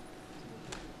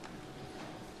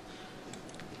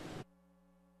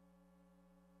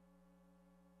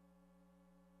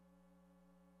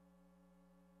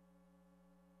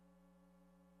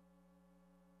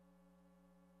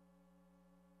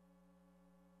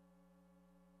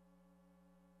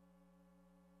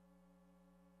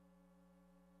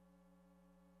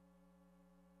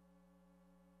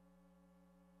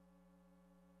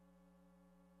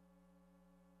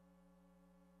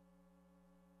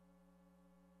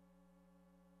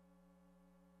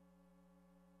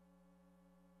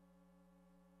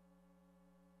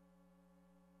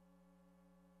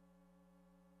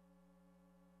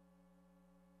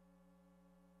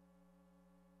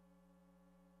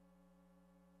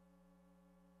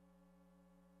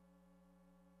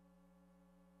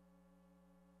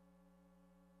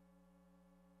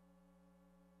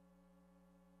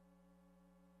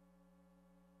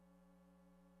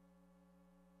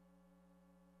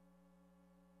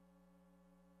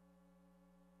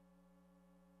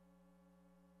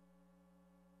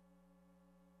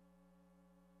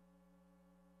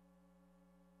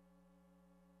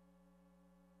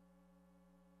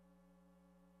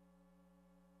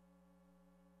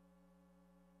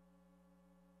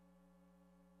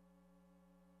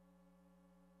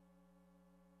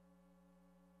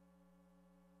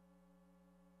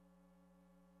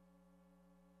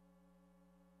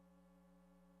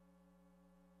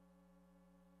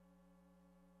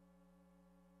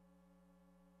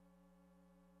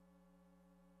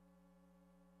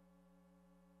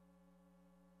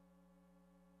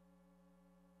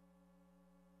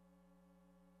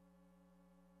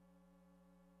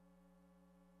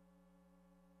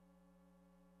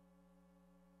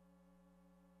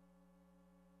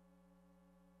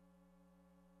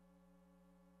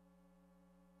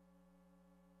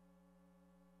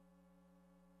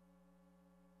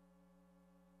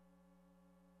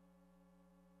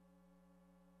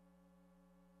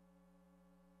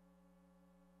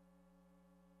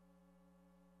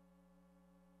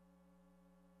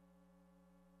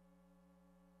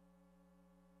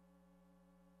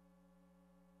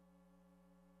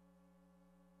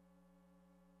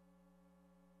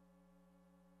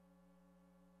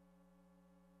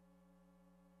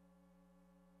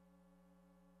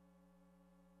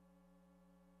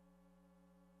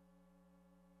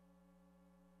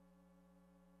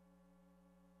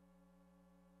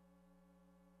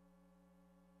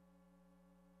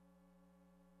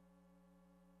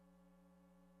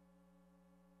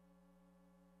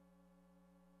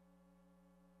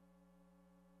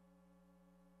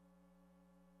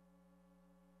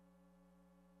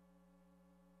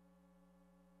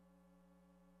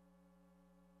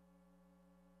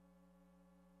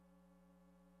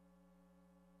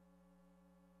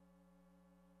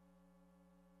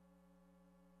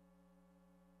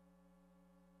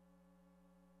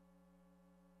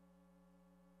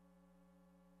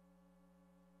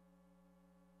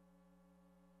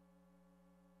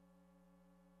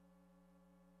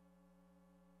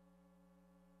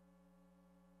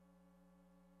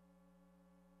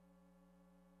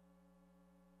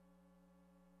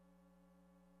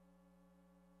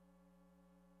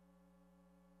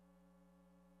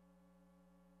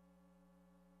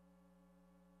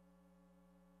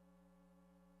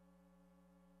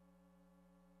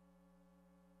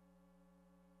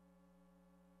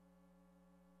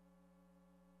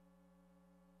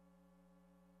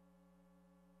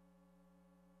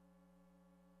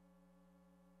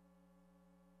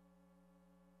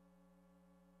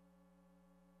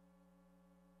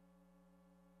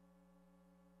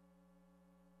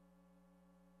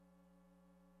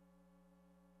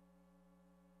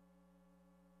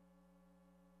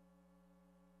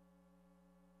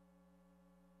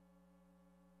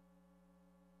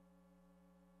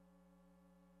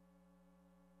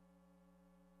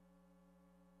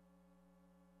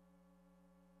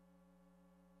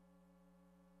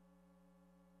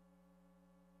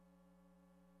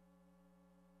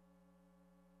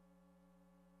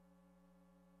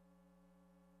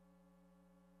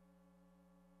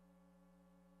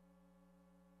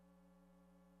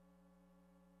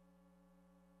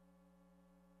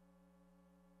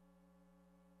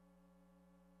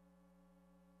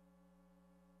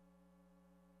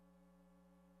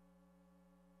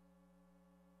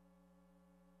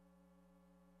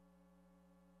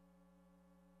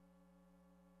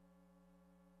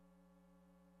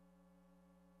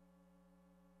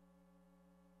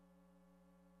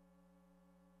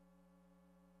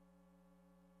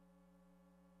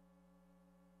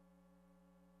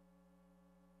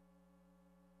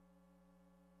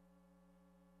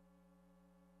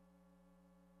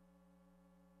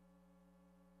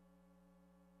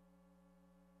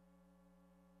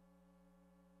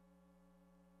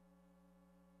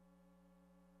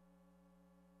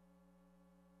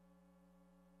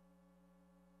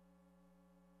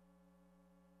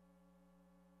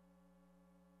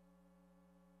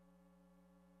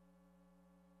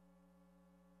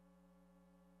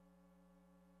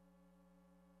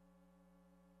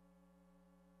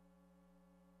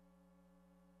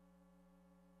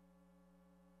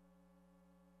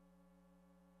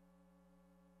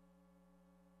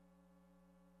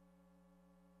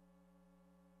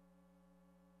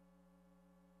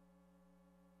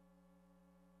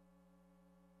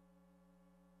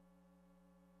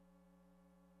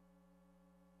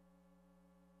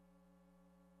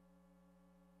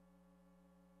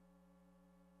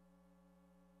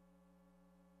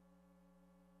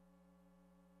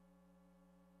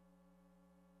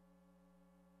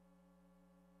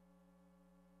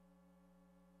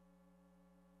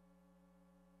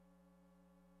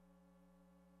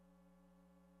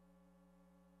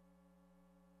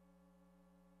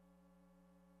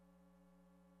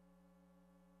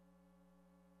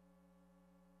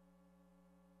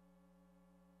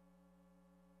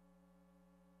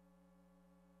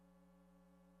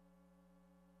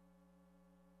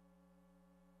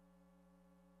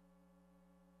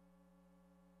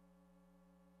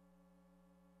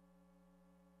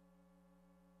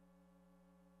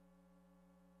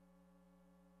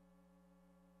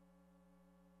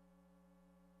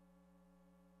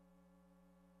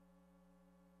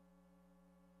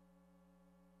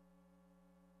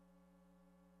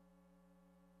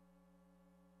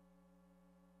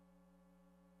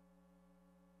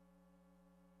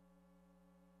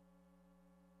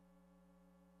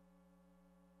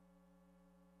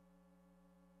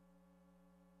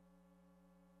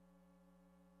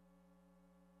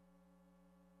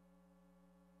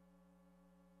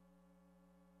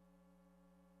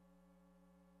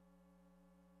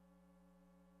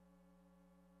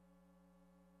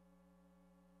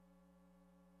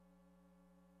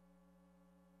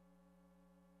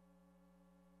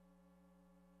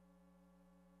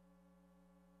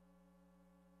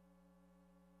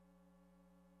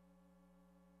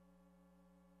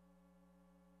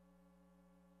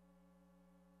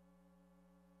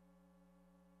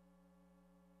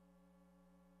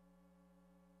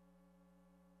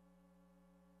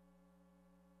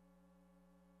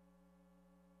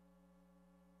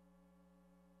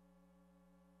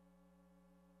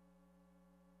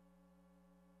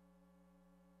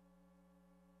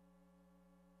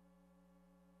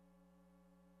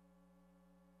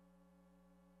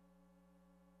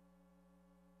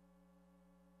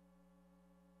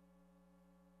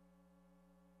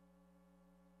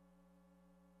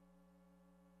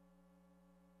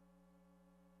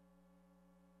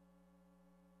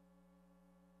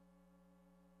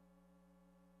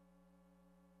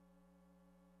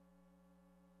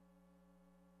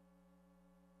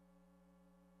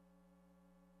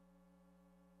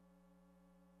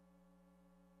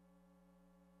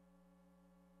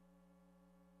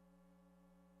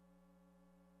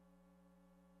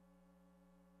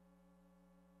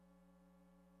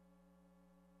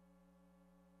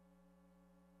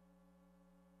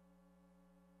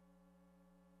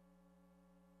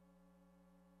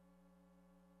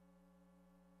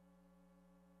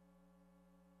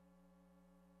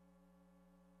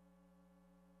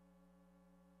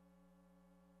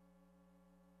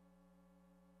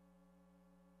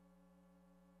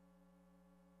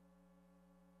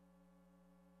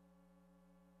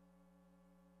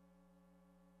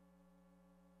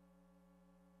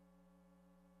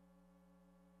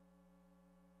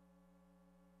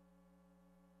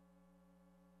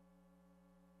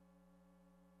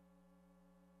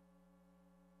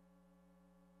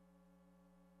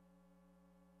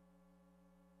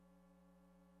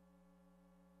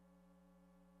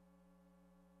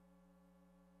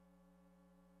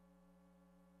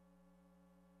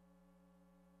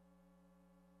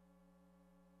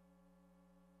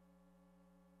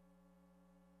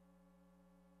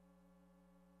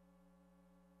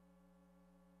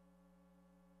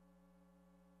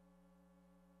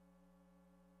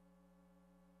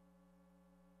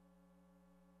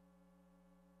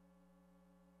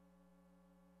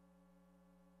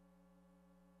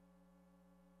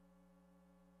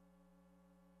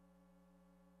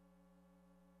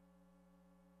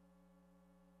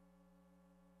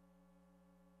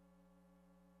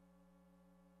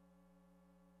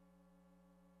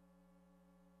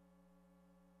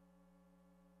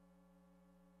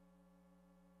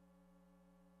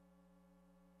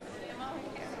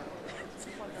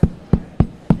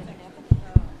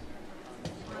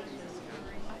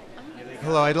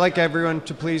 Hello, I'd like everyone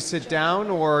to please sit down,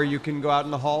 or you can go out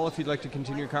in the hall if you'd like to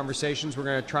continue your conversations. We're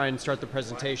going to try and start the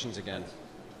presentations again.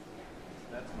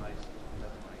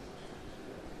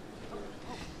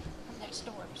 Next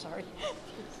door, I'm sorry.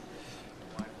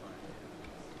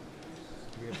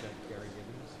 We have that Gary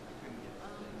Gibbons.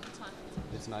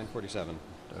 It's 9:47.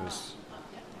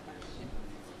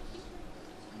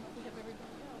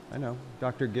 I know.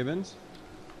 Dr. Gibbons?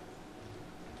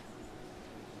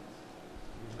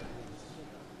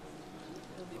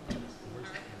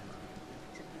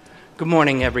 Good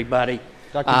morning, everybody.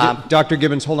 Dr.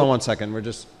 Gibbons, hold on one second.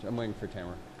 I'm waiting for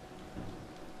Tamara.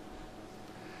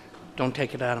 Don't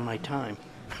take it out of my time.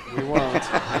 We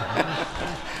won't.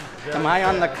 Am I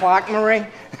on the clock, Marie? Your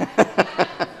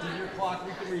clock,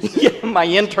 we can reset. Yeah, my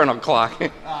internal clock.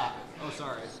 Oh,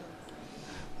 sorry.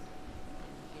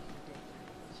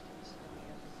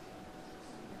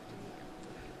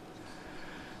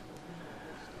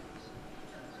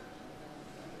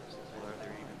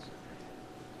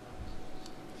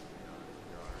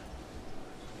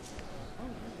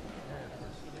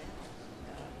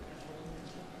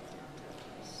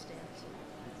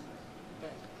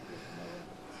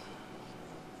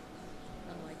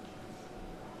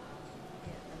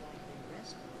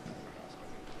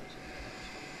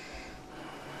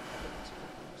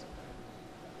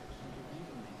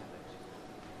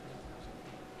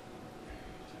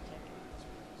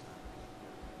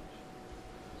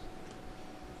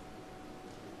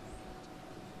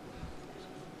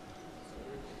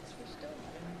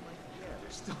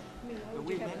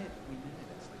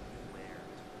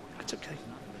 It's okay.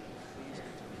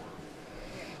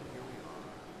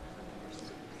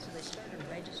 So they started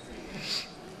registering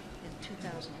in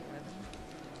 2011.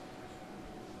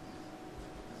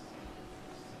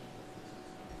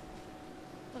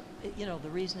 But, you know, the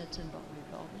reason it's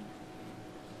revolving.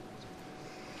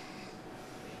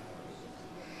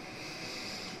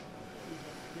 We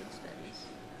have good studies,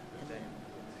 and then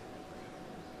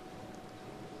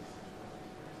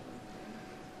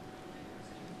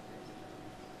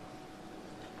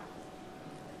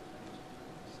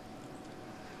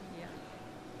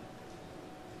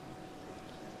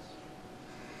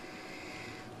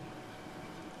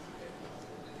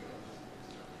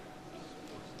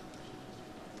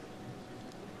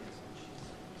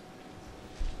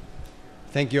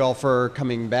Thank you all for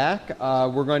coming back.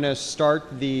 We're going to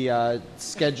start the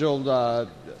scheduled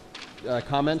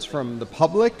comments from the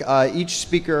public. Each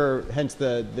speaker, hence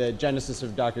the genesis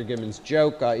of Dr. Gibbons'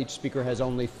 joke, each speaker has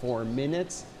only 4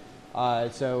 minutes.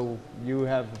 So you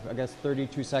have, I guess,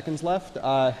 32 seconds left.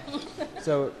 And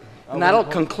that'll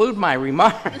conclude my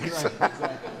remarks. Right, exactly.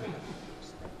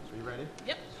 Are you ready?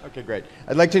 Yep. Okay, great.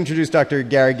 I'd like to introduce Dr.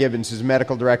 Gary Gibbons, who's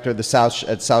medical director at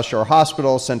South Shore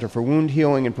Hospital, Center for Wound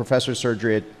Healing, and professor of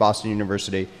surgery at Boston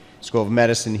University School of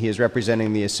Medicine. He is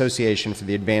representing the Association for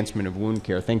the Advancement of Wound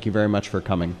Care. Thank you very much for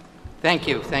coming. Thank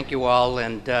you all,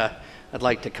 and I'd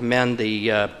like to commend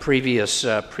the previous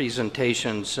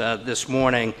presentations this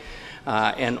morning,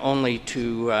 and only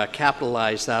to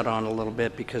capitalize that on a little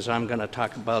bit, because I'm going to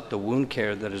talk about the wound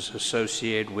care that is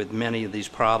associated with many of these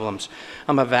problems.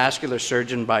 I'm a vascular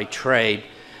surgeon by trade.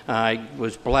 I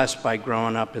was blessed by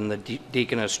growing up in the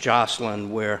Deaconess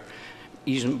Jocelyn, where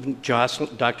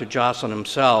Dr. Jocelyn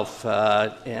himself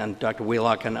and Dr.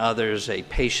 Wheelock and others, a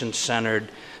patient-centered,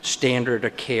 standard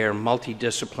of care,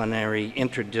 multidisciplinary,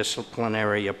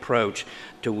 interdisciplinary approach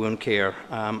to wound care.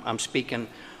 I'm speaking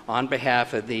on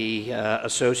behalf of the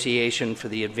Association for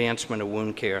the Advancement of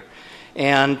Wound Care.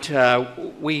 And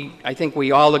I think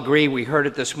we all agree, we heard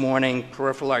it this morning,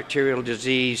 peripheral arterial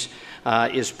disease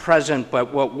is present,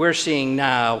 but what we're seeing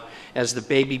now, as the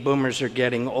baby boomers are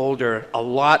getting older, a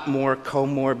lot more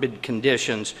comorbid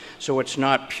conditions. So it's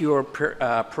not pure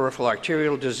peripheral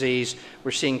arterial disease.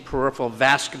 We're seeing peripheral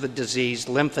vascular disease,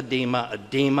 lymphedema,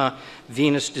 edema,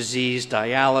 venous disease,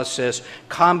 dialysis,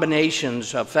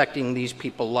 combinations affecting these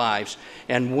people's lives.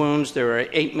 And wounds, there are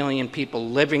 8 million people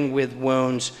living with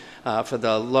wounds. For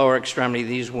the lower extremity,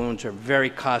 these wounds are very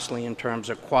costly in terms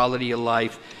of quality of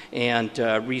life and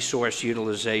resource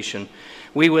utilization.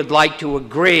 We would like to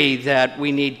agree that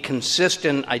we need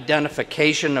consistent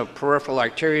identification of peripheral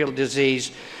arterial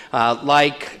disease,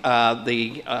 like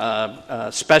the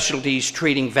specialties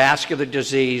treating vascular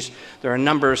disease. There are a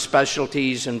number of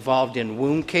specialties involved in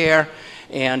wound care,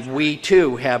 and we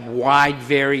too have wide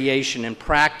variation in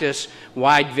practice,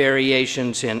 wide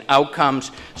variations in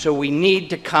outcomes. So we need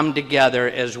to come together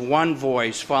as one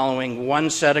voice following one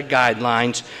set of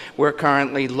guidelines. We're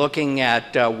currently looking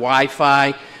at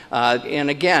Wi-Fi. And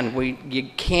again, you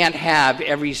can't have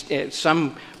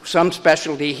some some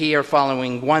specialty here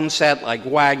following one set like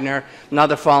Wagner,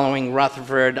 another following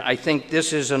Rutherford. I think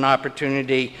this is an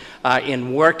opportunity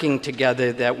in working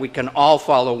together that we can all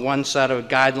follow one set of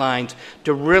guidelines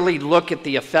to really look at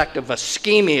the effect of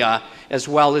ischemia as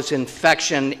well as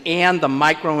infection and the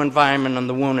microenvironment on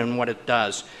the wound and what it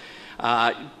does.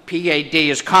 PAD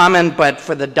is common, but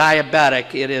for the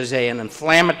diabetic, it is an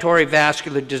inflammatory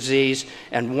vascular disease,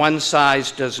 and one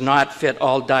size does not fit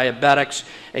all diabetics.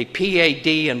 A PAD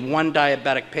in one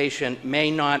diabetic patient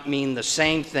may not mean the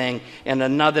same thing in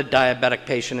another diabetic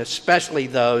patient, especially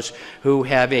those who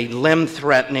have a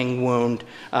limb-threatening wound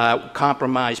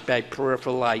compromised by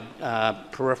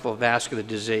peripheral vascular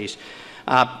disease.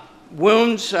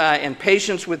 Wounds in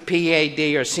patients with PAD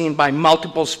are seen by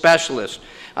multiple specialists.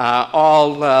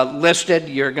 All listed.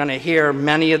 You're going to hear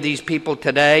many of these people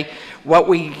today. What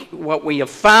we have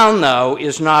found, though,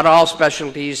 is not all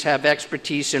specialties have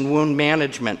expertise in wound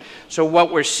management. So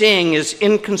what we're seeing is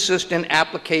inconsistent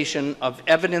application of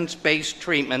evidence-based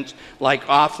treatments like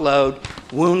offload,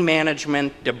 wound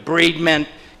management, debridement,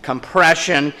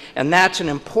 compression, and that's an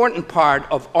important part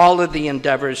of all of the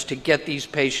endeavors to get these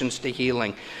patients to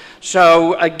healing.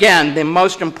 So again, the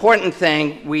most important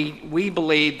thing, we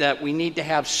believe that we need to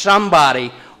have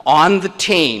somebody on the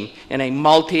team in a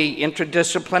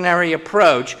multi-interdisciplinary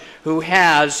approach who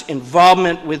has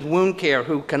involvement with wound care,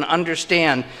 who can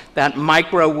understand that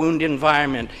micro-wound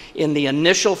environment in the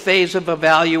initial phase of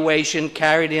evaluation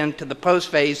carried into the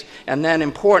post-phase, and then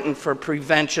important for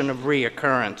prevention of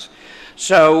reoccurrence.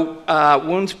 So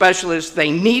wound specialists, they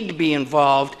need to be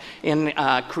involved in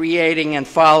creating and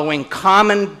following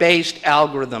common-based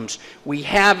algorithms. We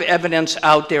have evidence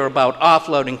out there about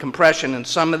offloading, compression, and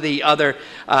some of the other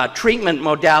treatment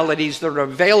modalities that are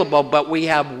available, but we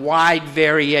have wide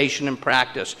variation in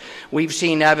practice. We've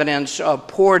seen evidence of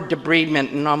poor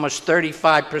debridement in almost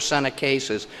 35% of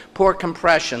cases, poor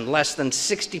compression, less than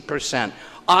 60%.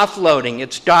 Offloading,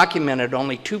 it's documented,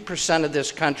 only 2% of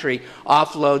this country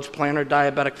offloads plantar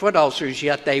diabetic foot ulcers,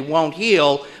 yet they won't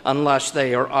heal unless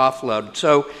they are offloaded.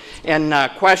 So in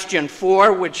question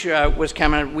 4, which was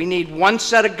coming, we need one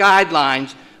set of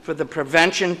guidelines for the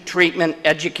prevention, treatment,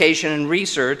 education, and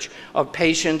research of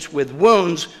patients with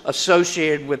wounds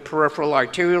associated with peripheral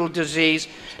arterial disease.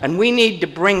 And we need to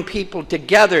bring people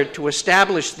together to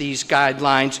establish these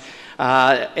guidelines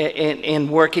in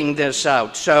working this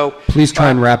out. So please try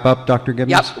and wrap up, Dr.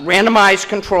 Gibbons. Yep, randomized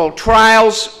controlled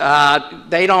trials.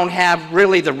 They don't have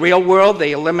really the real world.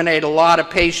 They eliminate a lot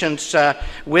of patients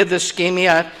with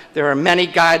ischemia. There are many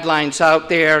guidelines out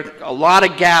there, a lot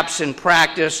of gaps in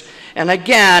practice. And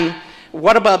again,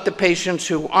 what about the patients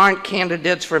who aren't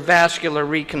candidates for vascular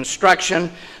reconstruction?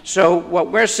 So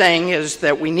what we're saying is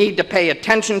that we need to pay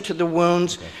attention to the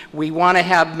wounds. Okay. We want to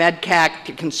have MEDCAC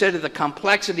to consider the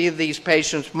complexity of these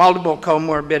patients, multiple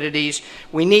comorbidities.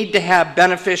 We need to have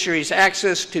beneficiaries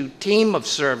access to team of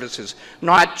services,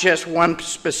 not just one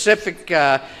specific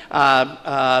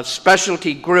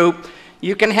specialty group.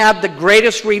 You can have the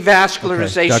greatest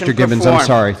revascularization. Okay. Dr. Gibbons, performed. I'm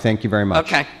sorry. Thank you very much.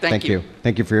 Okay, thank you.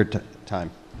 Thank you for your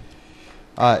time.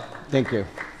 Thank you.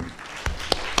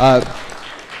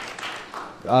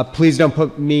 Please don't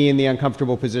put me in the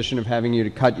uncomfortable position of having to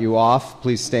cut you off.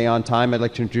 Please stay on time. I'd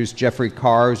like to introduce Jeffrey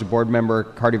Carr, who's a board member,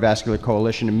 Cardiovascular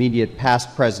Coalition, immediate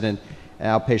past president,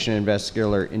 Outpatient and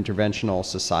Vascular Interventional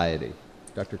Society.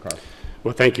 Dr. Carr.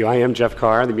 Well, thank you. I am Jeff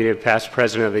Carr, the immediate past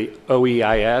president of the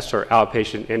OEIS, or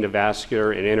Outpatient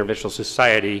Endovascular and Interventional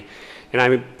Society, and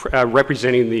I'm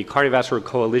representing the Cardiovascular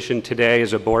Coalition today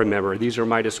as a board member. These are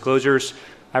my disclosures.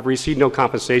 I've received no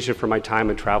compensation for my time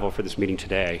and travel for this meeting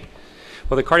today.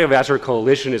 Well, the Cardiovascular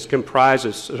Coalition is comprised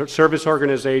of service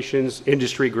organizations,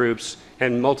 industry groups,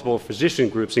 and multiple physician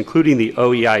groups, including the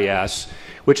OEIS,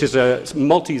 which is a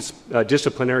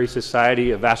multidisciplinary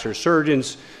society of vascular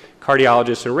surgeons,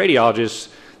 cardiologists, and radiologists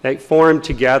that form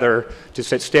together to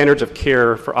set standards of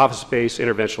care for office-based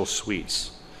interventional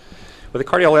suites. Well, the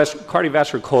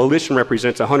Cardiovascular Coalition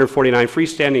represents 149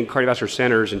 freestanding cardiovascular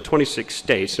centers in 26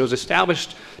 states. It was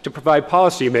established to provide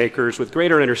policymakers with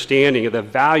greater understanding of the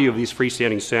value of these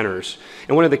freestanding centers.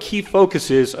 And one of the key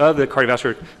focuses of the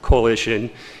Cardiovascular Coalition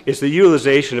is the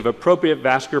utilization of appropriate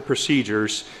vascular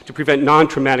procedures to prevent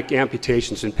non-traumatic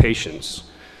amputations in patients.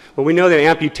 Well, we know that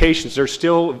amputations are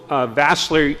still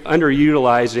vastly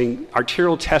underutilizing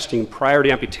arterial testing prior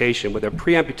to amputation, with a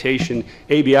pre-amputation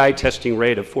ABI testing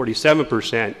rate of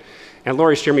 47% and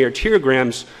lower extremity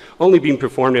arteriograms only being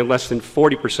performed in less than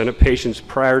 40% of patients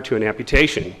prior to an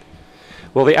amputation.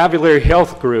 Well, the Alveolar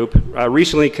Health Group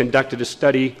recently conducted a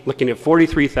study looking at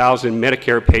 43,000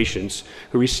 Medicare patients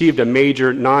who received a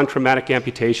major non-traumatic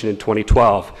amputation in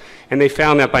 2012. And they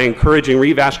found that by encouraging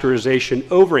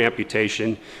revascularization over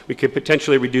amputation, we could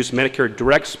potentially reduce Medicare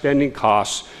direct spending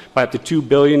costs by up to $2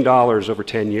 billion over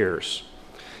 10 years.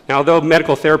 Now, although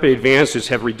medical therapy advances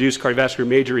have reduced cardiovascular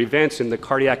major events in the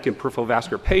cardiac and peripheral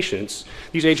vascular patients,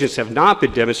 these agents have not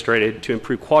been demonstrated to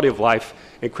improve quality of life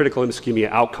and critical ischemia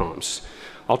outcomes.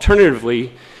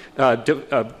 Alternatively,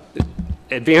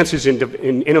 advances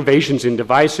in innovations in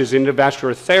devices in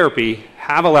endovascular therapy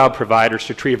have allowed providers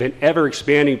to treat an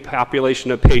ever-expanding population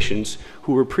of patients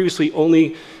who were previously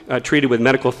only treated with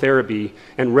medical therapy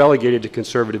and relegated to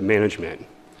conservative management.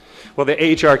 Well, the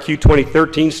AHRQ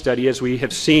 2013 study, as we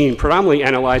have seen, predominantly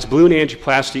analyzed balloon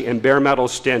angioplasty and bare metal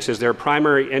stents as their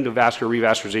primary endovascular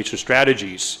revascularization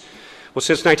strategies. Well,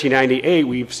 since 1998,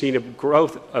 we've seen a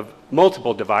growth of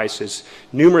multiple devices,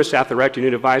 numerous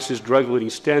atherectomy devices, drug-eluting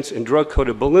stents, and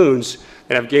drug-coated balloons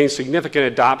that have gained significant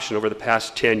adoption over the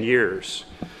past 10 years.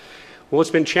 Well, it's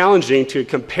been challenging to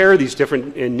compare these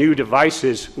different and new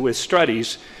devices with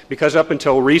studies because up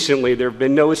until recently, there have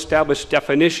been no established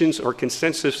definitions or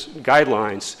consensus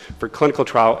guidelines for clinical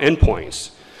trial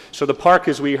endpoints. So the PARC,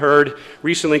 as we heard,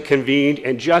 recently convened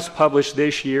and just published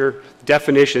this year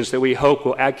definitions that we hope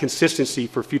will add consistency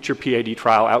for future PAD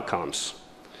trial outcomes.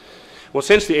 Well,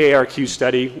 since the ARQ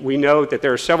study, we know that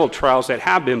there are several trials that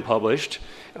have been published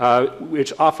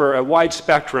which offer a wide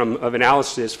spectrum of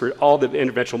analysis for all the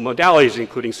interventional modalities,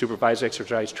 including supervised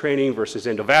exercise training versus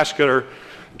endovascular,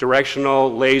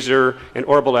 directional, laser, and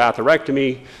orbital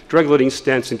atherectomy, drug-eluting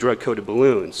stents, and drug-coated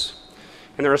balloons.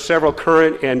 And there are several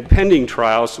current and pending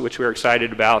trials, which we're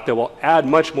excited about, that will add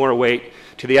much more weight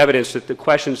to the evidence that the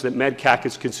questions that MEDCAC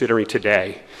is considering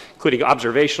today, including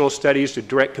observational studies to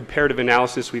direct comparative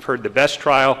analysis. We've heard the BEST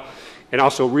trial, and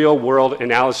also real-world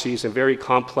analyses in very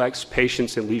complex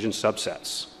patients and lesion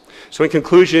subsets. So in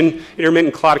conclusion,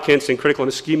 intermittent claudicants and critical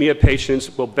ischemia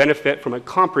patients will benefit from a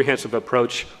comprehensive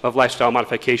approach of lifestyle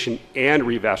modification and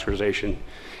revascularization.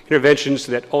 Interventions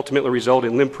that ultimately result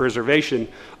in limb preservation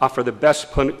offer the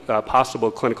best possible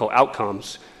clinical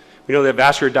outcomes. We know that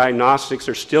vascular diagnostics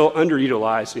are still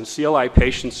underutilized in CLI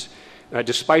patients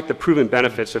despite the proven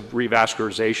benefits of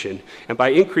revascularization. And by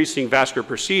increasing vascular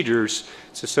procedures,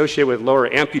 it's associated with lower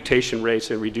amputation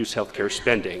rates and reduced healthcare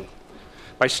spending.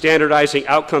 By standardizing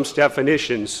outcomes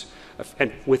definitions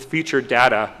and with future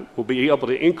data, we'll be able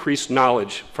to increase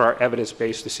knowledge for our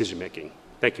evidence-based decision-making.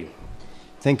 Thank you.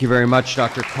 Thank you very much,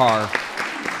 Dr. Carr.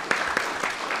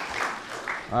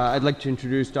 I'd like to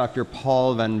introduce Dr.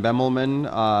 Paul van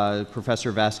Bemelman, Professor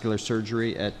of Vascular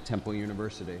Surgery at Temple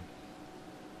University.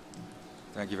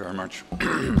 Thank you very much.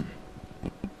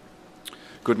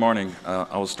 Good morning.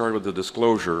 I will start with the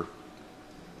disclosure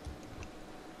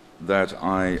that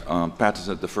I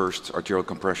patented the first arterial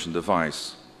compression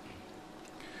device.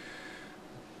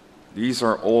 These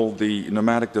are all the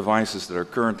pneumatic devices that are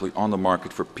currently on the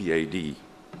market for PAD.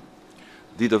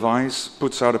 The device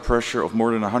puts out a pressure of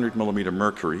more than 100 millimeter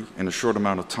mercury in a short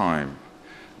amount of time.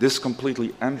 This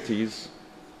completely empties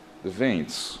the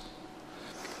veins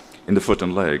in the foot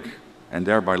and leg and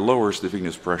thereby lowers the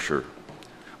venous pressure.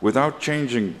 Without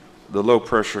changing the low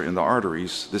pressure in the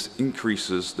arteries, this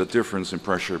increases the difference in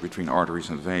pressure between arteries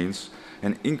and veins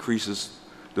and increases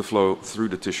the flow through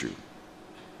the tissue.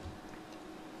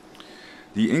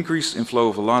 The increase in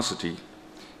flow velocity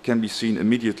can be seen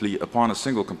immediately upon a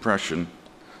single compression,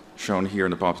 shown here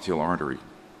in the popliteal artery.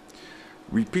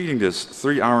 Repeating this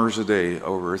 3 hours a day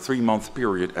over a 3-month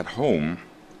period at home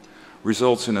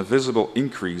results in a visible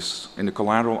increase in the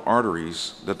collateral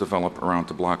arteries that develop around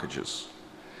the blockages.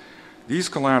 These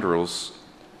collaterals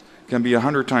can be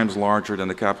 100 times larger than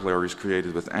the capillaries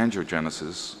created with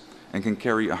angiogenesis and can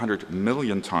carry 100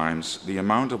 million times the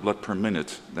amount of blood per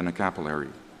minute than a capillary.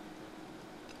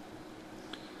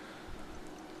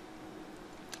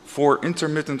 For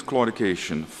intermittent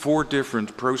claudication, 4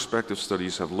 different prospective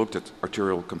studies have looked at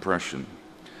arterial compression.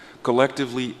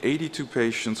 Collectively, 82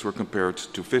 patients were compared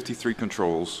to 53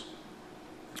 controls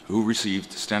who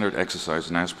received standard exercise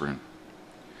and aspirin.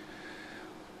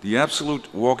 The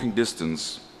absolute walking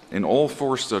distance in all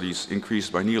 4 studies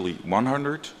increased by nearly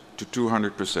 100 to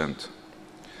 200%.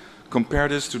 Compare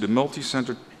this to the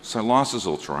multi-center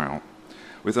silostazol trial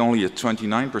with only a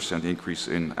 29% increase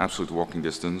in absolute walking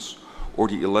distance, or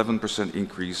the 11%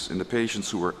 increase in the patients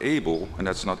who were able, and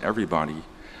that's not everybody,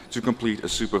 to complete a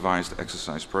supervised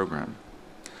exercise program.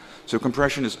 So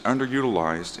compression is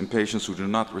underutilized in patients who do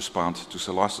not respond to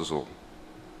silostazol.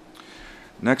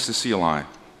 Next is CLI.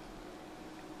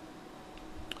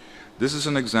 This is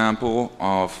an example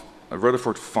of a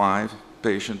Rutherford 5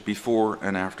 patient before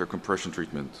and after compression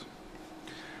treatment.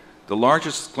 The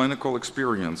largest clinical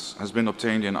experience has been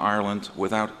obtained in Ireland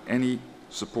without any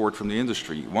support from the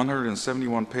industry.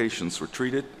 171 patients were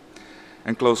treated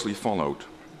and closely followed.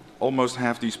 Almost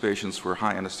half these patients were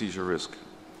high anesthesia risk.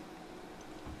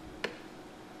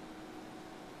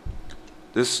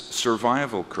 This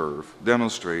survival curve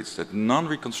demonstrates that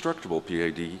non-reconstructible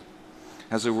PAD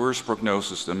has a worse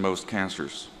prognosis than most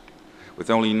cancers, with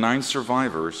only 9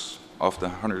 survivors of the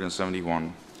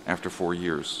 171 after 4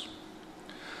 years.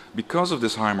 Because of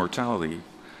this high mortality,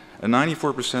 a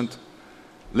 94%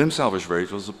 limb salvage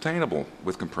rate was obtainable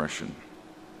with compression.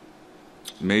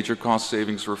 Major cost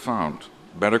savings were found,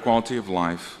 better quality of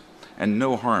life, and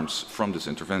no harms from this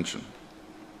intervention.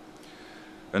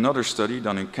 Another study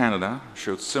done in Canada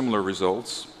showed similar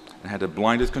results and had a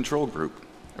blinded control group,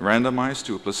 randomized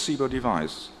to a placebo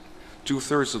device.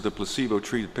 2/3 of the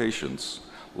placebo-treated patients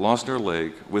lost their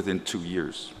leg within 2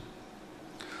 years.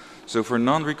 So for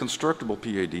non-reconstructible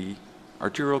PAD,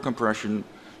 arterial compression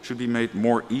should be made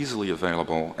more easily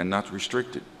available and not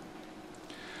restricted.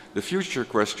 The future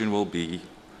question will be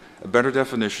a better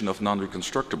definition of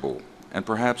non-reconstructible and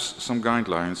perhaps some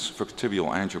guidelines for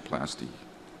tibial angioplasty.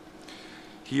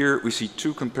 Here we see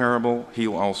 2 comparable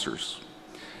heel ulcers.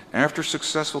 After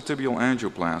successful tibial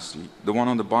angioplasty, the one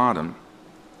on the bottom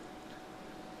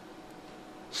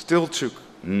still took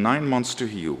 9 months to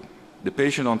heal. The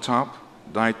patient on top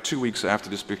died 2 weeks after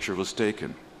this picture was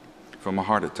taken from a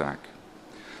heart attack.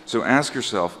 So ask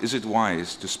yourself, is it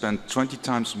wise to spend 20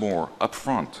 times more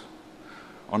upfront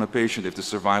on a patient if the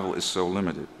survival is so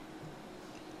limited?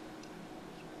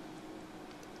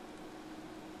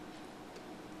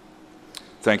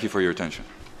 Thank you for your attention.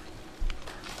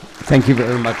 Thank you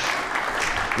very much,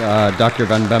 Dr.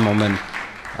 Van Bemmelman.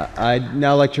 I'd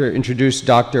now like to introduce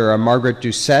Dr. Margaret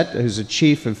Doucette, who's the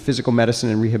Chief of Physical Medicine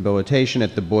and Rehabilitation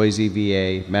at the Boise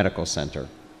VA Medical Center.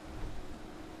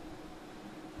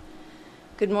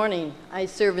 Good morning. I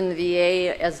serve in the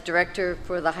VA as Director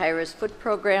for the High-Risk Foot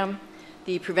Program,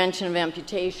 the Prevention of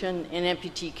Amputation, and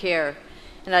amputee care.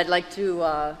 And I'd like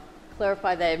to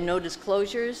clarify that I have no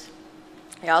disclosures.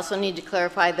 I also need to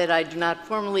clarify that I do not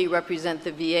formally represent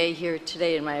the VA here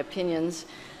today in my opinions.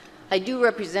 I do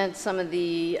represent some of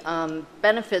the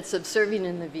benefits of serving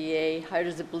in the VA, hard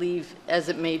as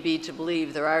it may be to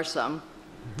believe, there are some.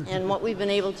 And what we've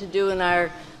been able to do in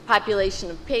our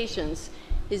population of patients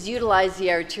is utilize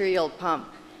the arterial pump.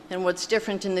 And what's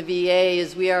different in the VA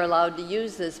is we are allowed to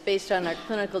use this based on our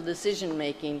clinical decision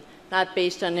making, not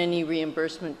based on any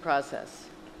reimbursement process.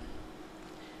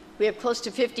 We have close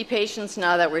to 50 patients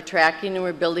now that we're tracking, and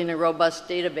we're building a robust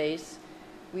database.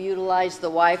 We utilize the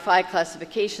Wi-Fi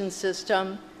classification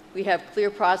system. We have clear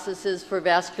processes for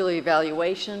vascular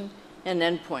evaluation and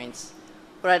endpoints.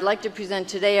 What I'd like to present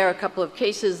today are a couple of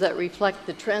cases that reflect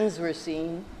the trends we're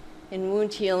seeing in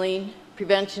wound healing,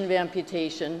 prevention of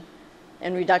amputation,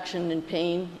 and reduction in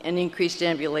pain and increased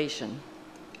ambulation.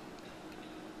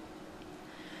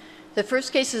 The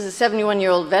first case is a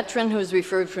 71-year-old veteran who was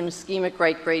referred for an ischemic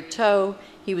right great toe.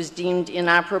 He was deemed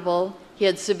inoperable. He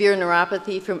had severe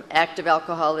neuropathy from active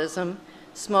alcoholism,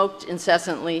 smoked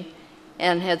incessantly,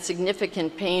 and had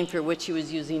significant pain for which he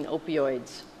was using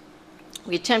opioids.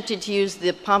 We attempted to use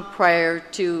the pump prior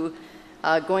to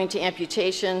going to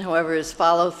amputation. However, his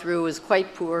follow-through was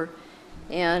quite poor.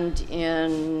 And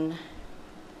in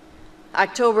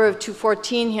October of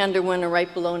 2014, he underwent a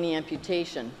right below-knee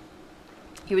amputation.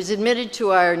 He was admitted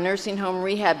to our nursing home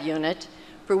rehab unit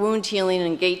for wound healing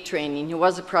and gait training. He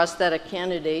was a prosthetic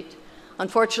candidate.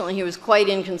 Unfortunately, he was quite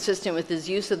inconsistent with his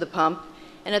use of the pump,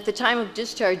 and at the time of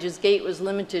discharge, his gait was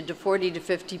limited to 40 to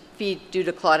 50 feet due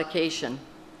to claudication.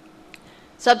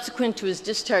 Subsequent to his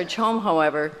discharge home,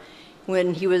 however,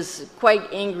 when he was quite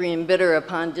angry and bitter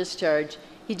upon discharge,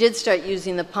 he did start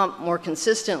using the pump more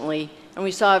consistently, and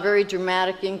we saw a very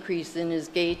dramatic increase in his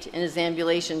gait and his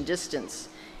ambulation distance.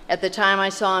 At the time I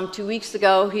saw him 2 weeks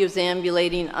ago, he was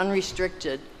ambulating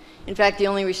unrestricted. In fact, the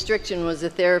only restriction was the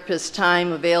therapist's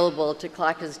time available to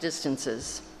clock his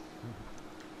distances.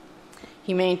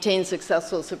 He maintained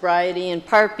successful sobriety in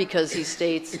part because he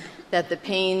states that the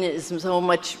pain is so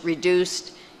much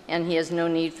reduced and he has no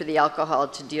need for the alcohol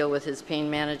to deal with his pain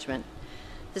management.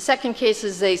 The second case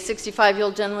is a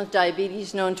 65-year-old gentleman with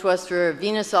diabetes known to us for a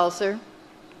venous ulcer.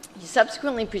 He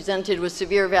subsequently presented with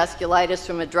severe vasculitis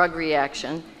from a drug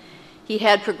reaction. He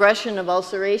had progression of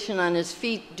ulceration on his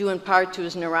feet due in part to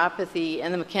his neuropathy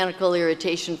and the mechanical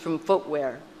irritation from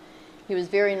footwear. He was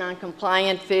very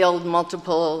non-compliant, failed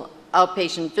multiple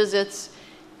outpatient visits.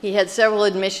 He had several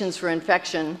admissions for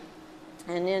infection,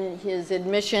 and in his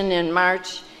admission in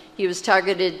March, he he was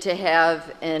targeted to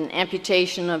have an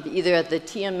amputation of either at the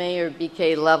TMA or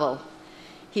BK level.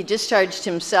 He discharged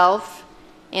himself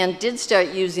and did start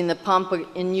using the pump,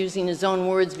 in using his own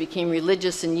words, became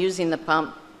religious in using the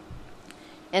pump.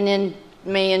 And in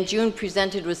May and June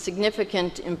presented with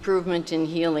significant improvement in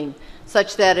healing,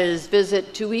 such that at his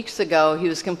visit 2 weeks ago, he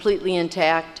was completely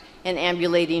intact and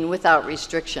ambulating without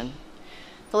restriction.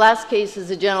 The last case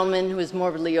is a gentleman who is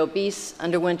morbidly obese,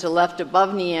 underwent a left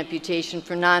above knee amputation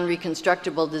for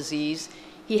non-reconstructible disease.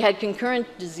 He had concurrent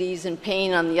disease and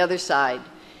pain on the other side.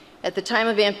 At the time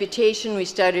of amputation, we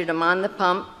started him on the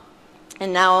pump,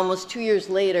 and now almost 2 years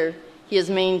later, he has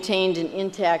maintained an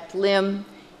intact limb.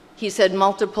 He's had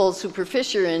multiple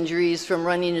superficial injuries from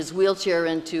running his wheelchair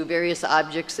into various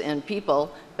objects and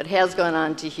people, but has gone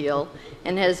on to heal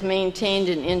and has maintained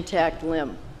an intact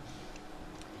limb.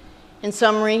 In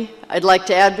summary, I'd like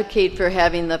to advocate for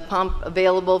having the pump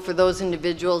available for those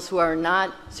individuals who are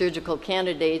not surgical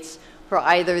candidates for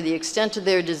either the extent of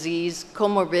their disease,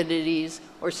 comorbidities,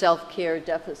 or self-care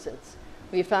deficits.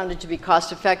 We found it to be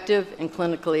cost-effective and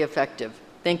clinically effective.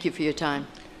 Thank you for your time.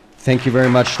 Thank you very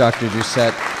much, Dr.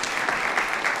 Doucette.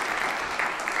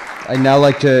 I'd now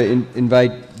like to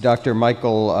invite Dr.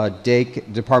 Michael Dake,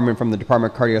 from the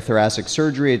Department of Cardiothoracic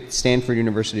Surgery at Stanford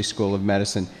University School of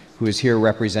Medicine, who is here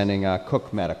representing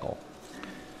Cook Medical.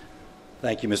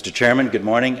 Thank you, Mr. Chairman. Good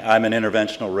morning. I'm an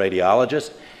interventional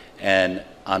radiologist, and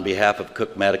on behalf of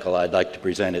Cook Medical, I'd like to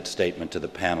present its statement to the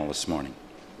panel this morning.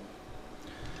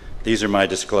 These are my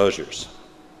disclosures.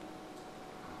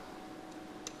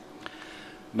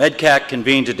 MEDCAC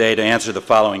convened today to answer the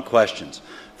following questions.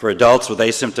 For adults with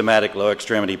asymptomatic lower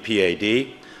extremity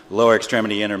PAD, lower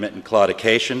extremity intermittent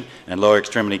claudication, and lower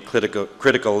extremity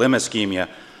critical limb ischemia,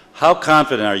 how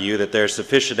confident are you that there is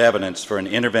sufficient evidence for an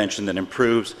intervention that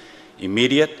improves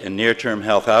immediate and near-term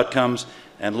health outcomes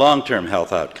and long-term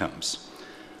health outcomes?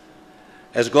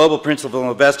 As global principal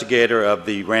investigator of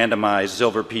the randomized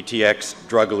Silver PTX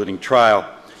drug-eluting trial,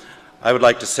 I would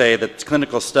like to say that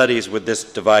clinical studies with this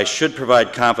device should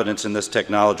provide confidence in this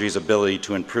technology's ability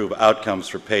to improve outcomes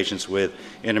for patients with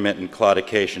intermittent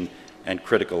claudication and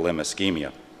critical limb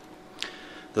ischemia.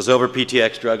 The Silver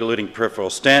PTX drug-eluting peripheral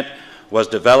stent was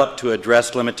developed to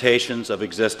address limitations of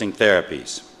existing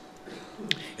therapies.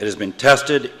 It has been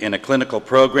tested in a clinical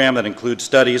program that includes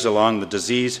studies along the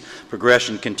disease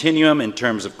progression continuum in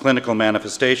terms of clinical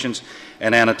manifestations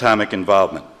and anatomic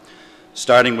involvement.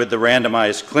 Starting with the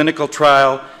randomized clinical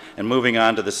trial and moving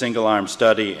on to the single-arm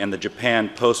study and the Japan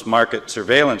post-market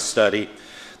surveillance study,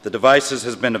 the devices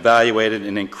has been evaluated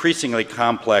in increasingly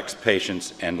complex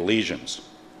patients and lesions.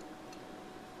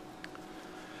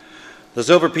 The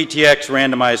Silver PTX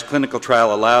randomized clinical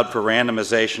trial allowed for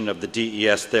randomization of the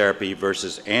DES therapy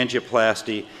versus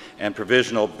angioplasty and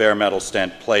provisional bare metal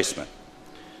stent placement.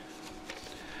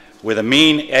 With a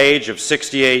mean age of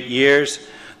 68 years,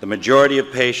 the majority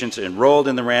of patients enrolled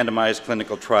in the randomized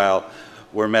clinical trial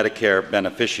were Medicare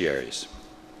beneficiaries.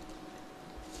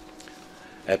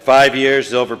 At 5 years,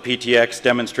 Silver PTX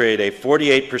demonstrated a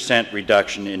 48%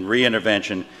 reduction in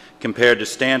reintervention compared to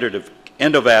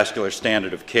endovascular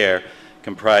standard of care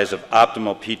comprised of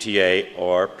optimal PTA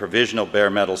or provisional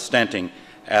bare metal stenting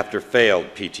after failed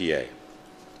PTA.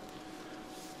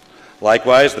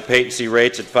 Likewise, the patency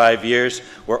rates at 5 years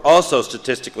were also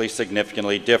statistically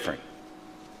significantly different.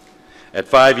 At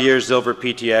 5 years, Silver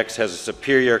PTX has a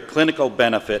superior clinical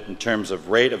benefit in terms of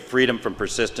rate of freedom from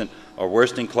persistent or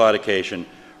worsening claudication,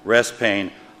 rest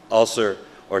pain, ulcer,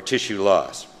 or tissue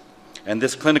loss. And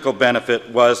this clinical benefit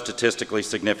was statistically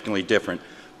significantly different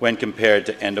when compared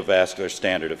to endovascular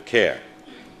standard of care.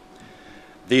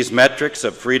 These metrics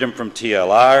of freedom from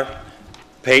TLR,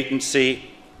 patency,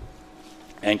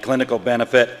 and clinical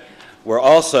benefit were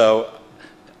also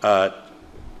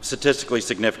statistically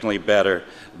significantly better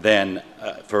than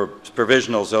for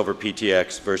provisional Silver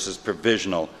PTX versus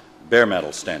provisional bare metal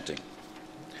stenting.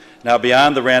 Now,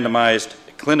 beyond the randomized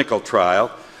clinical trial,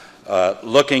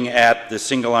 looking at the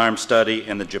single-arm study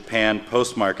and the Japan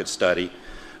post-market study,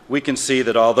 we can see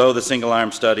that although the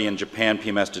single-arm study in Japan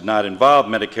PMS did not involve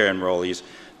Medicare enrollees,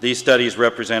 these studies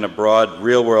represent a broad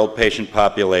real-world patient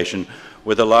population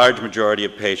with a large majority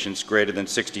of patients greater than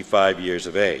 65 years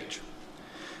of age.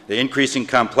 The increasing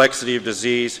complexity of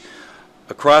disease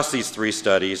across these three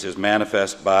studies is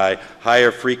manifest by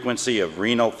higher frequency of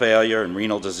renal failure and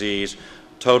renal disease,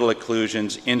 total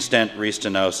occlusions, in-stent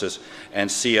restenosis, and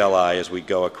CLI as we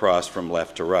go across from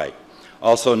left to right.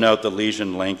 Also note the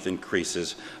lesion length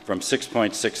increases from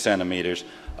 6.6 centimeters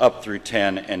up through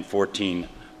 10 and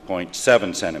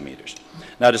 14.7 centimeters.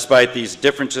 Now, despite these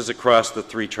differences across the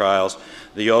three trials,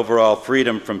 the overall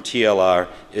freedom from TLR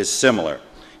is similar.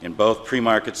 in both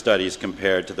pre-market studies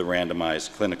compared to the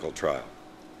randomized clinical trial.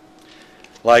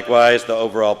 Likewise, the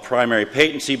overall primary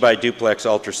patency by duplex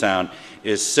ultrasound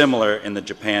is similar in the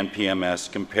Japan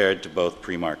PMS compared to both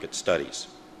pre-market studies.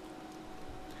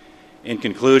 In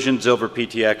conclusion, Zilver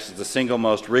PTX is the single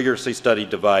most rigorously studied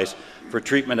device for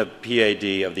treatment of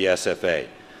PAD of the SFA.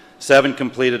 7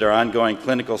 completed or ongoing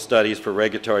clinical studies for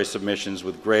regulatory submissions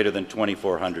with greater than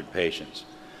 2,400 patients.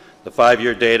 The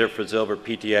 5-year data for Zilver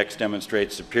PTX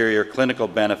demonstrates superior clinical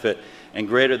benefit and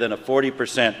greater than a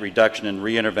 40% reduction in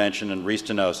reintervention and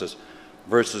restenosis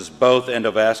versus both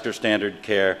endovascular standard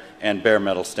care and bare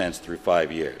metal stents through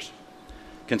 5 years.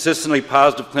 Consistently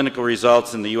positive clinical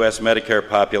results in the U.S. Medicare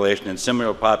population and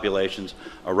similar populations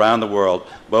around the world,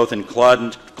 both in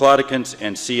claudicants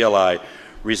and CLI,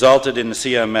 resulted in the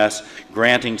CMS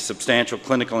granting substantial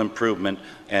clinical improvement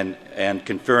and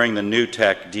conferring the new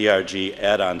tech DRG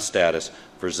add-on status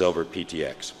for Zilver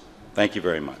PTX. Thank you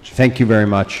very much. Thank you very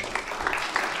much.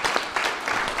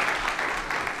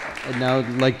 I'd now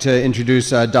like to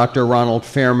introduce Dr. Ronald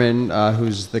Fairman,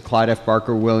 who's the Clyde F.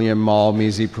 Barker William Maul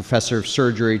Measy Professor of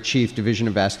Surgery, Chief Division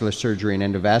of Vascular Surgery and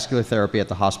Endovascular Therapy at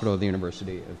the Hospital of the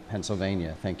University of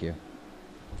Pennsylvania. Thank you.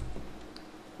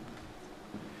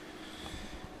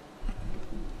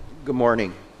 Good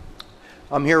morning.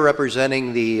 I'm here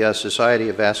representing the Society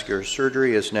of Vascular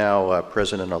Surgery as now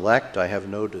President-elect. I have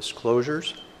no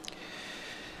disclosures.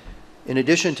 In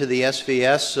addition to the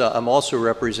SVS, I'm also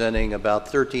representing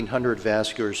about 1,300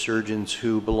 vascular surgeons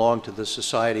who belong to the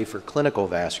Society for Clinical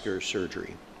Vascular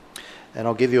Surgery. And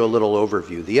I'll give you a little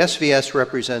overview. The SVS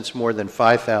represents more than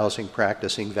 5,000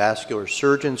 practicing vascular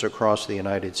surgeons across the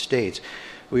United States.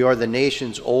 We are the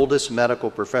nation's oldest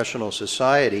medical professional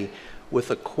society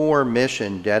with a core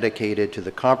mission dedicated to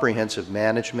the comprehensive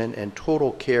management and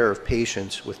total care of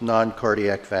patients with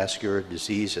non-cardiac vascular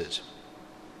diseases.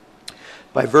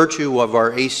 By virtue of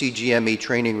our ACGME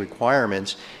training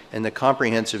requirements and the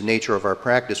comprehensive nature of our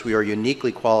practice, we are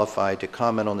uniquely qualified to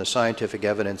comment on the scientific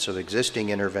evidence of existing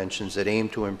interventions that aim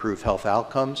to improve health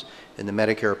outcomes in the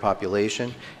Medicare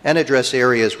population and address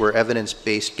areas where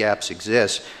evidence-based gaps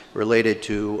exist related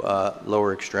to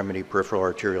lower extremity peripheral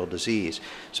arterial disease.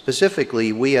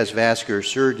 Specifically, we as vascular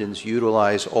surgeons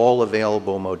utilize all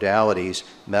available modalities,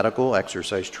 medical,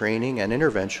 exercise training, and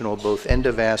interventional, both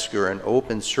endovascular and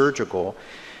open surgical,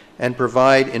 and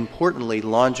provide, importantly,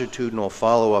 longitudinal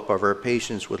follow-up of our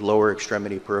patients with lower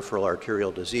extremity peripheral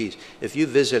arterial disease. If you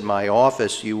visit my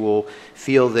office, you will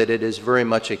feel that it is very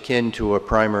much akin to a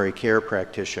primary care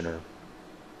practitioner.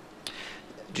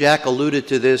 Jack alluded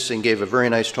to this and gave a very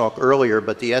nice talk earlier,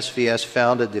 but the SVS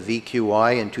founded the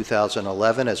VQI in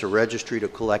 2011 as a registry to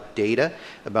collect data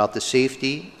about the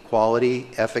safety,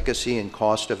 quality, efficacy, and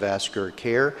cost of vascular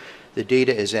care. The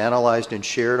data is analyzed and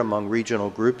shared among regional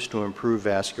groups to improve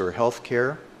vascular health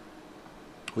care.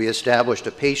 We established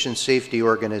a patient safety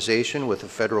organization with the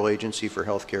Federal Agency for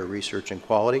Healthcare Research and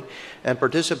Quality, and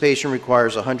participation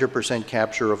requires 100%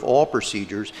 capture of all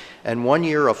procedures and 1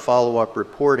 year of follow-up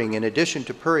reporting in addition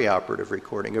to perioperative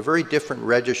recording, a very different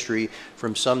registry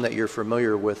from some that you're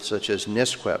familiar with, such as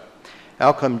NISQEP.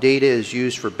 Outcome data is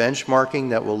used for benchmarking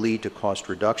that will lead to cost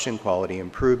reduction, quality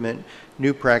improvement,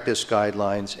 new practice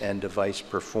guidelines, and device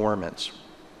performance.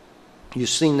 You've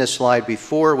seen this slide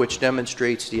before, which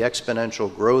demonstrates the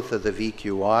exponential growth of the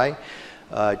VQI.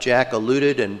 Jack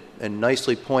alluded and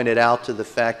nicely pointed out to the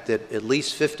fact that at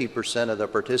least 50% of the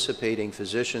participating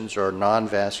physicians are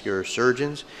non-vascular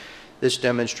surgeons. This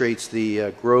demonstrates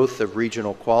the growth of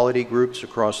regional quality groups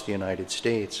across the United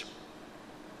States.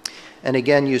 And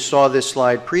again, you saw this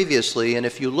slide previously, and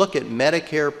if you look at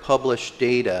Medicare published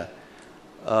data,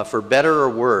 for better or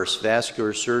worse,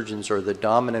 vascular surgeons are the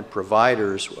dominant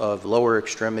providers of lower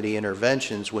extremity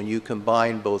interventions when you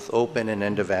combine both open and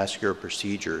endovascular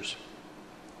procedures.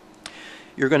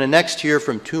 You're going to next hear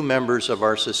from 2 members of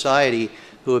our society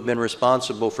who have been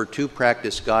responsible for 2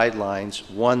 practice guidelines,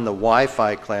 one the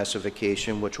Wi-Fi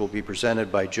classification, which will be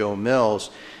presented by Joe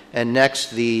Mills, and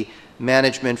next the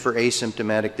management for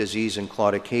asymptomatic disease and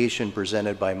claudication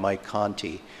presented by Mike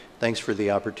Conti. Thanks for the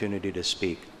opportunity to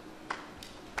speak.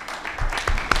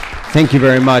 Thank you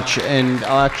very much. And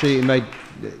I'll actually invite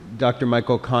Dr.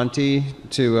 Michael Conti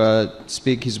to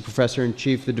speak. He's a professor in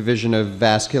chief of the Division of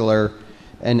Vascular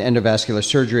and Endovascular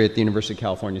Surgery at the University of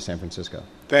California, San Francisco.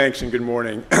 Thanks and good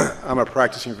morning. I'm a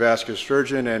practicing vascular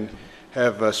surgeon and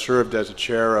have served as a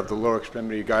chair of the Lower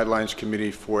Extremity Guidelines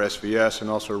Committee for SVS and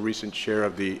also a recent chair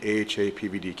of the AHA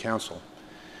PVD Council.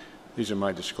 These are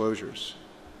my disclosures.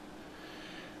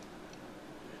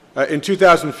 In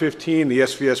 2015, the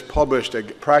SVS published a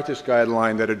practice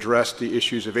guideline that addressed the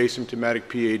issues of asymptomatic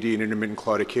PAD and intermittent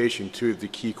claudication, two of the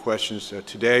key questions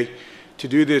today. To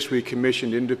do this, we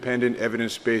commissioned independent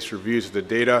evidence-based reviews of the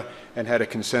data and had a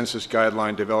consensus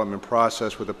guideline development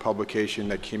process with a publication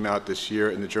that came out this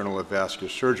year in the Journal of Vascular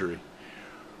Surgery.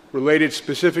 Related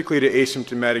specifically to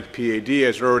asymptomatic PAD,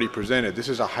 as already presented, this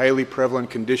is a highly prevalent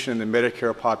condition in the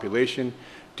Medicare population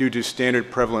due to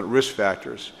standard prevalent risk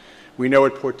factors. We know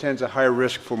it portends a high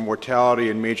risk for mortality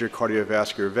and major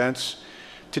cardiovascular events.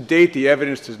 To date, the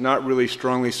evidence does not really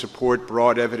strongly support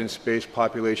broad evidence-based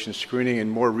population screening, and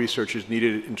more research is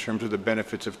needed in terms of the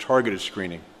benefits of targeted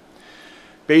screening.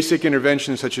 Basic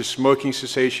interventions such as smoking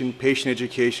cessation, patient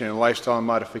education, and lifestyle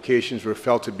modifications were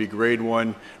felt to be grade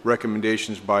 1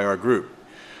 recommendations by our group.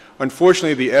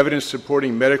 Unfortunately, the evidence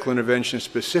supporting medical intervention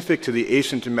specific to the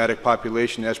asymptomatic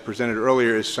population, as presented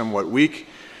earlier, is somewhat weak.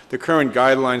 The current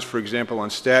guidelines, for example, on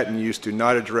statin use do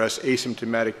not address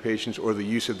asymptomatic patients or the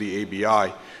use of the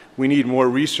ABI. We need more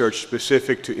research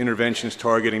specific to interventions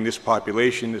targeting this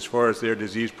population as far as their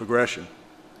disease progression.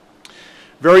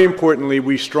 Very importantly,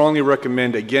 we strongly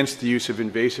recommend against the use of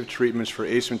invasive treatments for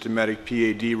asymptomatic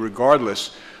PAD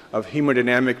regardless of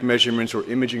hemodynamic measurements or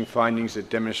imaging findings that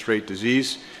demonstrate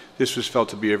disease. This was felt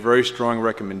to be a very strong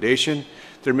recommendation.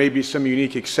 There may be some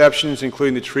unique exceptions,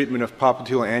 including the treatment of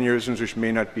popliteal aneurysms, which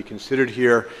may not be considered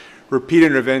here, repeat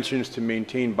interventions to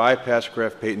maintain bypass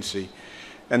graft patency.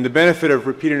 And the benefit of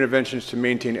repeat interventions to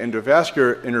maintain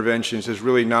endovascular interventions is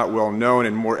really not well known,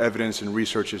 and more evidence and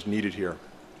research is needed here.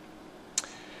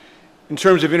 In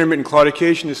terms of intermittent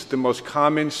claudication, this is the most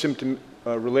common symptom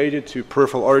related to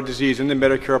peripheral artery disease in the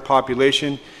Medicare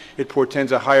population. It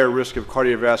portends a higher risk of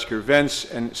cardiovascular events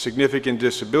and significant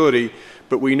disability,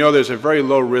 but we know there's a very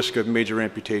low risk of major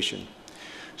amputation.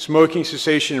 Smoking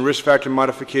cessation and risk factor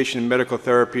modification in medical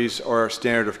therapies are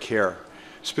standard of care.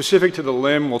 Specific to the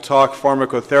limb, we'll talk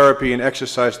pharmacotherapy and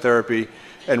exercise therapy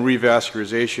and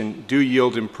revascularization do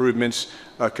yield improvements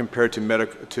compared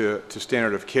to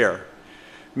standard of care.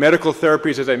 Medical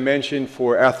therapies, as I mentioned,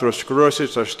 for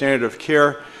atherosclerosis are standard of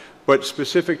care, but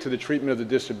specific to the treatment of the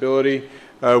disability,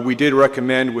 we did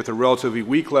recommend, with a relatively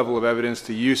weak level of evidence,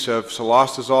 the use of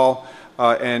cilostazol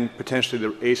and potentially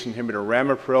the ACE inhibitor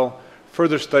ramipril.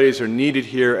 Further studies are needed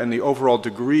here, and the overall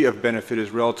degree of benefit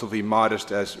is relatively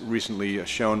modest, as recently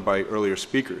shown by earlier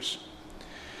speakers.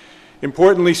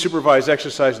 Importantly, supervised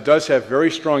exercise does have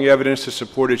very strong evidence to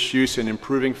support its use in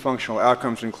improving functional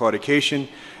outcomes in claudication,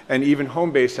 and even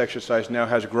home-based exercise now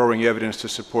has growing evidence to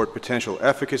support potential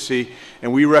efficacy,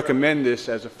 and we recommend this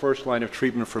as a first line of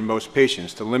treatment for most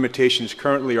patients. The limitations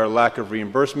currently are lack of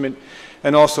reimbursement,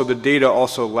 and also the data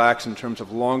also lacks in terms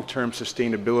of long-term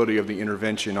sustainability of the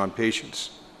intervention on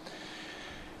patients.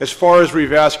 As far as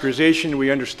revascularization, we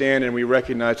understand and we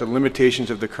recognize the limitations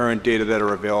of the current data that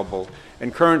are available. In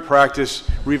current practice,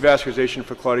 revascularization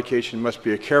for claudication must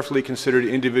be a carefully considered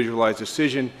individualized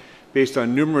decision based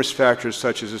on numerous factors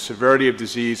such as the severity of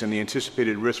disease and the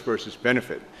anticipated risk versus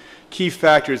benefit. Key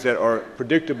factors that are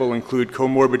predictable include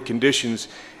comorbid conditions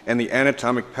and the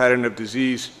anatomic pattern of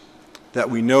disease that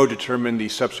we know determine the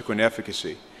subsequent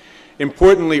efficacy.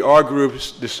 Importantly, our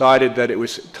groups decided that it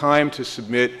was time to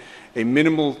submit a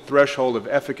minimal threshold of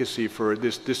efficacy for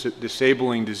this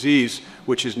disabling disease,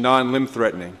 which is non-limb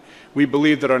threatening. We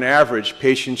believe that on average,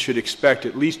 patients should expect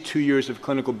at least 2 years of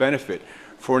clinical benefit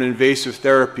for an invasive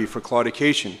therapy for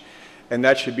claudication, and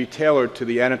that should be tailored to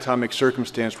the anatomic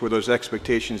circumstance where those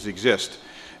expectations exist.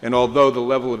 And although the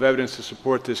level of evidence to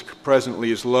support this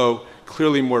presently is low,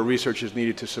 clearly more research is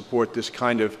needed to support this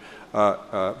kind of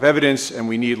evidence, and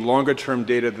we need longer-term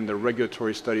data than the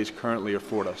regulatory studies currently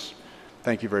afford us.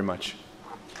 Thank you very much.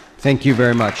 Thank you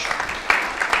very much.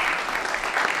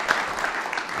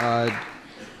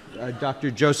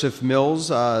 Dr. Joseph Mills,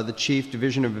 the Chief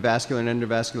Division of Vascular and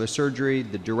Endovascular Surgery,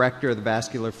 the Director of the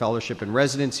Vascular Fellowship and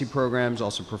Residency Programs,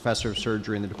 also Professor of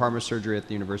Surgery in the Department of Surgery at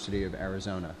the University of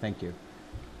Arizona. Thank you.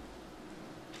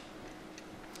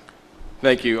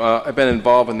 Thank you. I've been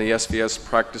involved in the SVS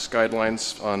practice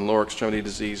guidelines on lower extremity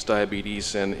disease,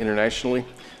 diabetes, and internationally.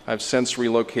 I've since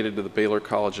relocated to the Baylor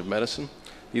College of Medicine.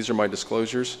 These are my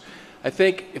disclosures. I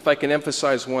think if I can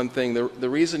emphasize one thing, the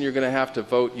reason you're going to have to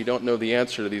vote, you don't know the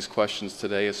answer to these questions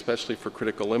today, especially for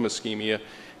critical limb ischemia,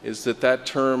 is that that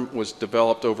term was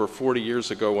developed over 40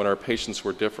 years ago when our patients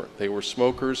were different. They were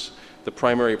smokers, the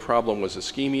primary problem was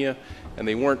ischemia, and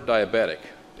they weren't diabetic.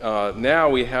 Now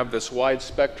we have this wide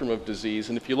spectrum of disease,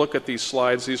 and if you look at these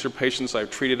slides, these are patients I've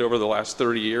treated over the last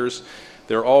 30 years.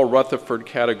 They're all Rutherford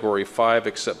category 5,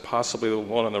 except possibly the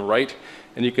one on the right.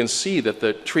 And you can see that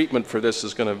the treatment for this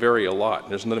is going to vary a lot.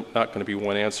 There's not going to be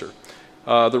one answer.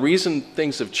 The reason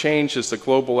things have changed is the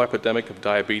global epidemic of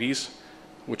diabetes,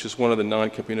 which is one of the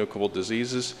non-communicable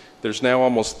diseases. There's now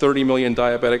almost 30 million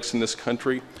diabetics in this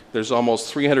country. There's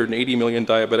almost 380 million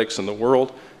diabetics in the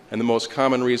world. And the most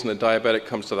common reason a diabetic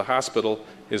comes to the hospital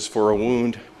is for a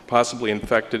wound, possibly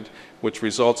infected, which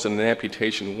results in an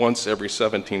amputation once every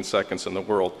 17 seconds in the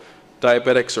world.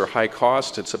 Diabetics are high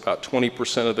cost. It's about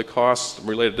 20% of the costs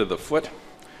related to the foot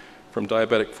from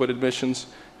diabetic foot admissions.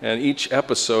 And each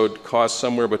episode costs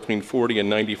somewhere between $40,000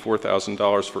 and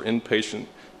 $94,000 for inpatient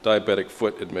diabetic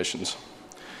foot admissions.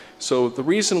 So the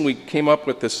reason we came up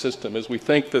with this system is we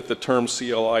think that the term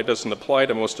CLI doesn't apply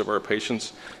to most of our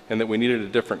patients and that we needed a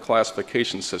different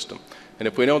classification system. And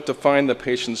if we don't define the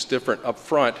patients different up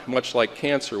front, much like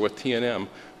cancer with TNM,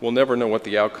 we'll never know what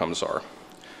the outcomes are.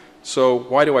 So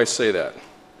why do I say that?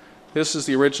 This is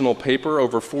the original paper,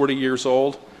 over 40 years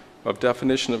old, of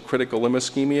definition of critical limb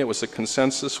ischemia. It was a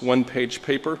consensus one-page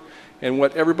paper. And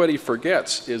what everybody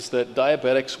forgets is that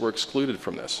diabetics were excluded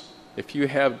from this. If you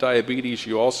have diabetes,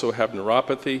 you also have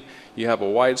neuropathy, you have a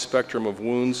wide spectrum of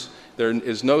wounds, there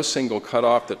is no single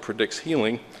cutoff that predicts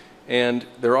healing, and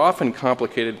they're often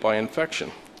complicated by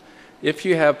infection. If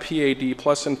you have PAD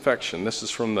plus infection, this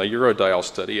is from the Eurodial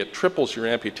study, it triples your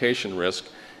amputation risk,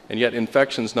 and yet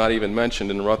infection's not even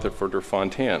mentioned in Rutherford or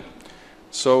Fontan.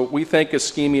 So we think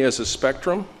ischemia is a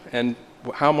spectrum, and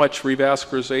how much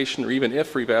revascularization, or even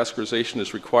if revascularization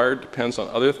is required, depends on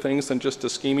other things than just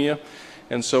ischemia.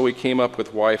 And so we came up with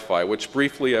Wi-Fi, which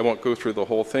briefly, I won't go through the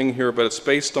whole thing here, but it's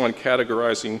based on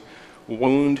categorizing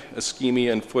wound,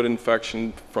 ischemia, and foot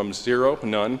infection from 0,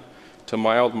 none, to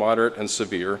mild, moderate, and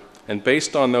severe. And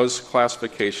based on those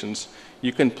classifications,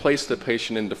 you can place the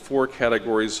patient into 4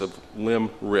 categories of limb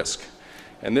risk.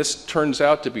 And this turns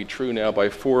out to be true now by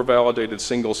 4 validated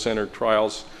single-center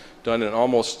trials done in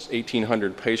almost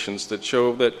 1,800 patients that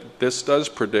show that this does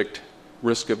predict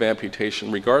risk of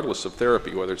amputation regardless of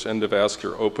therapy, whether it's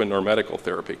endovascular, open, or medical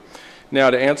therapy.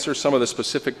 Now, to answer some of the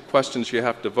specific questions you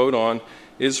have to vote on,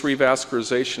 is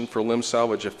revascularization for limb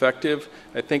salvage effective?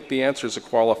 I think the answer is a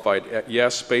qualified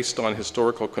yes, based on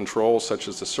historical controls such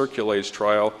as the Circulase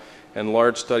trial and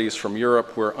large studies from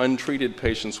Europe where untreated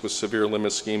patients with severe limb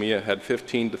ischemia had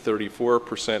 15 to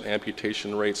 34%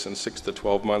 amputation rates in 6 to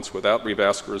 12 months without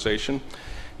revascularization.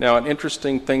 Now, an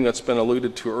interesting thing that's been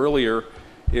alluded to earlier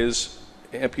is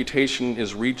amputation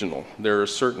is regional. There are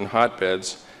certain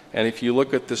hotbeds, and if you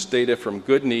look at this data from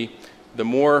Goodney, the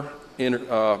more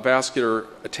vascular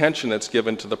attention that's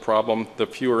given to the problem, the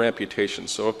fewer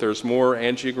amputations. So if there's more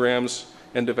angiograms,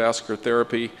 endovascular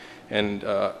therapy, and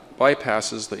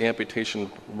bypasses, the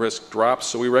amputation risk drops.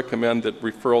 So we recommend that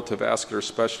referral to vascular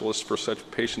specialists for such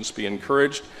patients be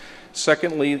encouraged.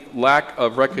 Secondly, lack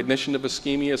of recognition of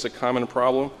ischemia is a common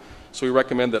problem. So we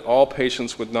recommend that all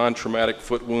patients with non-traumatic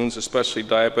foot wounds, especially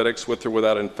diabetics with or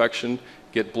without infection,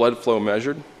 get blood flow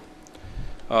measured.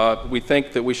 We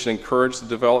think that we should encourage the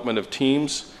development of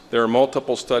teams. There are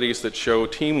multiple studies that show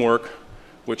teamwork,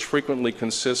 which frequently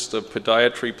consists of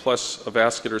podiatry plus a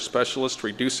vascular specialist,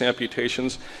 reduce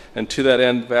amputations, and to that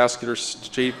end, the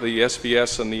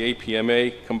SVS and the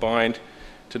APMA combined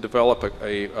to develop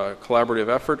a collaborative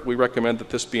effort. We recommend that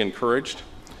this be encouraged.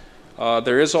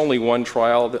 There is only one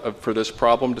trial for this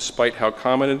problem, despite how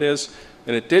common it is,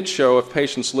 and it did show if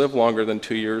patients live longer than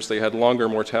 2 years, they had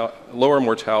lower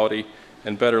mortality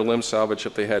and better limb salvage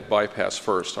if they had bypass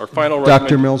first. Our final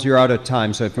Dr. Mills, you're out of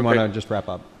time, so if you want to just wrap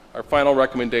up. Our final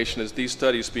recommendation is these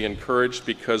studies be encouraged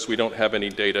because we don't have any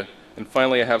data. And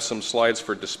finally, I have some slides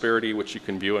for disparity, which you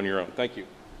can view on your own. Thank you.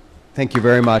 Thank you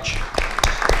very much.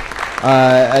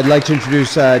 I'd like to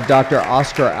introduce Dr.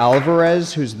 Oscar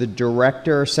Alvarez, who's the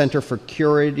Director, Center for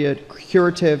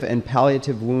Curative and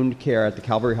Palliative Wound Care at the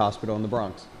Calvary Hospital in the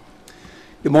Bronx.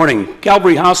 Good morning.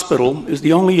 Calvary Hospital is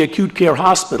the only acute care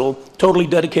hospital totally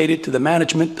dedicated to the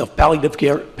management of palliative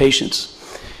care patients.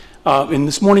 In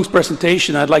this morning's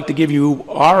presentation, I'd like to give you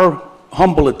our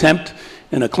humble attempt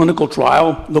in a clinical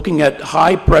trial looking at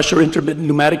high-pressure intermittent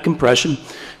pneumatic compression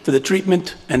for the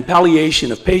treatment and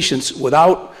palliation of patients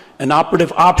without an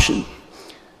operative option.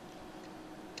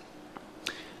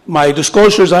 My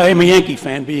disclosures, I am a Yankee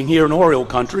fan, being here in Oriole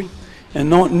country,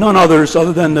 and none others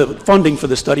other than the funding for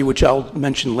the study, which I'll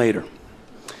mention later.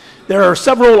 There are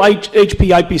several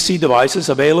HP-IPC devices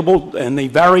available, and they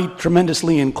vary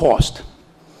tremendously in cost.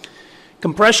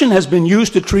 Compression has been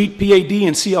used to treat PAD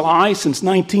and CLI since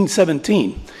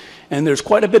 1917, and there's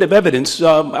quite a bit of evidence,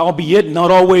 albeit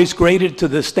not always graded to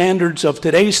the standards of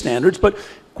today's standards, but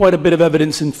quite a bit of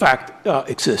evidence, in fact,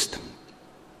 exists.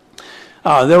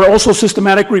 There are also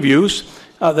systematic reviews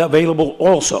available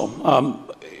also.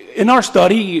 in our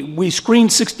study, we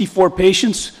screened 64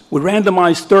 patients. We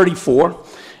randomized 34.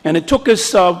 And it took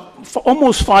us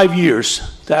almost 5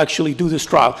 years to actually do this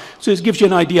trial. So this gives you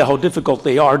an idea how difficult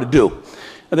they are to do.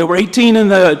 There were 18 in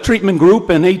the treatment group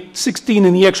and 16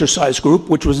 in the exercise group,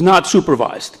 which was not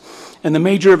supervised. And the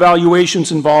major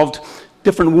evaluations involved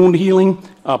different wound healing,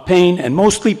 pain, and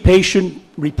mostly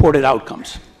patient-reported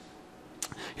outcomes.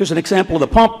 Here's an example of the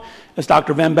pump. As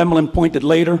Dr. Van Bemmelen pointed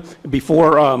later,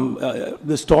 before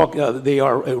this talk, they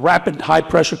are a rapid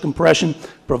high-pressure compression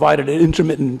provided at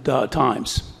intermittent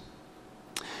times.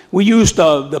 We used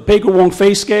the Baker-Wong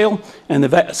phase scale and the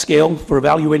VET scale for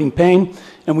evaluating pain,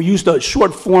 and we used a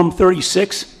short form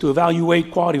 36 to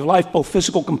evaluate quality of life, both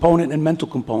physical component and mental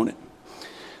component.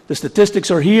 The statistics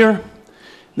are here.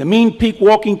 The mean peak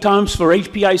walking times for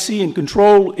HPIC and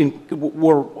control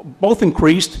were both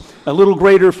increased, a little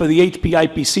greater for the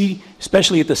HPIPC,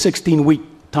 especially at the 16-week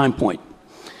time point.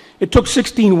 It took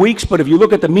 16 weeks, but if you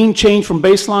look at the mean change from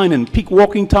baseline and peak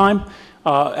walking time,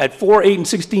 at 4, 8, and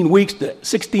 16 weeks, the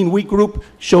 16-week group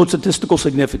showed statistical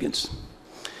significance.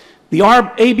 The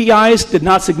ABIs did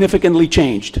not significantly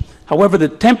change. However, the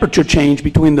temperature change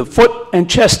between the foot and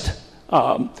chest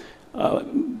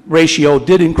ratio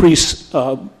did increase,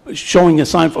 showing a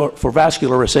sign for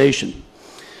vascularization.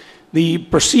 The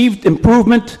perceived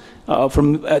improvement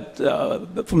from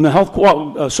the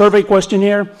health survey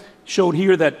questionnaire showed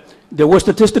here that there were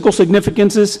statistical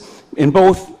significances in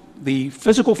both the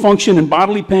physical function and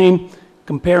bodily pain,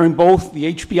 comparing both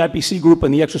the HPIPC group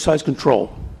and the exercise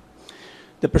control.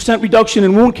 The percent reduction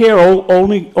in wound care,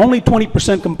 only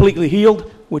 20% completely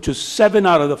healed, which was 7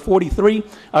 out of the 43,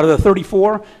 out of the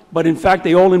 34, but in fact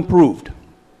they all improved.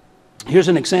 Here's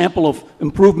an example of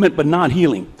improvement but not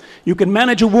healing. You can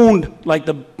manage a wound like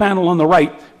the panel on the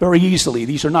right very easily.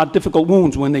 These are not difficult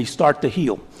wounds when they start to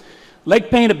heal.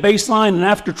 Leg pain at baseline and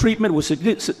after treatment was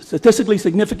statistically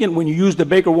significant when you use the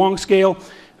Baker-Wong scale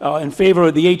in favor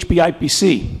of the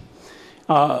HPIPC.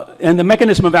 And the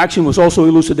mechanism of action was also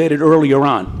elucidated earlier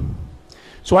on.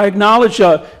 So I acknowledge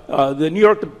the New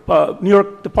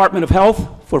York Department of Health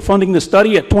for funding the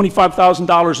study at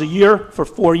 $25,000 a year for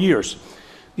 4 years.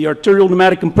 The arterial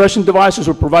pneumatic compression devices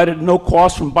were provided at no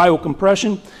cost from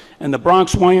biocompression, and the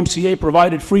Bronx YMCA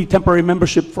provided free temporary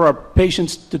membership for our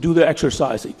patients to do the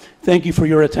exercising. Thank you for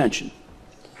your attention.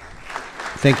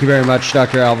 Thank you very much,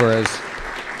 Dr. Alvarez.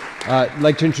 I'd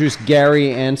like to introduce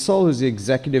Gary Ansel, who's the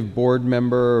executive board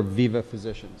member of Viva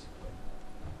Physicians.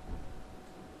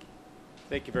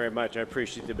 Thank you very much. I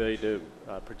appreciate the ability to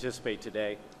participate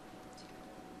today.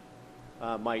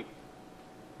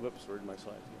 Whoops, where did my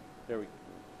slides go? There we go.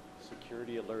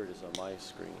 Security alert is on my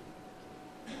screen.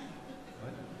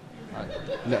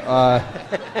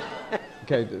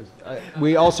 Okay,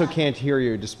 we also can't hear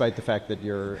you despite the fact that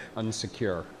you're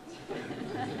unsecure.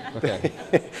 Okay.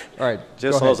 All right.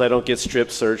 Just as long as I don't get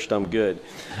strip searched, I'm good.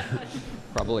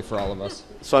 Probably for all of us.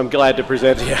 So I'm glad to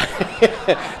present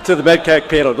to the MEDCAC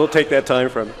panel. Don't take that time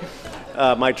from me.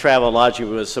 My travel lodging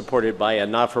was supported by a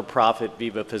not-for-profit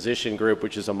Viva Physician Group,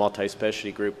 which is a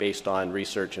multi-specialty group based on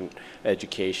research and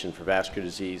education for vascular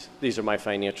disease. These are my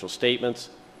financial statements.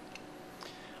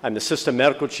 I'm the system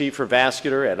medical chief for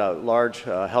vascular at a large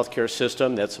healthcare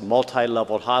system that's a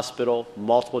multi-leveled hospital,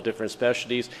 multiple different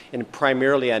specialties, and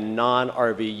primarily a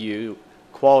non-RVU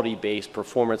quality-based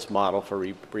performance model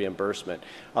for reimbursement.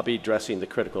 I'll be addressing the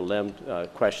critical limb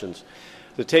questions.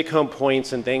 The take-home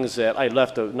points and things that I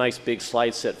left a nice big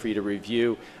slide set for you to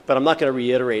review, but I'm not going to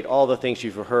reiterate all the things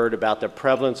you've heard about the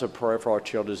prevalence of peripheral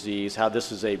arterial disease, how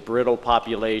this is a brittle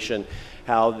population,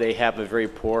 how they have a very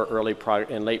poor early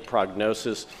and late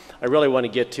prognosis. I really want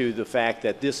to get to the fact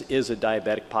that this is a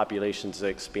diabetic population that's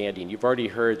expanding. You've already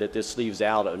heard that this leaves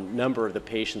out a number of the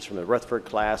patients from the Rutherford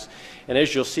class. And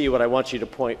as you'll see, what I want you to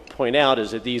point out is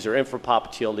that these are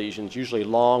infrapopliteal lesions, usually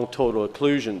long total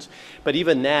occlusions. But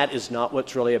even that is not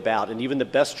what's really about. And even the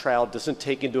best trial doesn't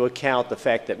take into account the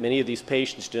fact that many of these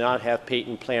patients do not have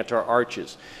patent plantar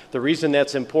arches. The reason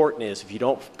that's important is if you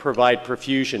don't provide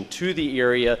perfusion to the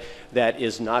area that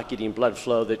is not getting blood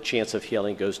flow, the chance of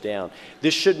healing goes down.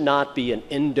 This should not be an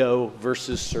endo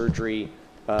versus surgery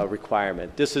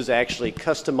requirement. This is actually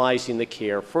customizing the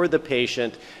care for the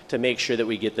patient to make sure that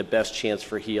we get the best chance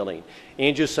for healing.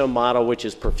 Angiosome model, which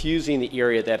is perfusing the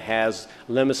area that has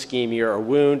limb ischemia or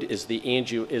wound, is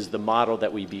the model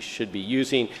that we should be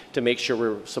using to make sure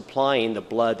we're supplying the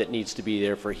blood that needs to be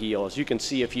there for heal. As you can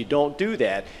see, if you don't do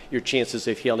that, your chances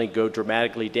of healing go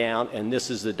dramatically down, and this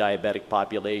is the diabetic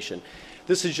population.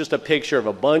 This is just a picture of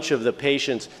a bunch of the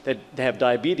patients that have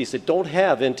diabetes that don't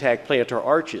have intact plantar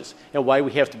arches and why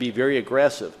we have to be very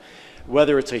aggressive.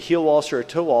 whether it's a heel ulcer or a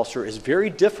toe ulcer, is very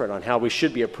different on how we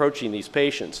should be approaching these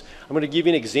patients. I'm going to give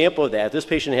you an example of that. This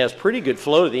patient has pretty good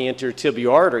flow to the anterior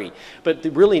tibial artery, but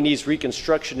it really needs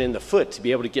reconstruction in the foot to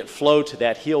be able to get flow to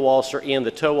that heel ulcer and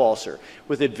the toe ulcer.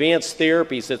 With advanced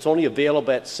therapies that's only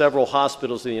available at several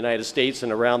hospitals in the United States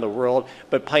and around the world,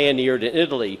 but pioneered in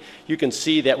Italy, you can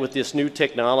see that with this new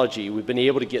technology, we've been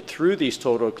able to get through these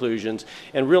total occlusions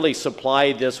and really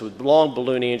supply this with long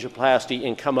balloon angioplasty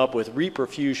and come up with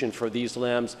reperfusion for these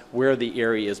limbs where the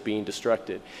area is being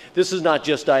destructed. This is not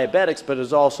just diabetics, but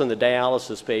is also in the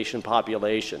dialysis patient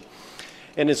population.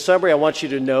 And in summary, I want you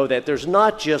to know that there's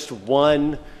not just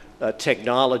one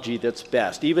technology that's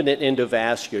best. Even in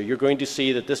endovascular, you're going to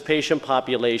see that this patient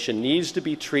population needs to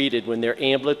be treated when they're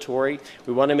ambulatory.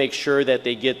 We want to make sure that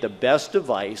they get the best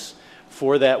device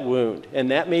for that wound.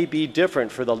 And that may be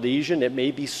different for the lesion, it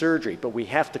may be surgery, but we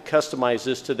have to customize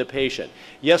this to the patient.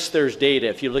 Yes, there's data.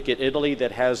 If you look at Italy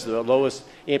that has the lowest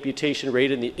amputation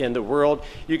rate in the world,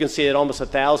 you can see that almost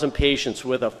 1,000 patients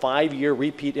with a 5-year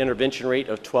repeat intervention rate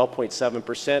of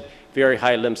 12.7%, very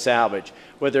high limb salvage.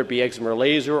 Whether it be excimer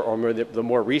laser or the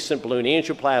more recent balloon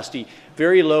angioplasty,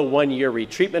 very low 1-year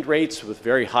retreatment rates with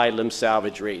very high limb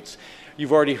salvage rates.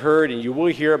 You've already heard and you will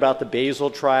hear about the basal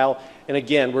trial. And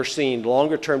again, we're seeing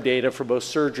longer-term data for both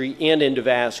surgery and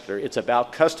endovascular. It's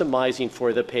about customizing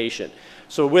for the patient.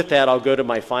 So with that, I'll go to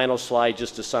my final slide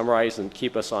just to summarize and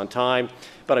keep us on time.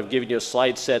 But I've given you a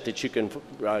slide set that you can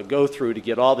go through to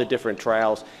get all the different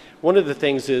trials. One of the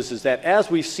things is that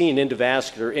as we've seen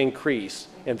endovascular increase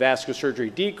and vascular surgery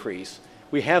decrease,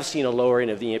 we have seen a lowering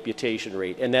of the amputation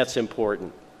rate, and that's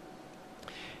important.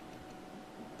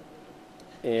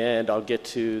 And I'll get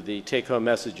to the take-home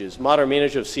messages. Modern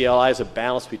management of CLI is a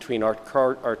balance between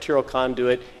arterial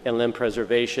conduit and limb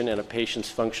preservation and a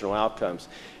patient's functional outcomes.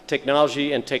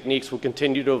 Technology and techniques will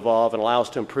continue to evolve and allow us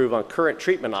to improve on current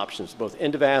treatment options, both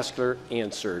endovascular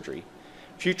and surgery.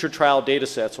 Future trial data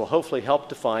sets will hopefully help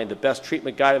define the best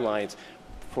treatment guidelines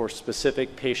for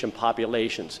specific patient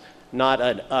populations, not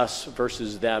an us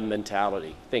versus them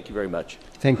mentality. Thank you very much.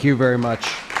 Thank you very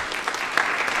much.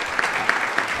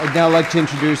 I'd now like to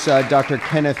introduce Dr.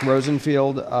 Kenneth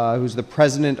Rosenfield, who's the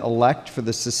president-elect for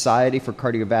the Society for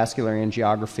Cardiovascular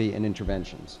Angiography and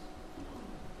Interventions.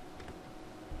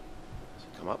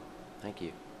 Come up. Thank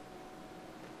you.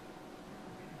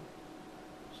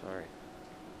 Sorry.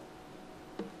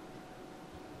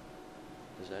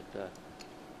 Is that,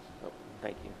 oh,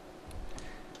 thank you.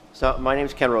 So my name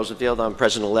is Ken Rosenfield. I'm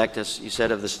president-elect, as you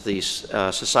said, of the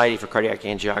Society for Cardiac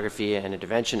Angiography and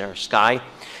Intervention, or SCI.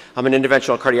 I'm an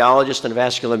interventional cardiologist and a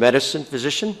vascular medicine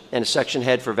physician and a section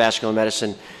head for vascular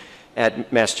medicine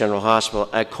at Mass General Hospital.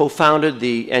 I co-founded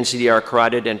the NCDR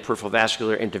carotid and peripheral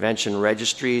vascular intervention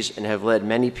registries and have led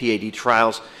many PAD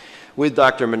trials with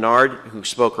Dr. Menard, who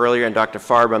spoke earlier, and Dr.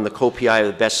 Farber. I'm the co-PI of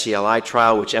the BEST CLI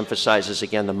trial, which emphasizes,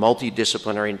 again, the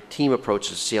multidisciplinary team approach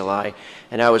to CLI.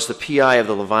 And I was the PI of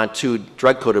the Levant 2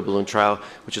 drug-coated balloon trial,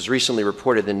 which was recently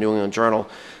reported in the New England Journal,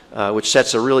 which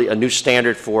sets a new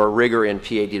standard for rigor in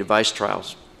PAD device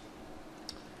trials.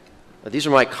 These are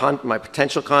my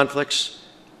potential conflicts.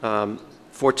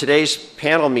 For today's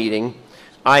panel meeting,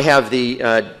 I have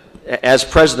as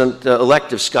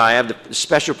president-elect of SCI, I have the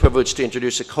special privilege to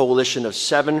introduce a coalition of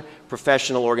 7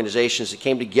 professional organizations that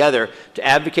came together to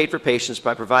advocate for patients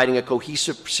by providing a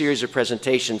cohesive series of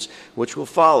presentations which will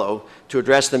follow to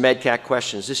address the MEDCAC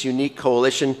questions. This unique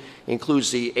coalition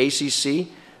includes the ACC,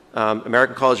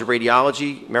 American College of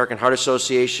Radiology, American Heart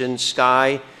Association,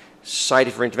 SCI, Society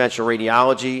for Interventional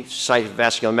Radiology, Society for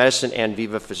Vascular Medicine, and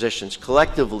Viva Physicians.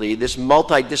 Collectively, this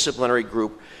multidisciplinary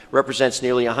group represents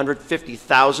nearly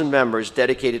 150,000 members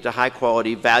dedicated to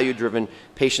high-quality, value-driven,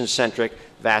 patient-centric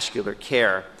vascular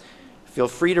care. Feel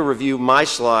free to review my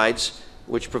slides,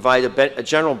 which provide a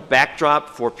general backdrop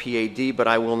for PAD, but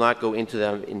I will not go into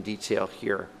them in detail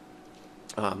here.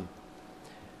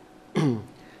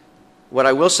 What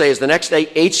I will say is the next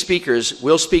 8 speakers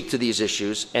will speak to these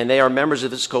issues, and they are members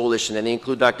of this coalition, and they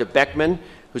include Dr. Beckman,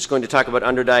 who's going to talk about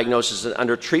underdiagnosis and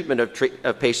undertreatment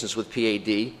of patients with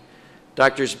PAD,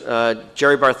 Doctors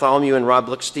Jerry Bartholomew and Rob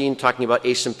Lickstein talking about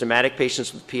asymptomatic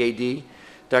patients with PAD,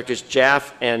 Drs.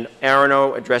 Jaff and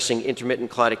Arano addressing intermittent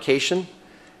claudication,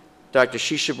 Dr.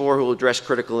 Shishabor, who will address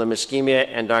critical limb ischemia,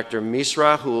 and Dr.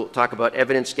 Misra, who will talk about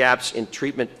evidence gaps in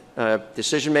treatment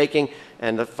decision-making.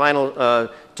 And the final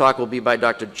talk will be by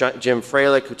Dr. Jim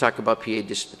Freilich, who talked about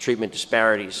PAD treatment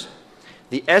disparities.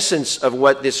 The essence of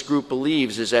what this group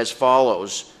believes is as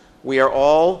follows. We are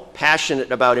all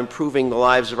passionate about improving the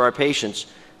lives of our patients,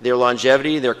 their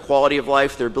longevity, their quality of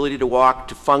life, their ability to walk,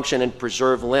 to function, and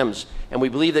preserve limbs. And we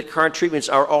believe that current treatments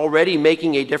are already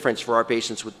making a difference for our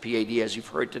patients with PAD, as you've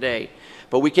heard today.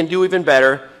 But we can do even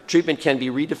better. Treatment can be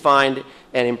redefined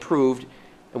and improved.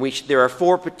 And there are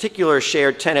 4 particular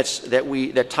shared tenets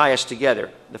that tie us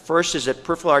together. The first is that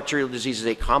peripheral arterial disease is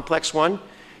a complex one.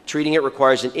 Treating it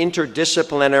requires an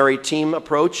interdisciplinary team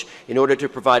approach in order to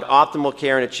provide optimal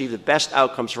care and achieve the best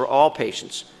outcomes for all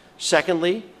patients.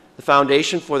 Secondly, the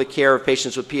foundation for the care of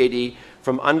patients with PAD,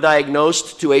 from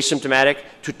undiagnosed to asymptomatic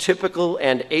to typical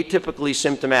and atypically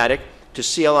symptomatic to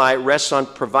CLI, rests on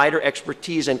provider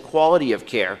expertise and quality of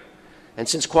care. And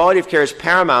since quality of care is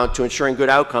paramount to ensuring good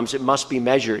outcomes, it must be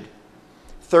measured.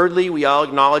 Thirdly, we all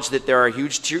acknowledge that there are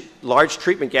large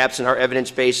treatment gaps in our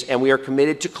evidence base, and we are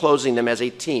committed to closing them as a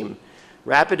team.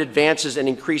 Rapid advances in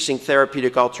increasing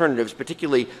therapeutic alternatives,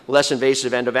 particularly less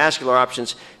invasive endovascular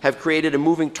options, have created a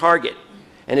moving target.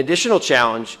 An additional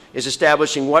challenge is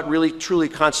establishing what really truly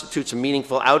constitutes a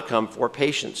meaningful outcome for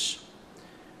patients.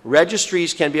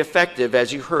 Registries can be effective,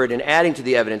 as you heard, in adding to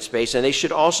the evidence base, and they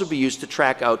should also be used to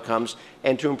track outcomes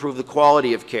and to improve the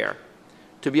quality of care.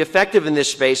 To be effective in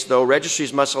this space, though,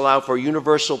 registries must allow for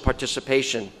universal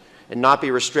participation and not be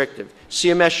restrictive.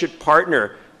 CMS should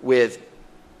partner with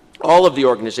all of the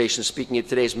organizations speaking at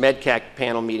today's MEDCAC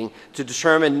panel meeting to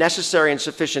determine necessary and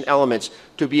sufficient elements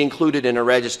to be included in a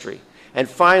registry. And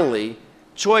finally,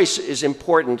 choice is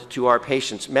important to our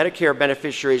patients. Medicare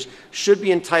beneficiaries should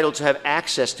be entitled to have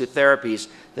access to therapies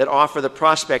that offer the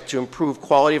prospect to improve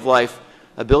quality of life,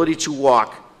 ability to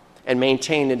walk, and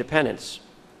maintain independence.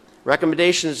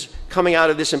 Recommendations coming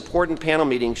out of this important panel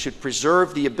meeting should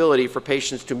preserve the ability for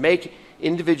patients to make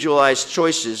individualized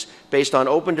choices based on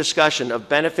open discussion of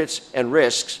benefits and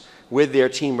risks with their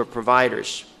team of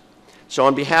providers. So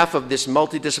on behalf of this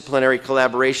multidisciplinary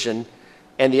collaboration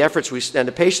and the efforts and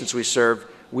the patients we serve,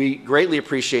 we greatly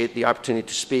appreciate the opportunity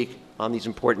to speak on these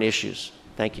important issues.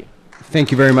 Thank you.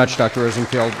 Thank you very much, Dr.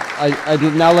 Rosenfield. I'd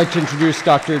now like to introduce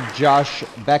Dr. Josh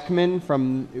Beckman,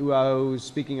 who's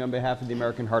speaking on behalf of the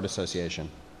American Heart Association.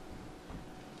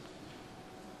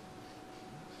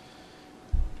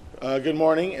 Good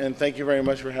morning, and thank you very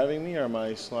much for having me. Are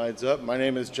my slides up? My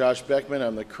name is Josh Beckman.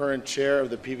 I'm the current chair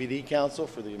of the PVD Council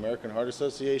for the American Heart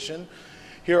Association.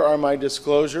 Here are my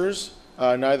disclosures.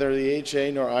 Neither the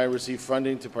AHA nor I receive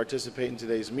funding to participate in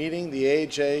today's meeting. The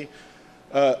AHA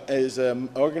is an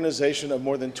organization of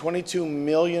more than 22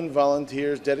 million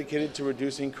volunteers dedicated to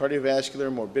reducing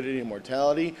cardiovascular morbidity and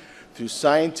mortality through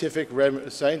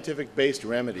scientific-based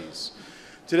remedies.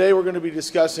 Today we're going to be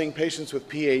discussing patients with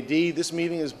PAD. This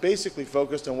meeting is basically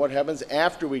focused on what happens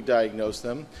after we diagnose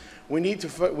them. We need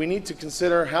to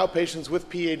consider how patients with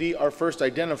PAD are first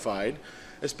identified,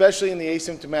 especially in the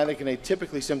asymptomatic and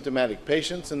atypically symptomatic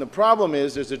patients. And the problem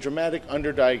is there's a dramatic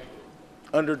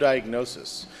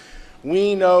underdiagnosis.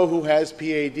 We know who has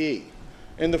PAD.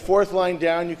 In the 4th line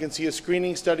down, you can see a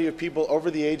screening study of people over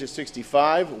the age of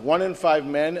 65. 1 in 5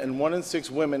 men and 1 in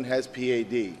 6 women has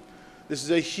PAD. This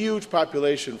is a huge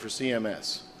population for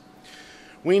CMS.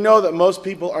 We know that most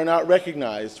people are not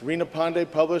recognized. Rina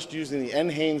Pandey published using the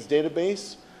NHANES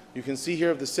database. You can see here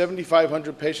of the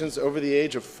 7,500 patients over the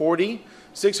age of 40,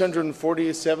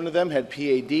 647 of them had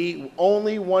PAD.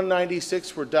 Only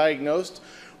 196 were diagnosed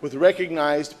with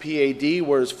recognized PAD,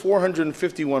 whereas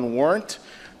 451 weren't.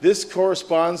 This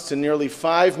corresponds to nearly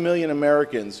 5 million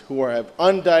Americans who have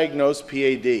undiagnosed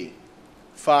PAD.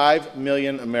 5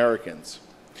 million Americans.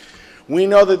 We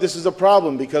know that this is a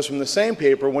problem because from the same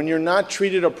paper, when you're not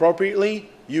treated appropriately,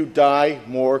 you die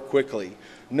more quickly.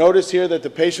 Notice here that the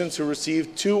patients who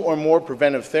received 2 or more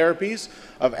preventive therapies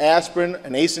of aspirin,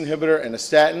 an ACE inhibitor, and a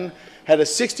statin had a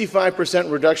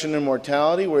 65% reduction in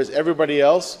mortality, whereas everybody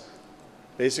else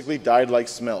basically died like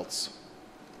smelts.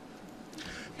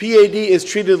 PAD is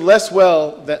treated less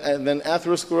well than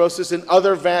atherosclerosis in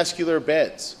other vascular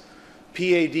beds.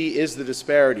 PAD is the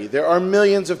disparity. There are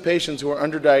millions of patients who are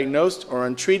underdiagnosed or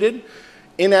untreated.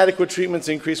 Inadequate treatments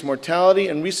increase mortality,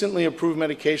 and recently approved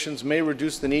medications may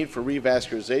reduce the need for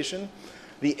revascularization.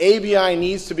 The ABI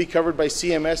needs to be covered by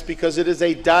CMS because it is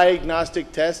a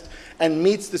diagnostic test and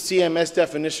meets the CMS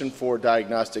definition for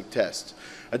diagnostic test.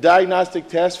 A diagnostic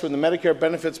test from the Medicare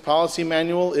Benefits Policy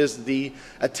Manual is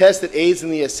a test that aids in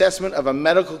the assessment of a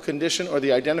medical condition or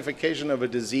the identification of a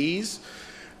disease,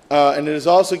 and it is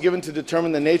also given to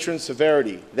determine the nature and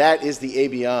severity. That is the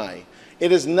ABI.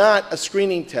 It is not a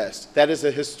screening test. That is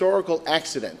a historical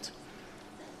accident.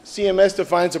 CMS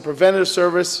defines a preventative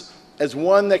service as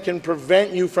one that can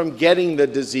prevent you from getting the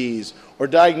disease or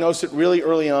diagnose it really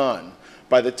early on.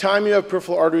 By the time you have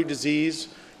peripheral artery disease,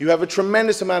 you have a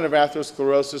tremendous amount of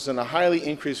atherosclerosis and a highly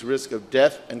increased risk of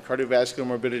death and cardiovascular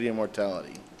morbidity and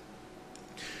mortality.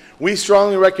 We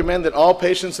strongly recommend that all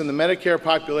patients in the Medicare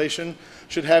population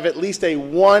should have at least a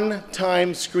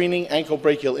one-time screening ankle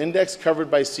brachial index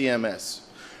covered by CMS.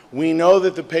 We know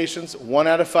that the patients, 1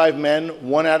 out of 5 men,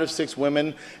 1 out of 6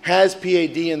 women, has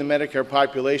PAD in the Medicare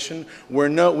population. We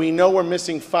know we're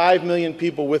missing 5 million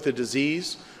people with the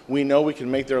disease. We know we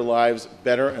can make their lives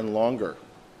better and longer.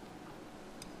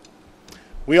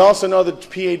 We also know that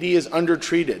PAD is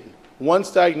undertreated.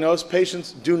 Once diagnosed,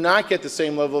 patients do not get the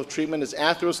same level of treatment as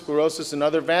atherosclerosis and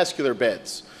other vascular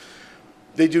beds.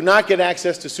 They do not get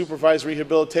access to supervised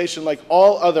rehabilitation like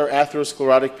all other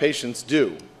atherosclerotic patients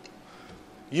do.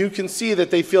 You can see that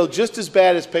they feel just as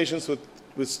bad as patients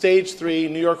with stage 3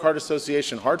 New York Heart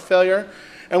Association heart failure.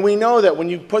 And we know that when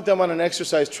you put them on an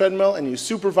exercise treadmill and you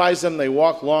supervise them, they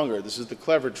walk longer. This is the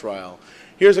CLEVER trial.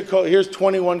 Here's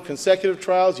 21 consecutive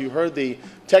trials. You heard the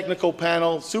technical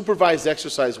panel. Supervised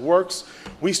exercise works.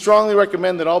 We strongly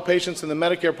recommend that all patients in the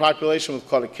Medicare population with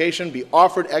claudication be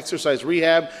offered exercise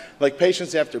rehab like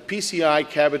patients after PCI,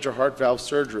 CABG, or heart valve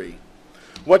surgery.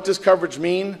 What does coverage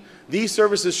mean? These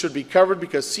services should be covered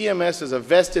because CMS has a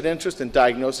vested interest in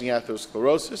diagnosing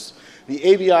atherosclerosis.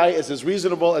 The ABI is as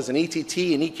reasonable as an ETT,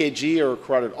 an EKG, or a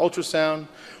carotid ultrasound.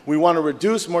 We want to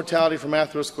reduce mortality from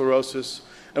atherosclerosis,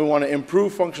 and we want to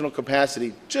improve functional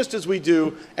capacity, just as we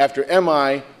do after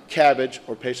MI, CABG,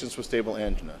 or patients with stable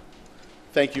angina.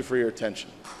 Thank you for your attention.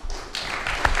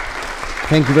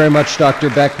 Thank you very much, Dr.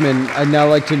 Beckman. I'd now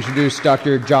like to introduce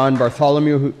Dr. John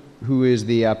Bartholomew, who is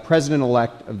the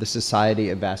President-elect of the Society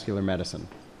of Vascular Medicine.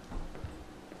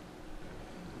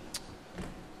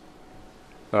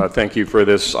 Thank you for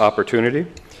this opportunity.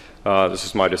 This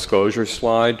is my disclosure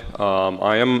slide.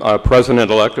 I am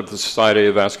President-elect of the Society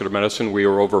of Vascular Medicine. We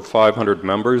are over 500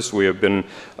 members. We have been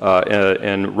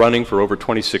running for over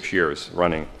 26 years,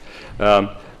 running.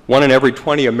 1 in every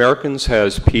 20 Americans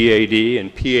has PAD,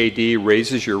 and PAD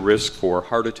raises your risk for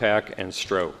heart attack and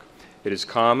stroke. It is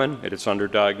common, it is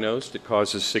underdiagnosed, it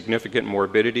causes significant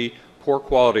morbidity, poor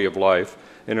quality of life,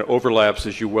 and it overlaps,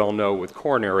 as you well know, with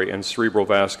coronary and cerebral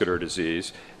vascular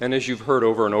disease. And as you've heard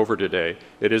over and over today,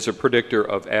 it is a predictor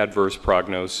of adverse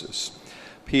prognosis.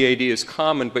 PAD is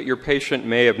common, but your patient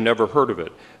may have never heard of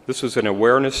it. This was an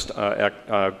awareness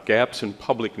gaps in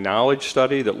public knowledge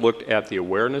study that looked at the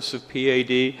awareness of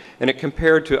PAD, and it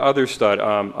compared to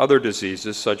other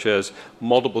diseases such as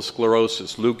multiple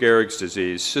sclerosis, Lou Gehrig's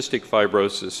disease, cystic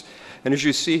fibrosis. And as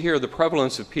you see here, the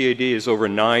prevalence of PAD is over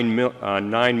 9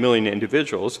 million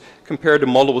individuals compared to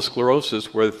multiple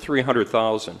sclerosis where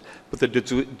 300,000. But the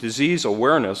disease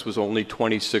awareness was only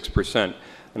 26%.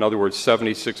 In other words,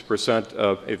 76%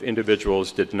 of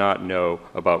individuals did not know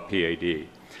about PAD.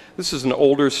 This is an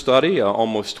older study,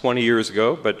 almost 20 years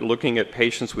ago, but looking at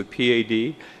patients with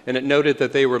PAD, and it noted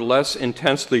that they were less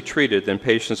intensely treated than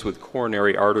patients with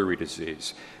coronary artery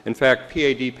disease. In fact,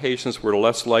 PAD patients were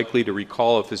less likely to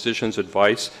recall a physician's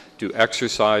advice to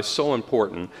exercise, so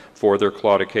important for their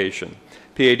claudication.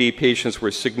 PAD patients were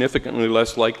significantly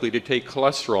less likely to take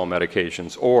cholesterol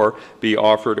medications or be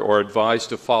offered or advised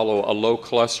to follow a low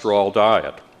cholesterol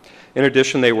diet. In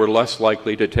addition, they were less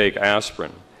likely to take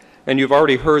aspirin. And you've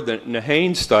already heard the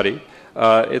Nahane study.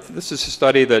 This is a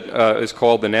study that is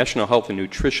called the National Health and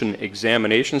Nutrition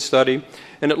Examination Study,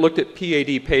 and it looked at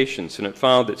PAD patients, and it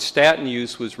found that statin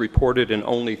use was reported in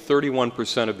only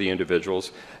 31% of the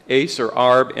individuals, ACE or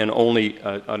ARB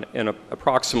in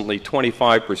approximately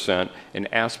 25%,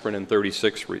 and aspirin in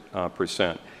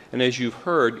 36%. And as you've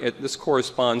heard, this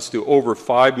corresponds to over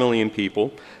 5 million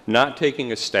people not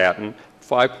taking a statin,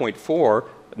 5.4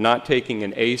 not taking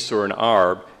an ACE or an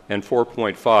ARB, and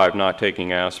 4.5 not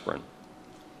taking aspirin.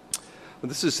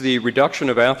 This is the reduction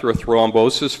of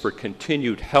atherothrombosis for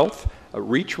continued health, a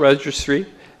REACH registry,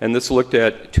 and this looked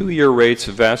at 2-year rates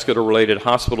of vascular-related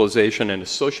hospitalization and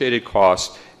associated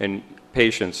costs in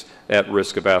patients at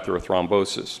risk of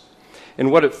atherothrombosis.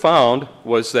 And what it found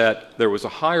was that there was a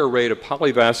higher rate of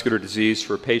polyvascular disease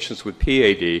for patients with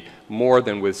PAD more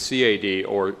than with CAD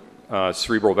or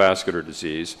cerebral vascular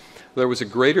disease. There was a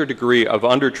greater degree of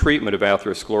undertreatment of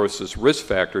atherosclerosis risk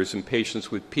factors in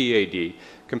patients with PAD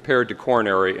compared to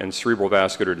coronary and cerebral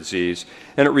vascular disease,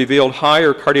 and it revealed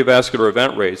higher cardiovascular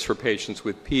event rates for patients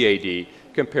with PAD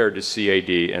compared to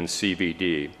CAD and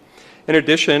CVD. In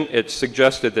addition, it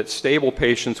suggested that stable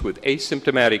patients with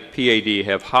asymptomatic PAD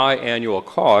have high annual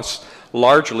costs,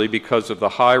 largely because of the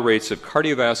high rates of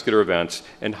cardiovascular events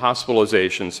and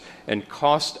hospitalizations, and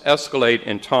costs escalate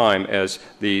in time as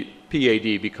the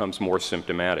PAD becomes more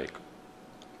symptomatic.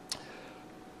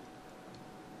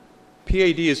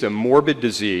 PAD is a morbid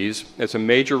disease. It's a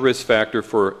major risk factor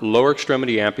for lower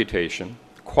extremity amputation.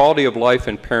 Quality of life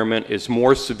impairment is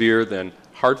more severe than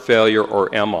heart failure, or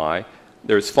MI.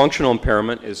 There's functional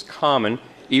impairment is common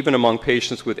even among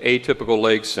patients with atypical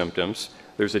leg symptoms.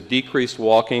 There's a decreased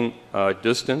walking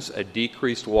distance, a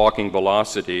decreased walking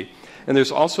velocity, and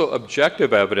there's also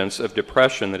objective evidence of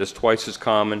depression that is twice as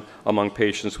common among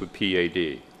patients with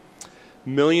PAD.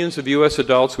 Millions of U.S.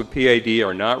 adults with PAD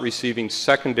are not receiving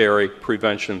secondary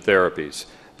prevention therapies.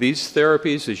 These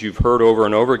therapies, as you've heard over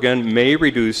and over again, may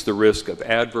reduce the risk of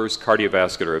adverse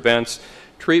cardiovascular events.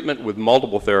 Treatment with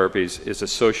multiple therapies is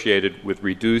associated with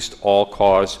reduced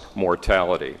all-cause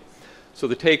mortality. So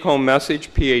the take-home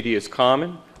message, PAD is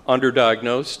common,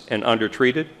 underdiagnosed, and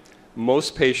undertreated.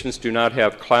 Most patients do not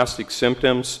have classic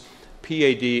symptoms.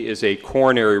 PAD is a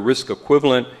coronary risk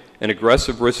equivalent, and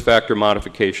aggressive risk factor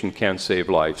modification can save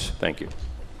lives. Thank you.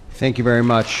 Thank you very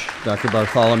much, Dr.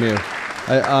 Bartholomew.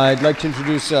 I'd like to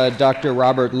introduce Dr.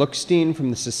 Robert Lookstein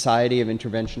from the Society of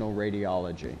Interventional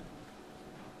Radiology.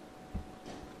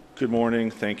 Good morning.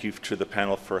 Thank you to the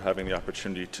panel for having the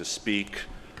opportunity to speak.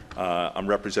 I'm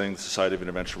representing the Society of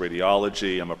Interventional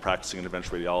Radiology. I'm a practicing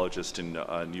interventional radiologist in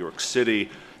New York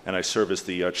City, and I serve as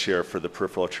the chair for the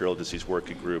Peripheral Arterial Disease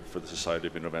Working Group for the Society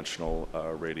of Interventional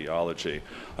Radiology.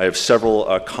 I have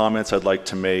several comments I'd like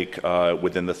to make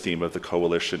within the theme of the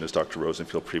coalition, as Dr.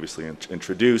 Rosenfield previously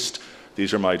introduced.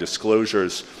 These are my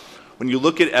disclosures. When you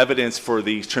look at evidence for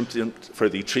the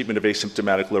treatment of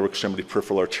asymptomatic lower extremity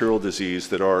peripheral arterial disease,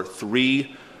 there are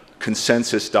three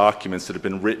consensus documents that have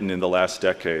been written in the last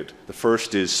decade. The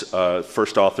first is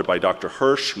first authored by Dr.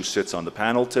 Hirsch, who sits on the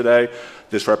panel today.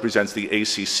 This represents the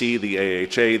ACC, the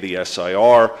AHA, the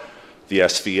SIR, the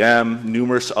SVM,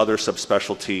 numerous other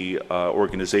subspecialty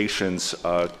organizations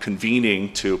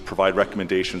convening to provide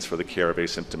recommendations for the care of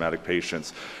asymptomatic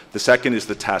patients. The second is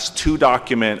the Task 2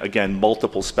 document, again,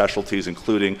 multiple specialties,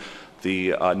 including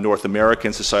the North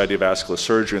American Society of Vascular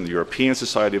Surgery and the European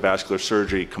Society of Vascular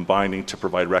Surgery combining to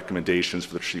provide recommendations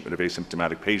for the treatment of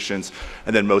asymptomatic patients,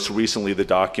 and then most recently the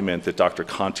document that Dr.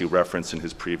 Conti referenced in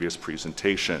his previous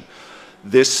presentation.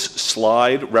 This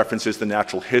slide references the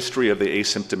natural history of the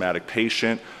asymptomatic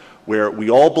patient, where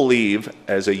we all believe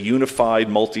as a unified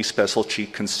multi-specialty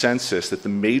consensus that the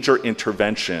major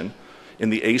intervention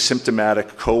in the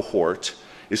asymptomatic cohort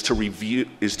is to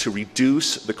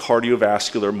reduce the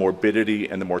cardiovascular morbidity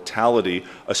and the mortality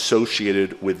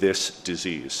associated with this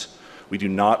disease. We do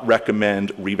not recommend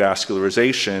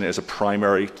revascularization as a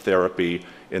primary therapy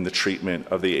in the treatment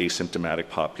of the asymptomatic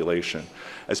population.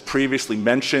 As previously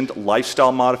mentioned,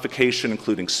 lifestyle modification,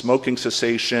 including smoking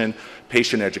cessation,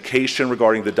 patient education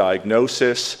regarding the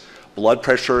diagnosis, blood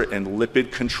pressure and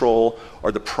lipid control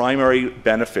are the primary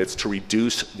benefits to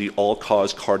reduce the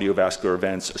all-cause cardiovascular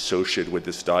events associated with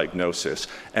this diagnosis.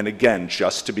 And again,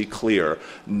 just to be clear,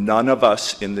 none of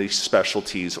us in these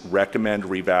specialties recommend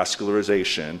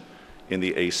revascularization in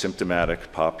the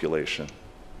asymptomatic population.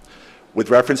 With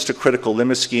reference to critical limb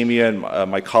ischemia,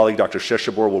 and my colleague Dr.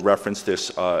 Sheshabur will reference this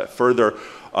further,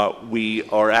 we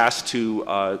are asked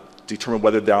to determine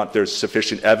whether or not there's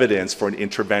sufficient evidence for an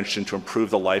intervention to improve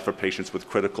the life of patients with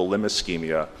critical limb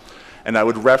ischemia. And I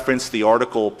would reference the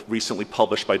article recently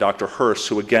published by Dr. Hirsch,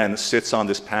 who again sits on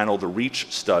this panel, the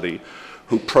REACH study,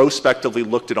 who prospectively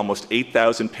looked at almost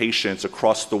 8,000 patients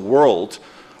across the world,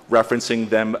 referencing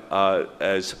them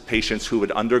as patients who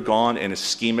had undergone an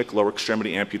ischemic lower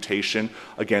extremity amputation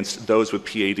against those with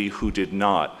PAD who did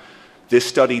not. This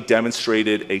study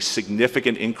demonstrated a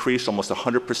significant increase, almost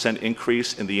 100%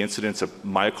 increase in the incidence of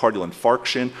myocardial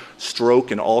infarction,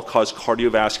 stroke, and all-cause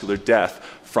cardiovascular death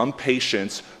from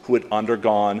patients who had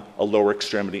undergone a lower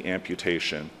extremity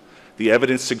amputation. The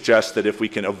evidence suggests that if we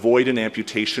can avoid an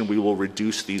amputation, we will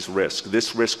reduce these risks.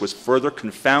 This risk was further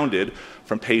confounded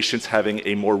from patients having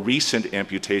a more recent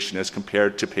amputation as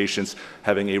compared to patients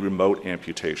having a remote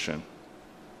amputation.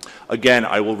 Again,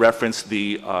 I will reference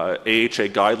the AHA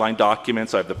guideline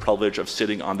documents. I have the privilege of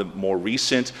sitting on the more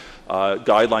recent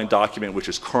guideline document, which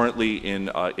is currently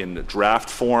in draft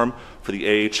form for the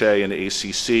AHA and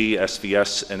ACC,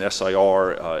 SVS and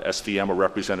SIR. SVM are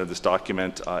represented in this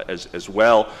document as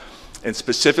well. And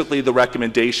specifically, the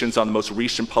recommendations on the most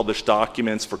recent published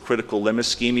documents for critical limb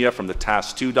ischemia from the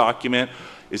Task 2 document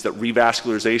is that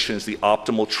revascularization is the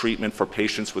optimal treatment for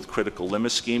patients with critical limb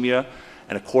ischemia.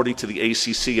 And according to the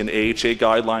ACC and AHA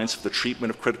guidelines, the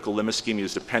treatment of critical limb ischemia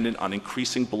is dependent on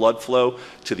increasing blood flow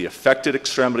to the affected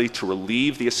extremity to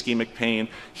relieve the ischemic pain,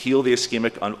 heal the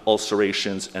ischemic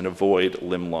ulcerations, and avoid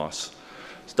limb loss.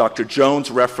 Dr.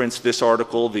 Jones referenced this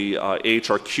article, the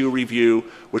AHRQ review,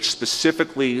 which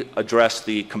specifically addressed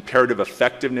the comparative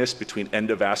effectiveness between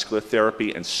endovascular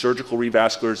therapy and surgical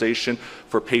revascularization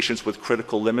for patients with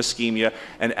critical limb ischemia.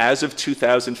 And as of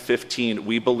 2015,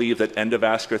 we believe that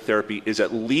endovascular therapy is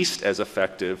at least as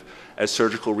effective as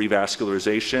surgical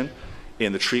revascularization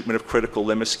in the treatment of critical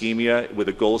limb ischemia with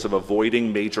the goals of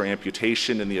avoiding major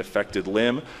amputation in the affected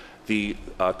limb. The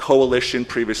coalition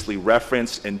previously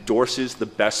referenced endorses the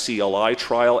BEST CLI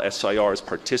trial. SIR is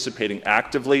participating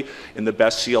actively in the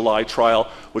BEST CLI trial,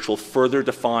 which will further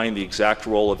define the exact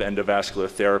role of endovascular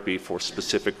therapy for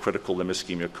specific critical limb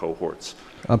ischemia cohorts.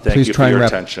 Thank you for your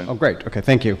attention. Oh, great. Okay,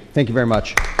 thank you. Thank you very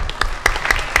much.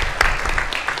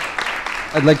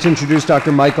 I'd like to introduce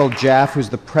Dr. Michael Jaff, who's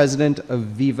the president of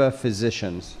Viva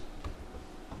Physicians.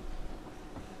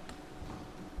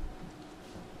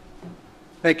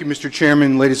 Thank you, Mr.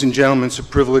 Chairman. Ladies and gentlemen, it's a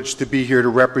privilege to be here to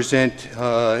represent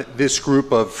this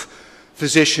group of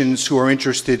physicians who are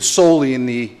interested solely in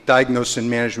the diagnosis and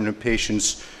management of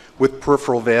patients with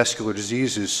peripheral vascular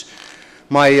diseases.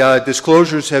 My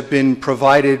disclosures have been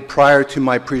provided prior to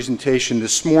my presentation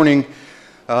this morning.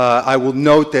 I will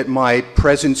note that my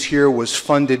presence here was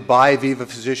funded by Viva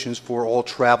Physicians for all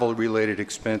travel-related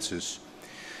expenses.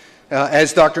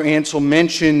 As Dr. Ansel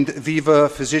mentioned, Viva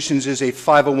Physicians is a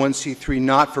 501c3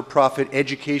 not-for-profit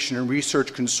education and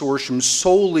research consortium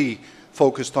solely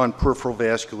focused on peripheral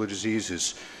vascular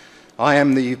diseases. I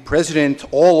am the president.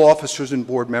 All officers and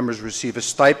board members receive a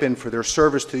stipend for their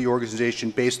service to the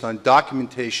organization based on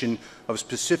documentation of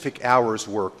specific hours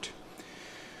worked.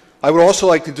 I would also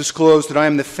like to disclose that I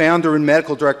am the founder and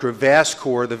medical director of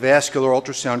VasCore, the Vascular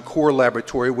Ultrasound Core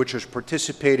Laboratory, which has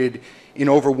participated in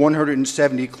over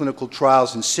 170 clinical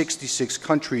trials in 66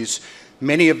 countries.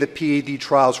 Many of the PAD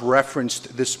trials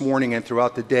referenced this morning and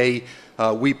throughout the day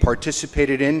we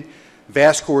participated in.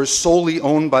 VasCore is solely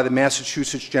owned by the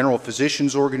Massachusetts General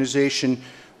Physicians Organization.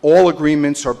 All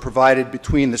agreements are provided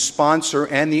between the sponsor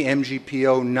and the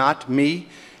MGPO, not me,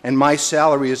 and my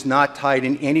salary is not tied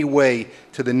in any way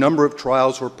to the number of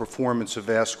trials or performance of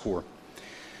VasCore.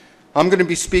 I'm going to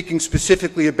be speaking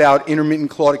specifically about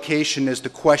intermittent claudication as the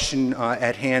question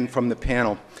at hand from the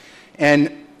panel.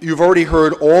 And you've already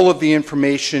heard all of the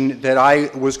information that I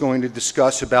was going to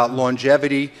discuss about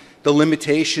longevity, the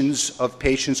limitations of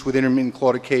patients with intermittent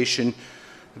claudication.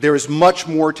 There is much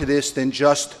more to this than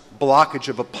just blockage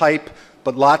of a pipe,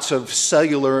 but lots of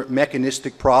cellular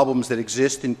mechanistic problems that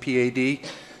exist in PAD.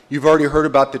 You've already heard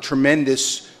about the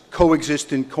tremendous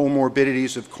coexistent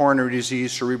comorbidities of coronary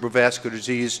disease, cerebrovascular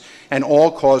disease, and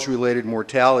all-cause related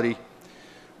mortality.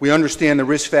 We understand the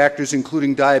risk factors,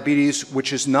 including diabetes,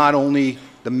 which is not only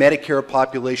the Medicare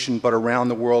population, but around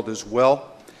the world as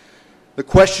well. The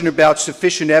question about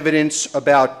sufficient evidence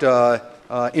about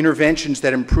interventions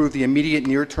that improve the immediate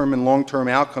near-term and long-term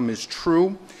outcome is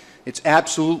true. It's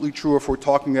absolutely true if we're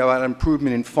talking about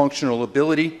improvement in functional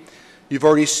ability. You've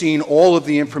already seen all of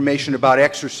the information about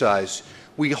exercise.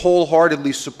 We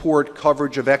wholeheartedly support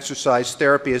coverage of exercise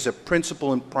therapy as a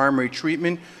principal and primary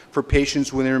treatment for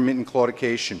patients with intermittent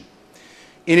claudication.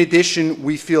 In addition,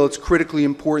 we feel it's critically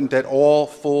important that all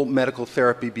full medical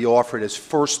therapy be offered as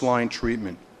first-line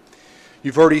treatment.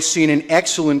 You've already seen an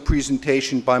excellent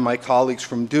presentation by my colleagues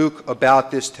from Duke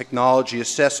about this technology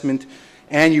assessment,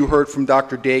 and you heard from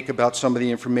Dr. Dake about some of the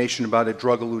information about a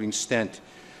drug-eluting stent.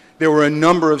 There were a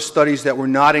number of studies that were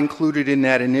not included in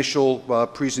that initial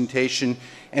presentation,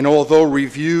 and although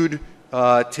reviewed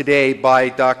today by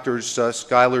Drs.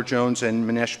 Schuyler Jones and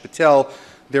Manesh Patel,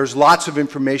 there's lots of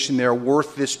information there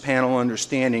worth this panel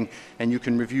understanding, and you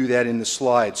can review that in the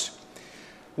slides.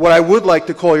 What I would like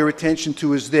to call your attention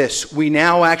to is this. We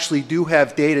now actually do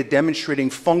have data demonstrating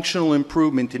functional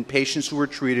improvement in patients who were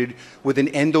treated with an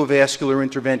endovascular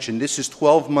intervention. This is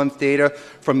 12-month data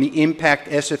from the IMPACT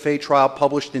SFA trial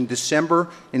published in December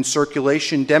in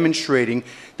Circulation, demonstrating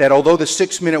that although the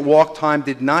 6-minute walk time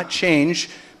did not change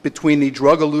between the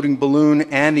drug-eluting balloon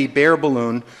and the bare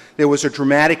balloon, there was a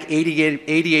dramatic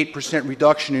 88%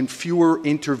 reduction in fewer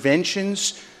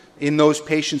interventions in those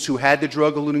patients who had the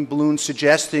drug-eluting balloon,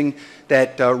 suggesting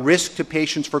that risk to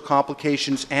patients for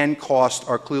complications and cost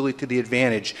are clearly to the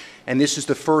advantage. And this is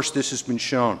the first this has been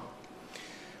shown.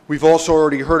 We've also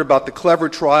already heard about the CLEVER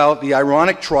trial. The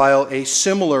IRONIC trial, a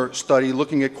similar study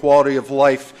looking at quality of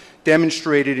life,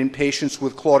 demonstrated in patients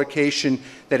with claudication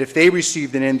that if they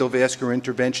received an endovascular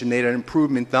intervention, they had an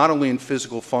improvement not only in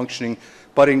physical functioning,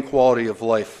 but in quality of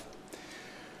life.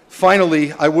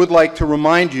 Finally, I would like to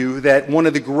remind you that one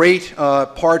of the great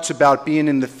parts about being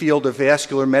in the field of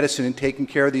vascular medicine and taking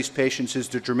care of these patients is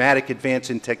the dramatic advance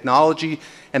in technology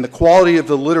and the quality of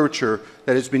the literature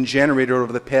that has been generated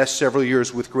over the past several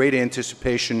years with great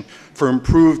anticipation for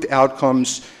improved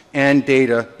outcomes and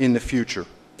data in the future.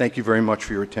 Thank you very much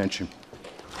for your attention.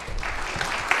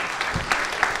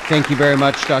 Thank you very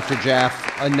much, Dr. Jaff.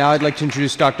 Now I'd like to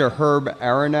introduce Dr. Herb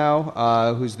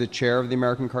Aronow, who's the chair of the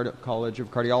American College of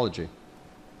Cardiology.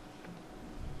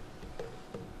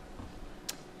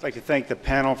 I'd like to thank the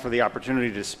panel for the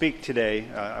opportunity to speak today.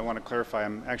 I want to clarify,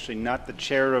 I'm actually not the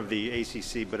chair of the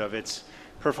ACC, but of its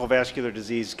Peripheral Vascular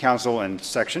Disease Council and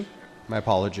Section. My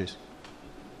apologies.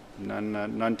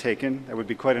 None taken. That would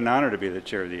be quite an honor to be the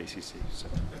chair of the ACC. So.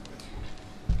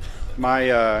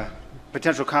 My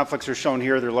potential conflicts are shown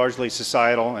here. They're largely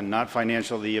societal and not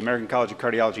financial. The American College of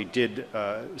Cardiology did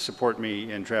support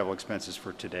me in travel expenses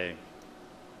for today.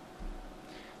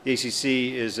 The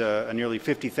ACC is a nearly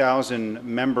 50,000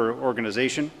 member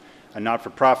organization, a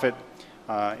not-for-profit,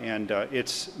 and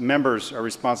its members are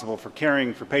responsible for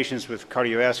caring for patients with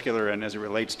cardiovascular and, as it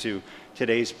relates to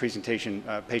today's presentation,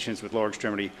 patients with lower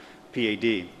extremity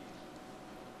PAD.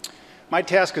 My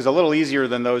task is a little easier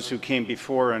than those who came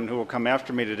before and who will come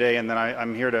after me today, and then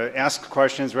I'm here to ask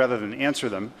questions rather than answer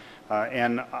them.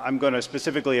 And I'm going to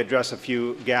specifically address a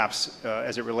few gaps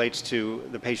as it relates to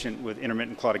the patient with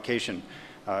intermittent claudication,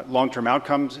 long-term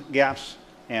outcomes gaps,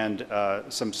 and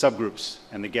some subgroups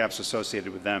and the gaps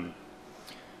associated with them.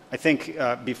 I think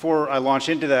before I launch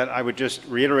into that, I would just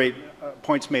reiterate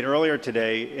points made earlier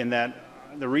today in that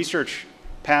the research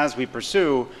paths we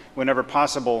pursue, whenever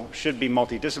possible, should be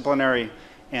multidisciplinary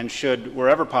and should,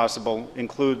 wherever possible,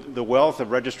 include the wealth of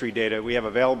registry data we have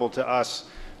available to us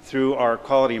through our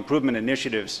quality improvement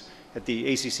initiatives at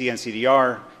the ACC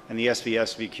NCDR and the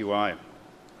SVS VQI.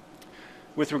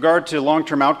 With regard to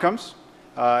long-term outcomes,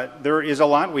 there is a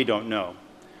lot we don't know.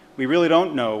 We really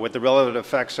don't know what the relative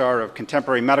effects are of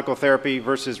contemporary medical therapy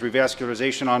versus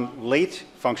revascularization on late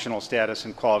functional status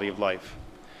and quality of life.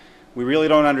 We really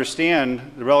don't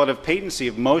understand the relative patency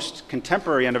of most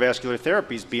contemporary endovascular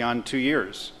therapies beyond 2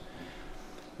 years.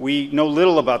 We know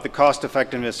little about the cost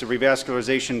effectiveness of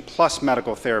revascularization plus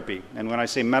medical therapy. And when I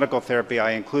say medical therapy,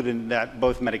 I include in that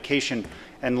both medication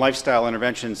and lifestyle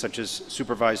interventions such as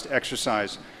supervised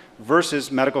exercise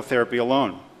versus medical therapy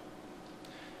alone.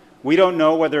 We don't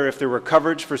know whether if there were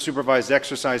coverage for supervised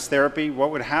exercise therapy,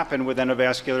 what would happen with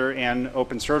endovascular and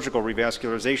open surgical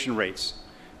revascularization rates.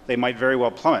 They might very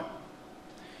well plummet.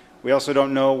 We also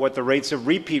don't know what the rates of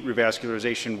repeat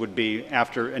revascularization would be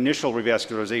after initial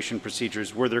revascularization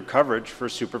procedures were there coverage for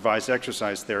supervised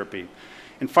exercise therapy.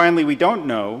 And finally, we don't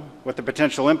know what the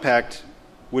potential impact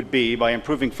would be by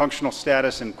improving functional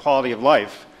status and quality of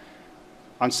life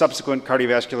on subsequent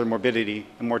cardiovascular morbidity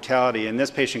and mortality in this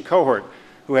patient cohort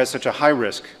who has such a high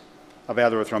risk of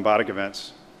atherothrombotic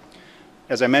events.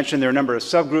 As I mentioned, there are a number of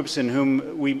subgroups in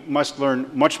whom we must learn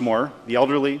much more: the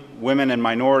elderly, women, and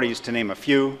minorities, to name a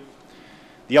few.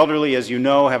 The elderly, as you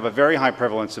know, have a very high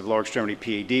prevalence of lower extremity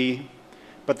PAD,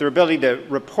 but their ability to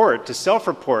report, to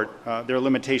self-report their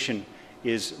limitation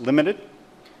is limited.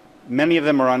 Many of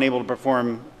them are unable to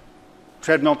perform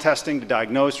treadmill testing to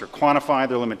diagnose or quantify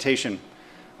their limitation.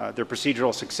 Their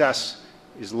procedural success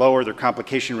is lower, their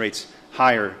complication rates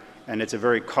higher, and it's a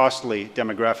very costly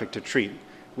demographic to treat.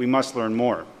 We must learn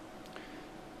more.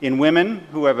 In women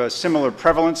who have a similar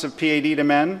prevalence of PAD to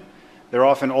men, they're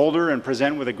often older and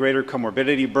present with a greater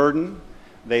comorbidity burden.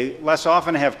 They less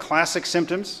often have classic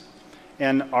symptoms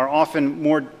and are often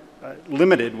more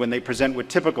limited when they present with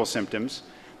typical symptoms.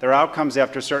 Their outcomes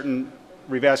after certain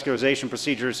revascularization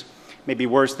procedures may be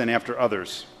worse than after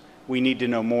others. We need to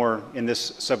know more in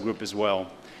this subgroup as well.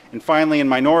 And finally, in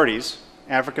minorities,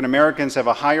 African Americans have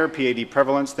a higher PAD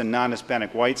prevalence than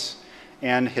non-Hispanic whites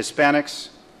and Hispanics.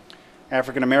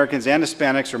 African Americans and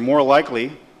Hispanics are more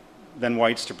likely than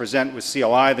whites to present with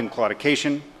CLI than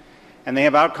claudication, and they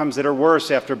have outcomes that are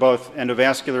worse after both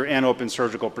endovascular and open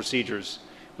surgical procedures.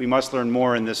 We must learn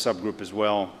more in this subgroup as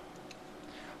well.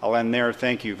 I'll end there.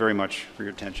 Thank you very much for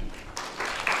your attention.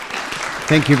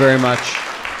 Thank you very much.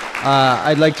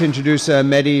 I'd like to introduce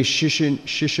Mehdi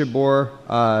Shishabor,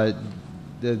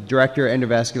 the Director of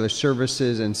Endovascular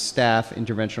Services and Staff,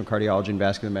 Interventional Cardiology and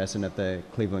Vascular Medicine at the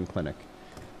Cleveland Clinic.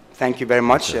 Thank you very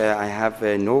much. I have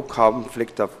no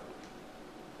conflict of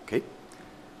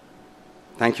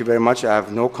Thank you very much. I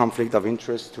have no conflict of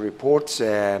interest to report.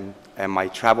 My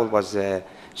travel was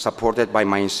supported by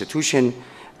my institution.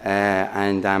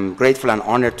 and I'm grateful and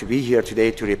honored to be here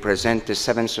today to represent the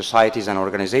 7 societies and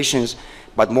organizations,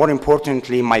 but more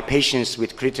importantly, my patients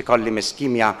with critical limb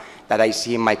ischemia that I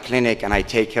see in my clinic and I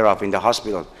take care of in the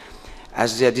hospital.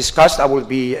 As discussed, I will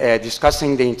be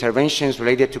discussing the interventions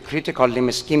related to critical limb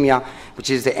ischemia, which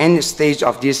is the end stage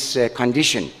of this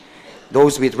condition,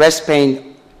 those with rest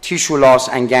pain, tissue loss,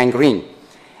 and gangrene.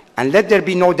 And let there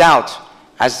be no doubt,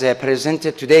 as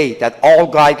presented today, that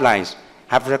all guidelines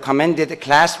have recommended a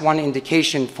class 1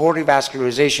 indication for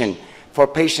revascularization for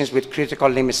patients with critical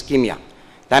limb ischemia.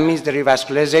 That means the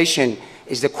revascularization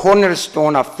is the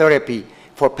cornerstone of therapy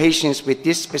for patients with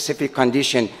this specific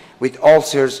condition with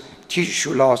ulcers,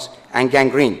 tissue loss, and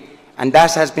gangrene. And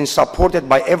that has been supported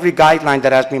by every guideline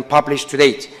that has been published to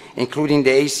date, including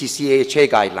the ACC/AHA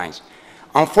guidelines.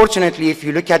 Unfortunately, if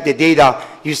you look at the data,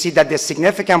 you see that the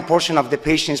significant portion of the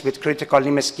patients with critical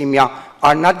limb ischemia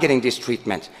are not getting this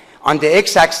treatment. On the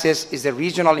x-axis is the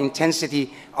regional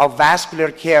intensity of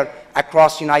vascular care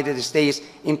across the United States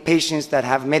in patients that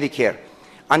have Medicare.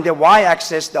 On the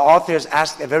y-axis, the authors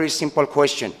asked a very simple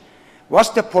question.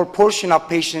 What's the proportion of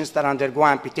patients that undergo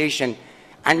amputation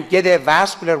and get a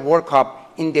vascular workup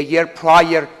in the year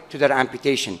prior to their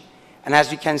amputation? And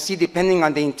as you can see, depending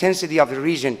on the intensity of the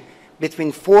region,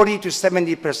 between 40 to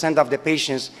 70% of the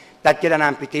patients that get an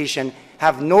amputation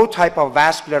have no type of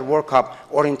vascular workup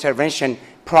or intervention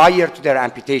prior to their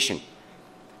amputation.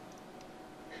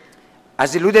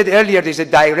 As alluded earlier, there's a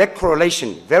direct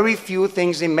correlation. Very few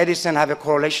things in medicine have a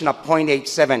correlation of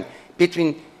 0.87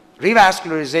 between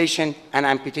revascularization and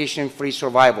amputation-free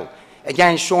survival.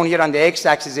 Again, shown here on the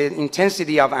x-axis is the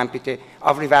intensity of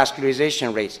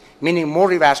revascularization rates, meaning more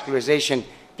revascularization,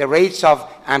 the rates of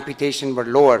amputation were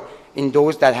lower in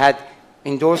those that had,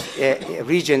 in those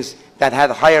regions that had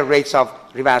higher rates of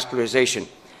revascularization.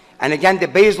 And again, the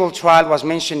basal trial was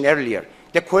mentioned earlier.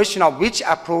 The question of which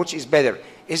approach is better.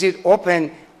 Is it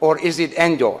open or is it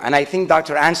endo? And I think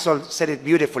Dr. Ansel said it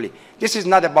beautifully. This is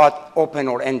not about open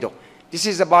or endo. This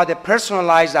is about a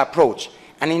personalized approach,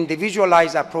 an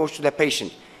individualized approach to the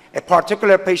patient. A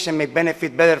particular patient may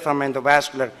benefit better from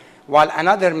endovascular, while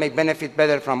another may benefit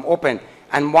better from open,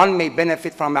 and one may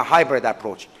benefit from a hybrid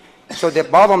approach. So the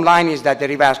bottom line is that the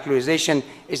revascularization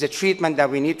is a treatment that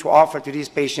we need to offer to these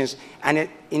patients and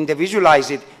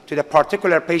individualize it to the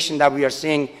particular patient that we are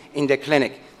seeing in the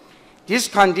clinic. This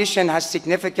condition has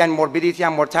significant morbidity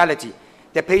and mortality.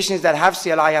 The patients that have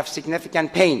CLI have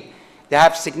significant pain. They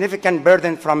have significant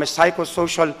burden from a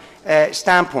psychosocial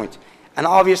standpoint. And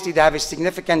obviously, they have a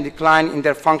significant decline in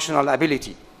their functional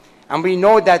ability. And we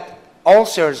know that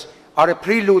ulcers are a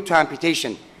prelude to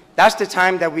amputation. That's the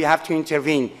time that we have to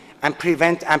intervene and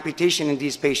prevent amputation in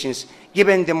these patients,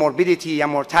 given the morbidity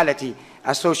and mortality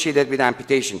associated with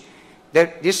amputation.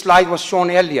 This slide was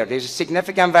shown earlier. There's a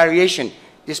significant variation.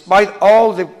 Despite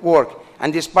all the work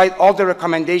and despite all the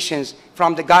recommendations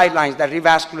from the guidelines that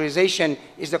revascularization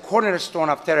is the cornerstone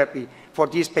of therapy for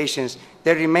these patients,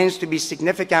 there remains to be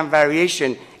significant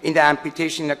variation in the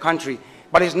amputation in the country.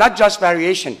 But it's not just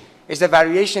variation. It's a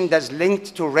variation that's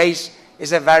linked to race.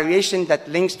 It's a variation that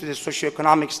links to the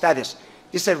socioeconomic status.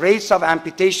 These are rates of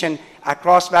amputation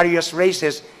across various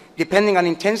races depending on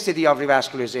intensity of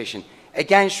revascularization.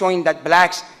 Again, showing that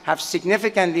blacks have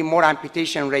significantly more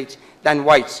amputation rates than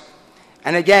whites.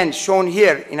 And again, shown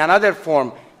here in another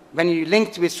form, when you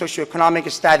linked with socioeconomic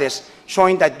status,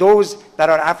 showing that those that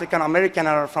are African American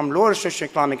and are from lower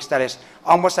socioeconomic status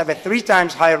almost have a 3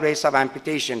 times higher rates of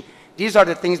amputation. These are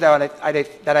the things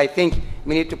that I think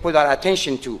we need to put our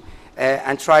attention to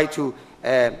and try to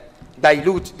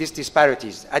dilute these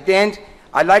disparities. At the end,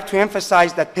 I'd like to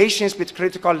emphasize that patients with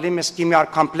critical limb ischemia are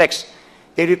complex.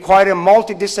 They require a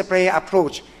multidisciplinary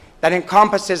approach that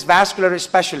encompasses vascular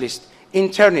specialists,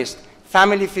 internists,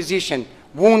 family physician,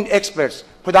 wound experts,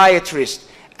 podiatrists,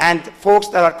 and folks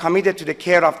that are committed to the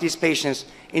care of these patients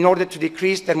in order to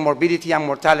decrease their morbidity and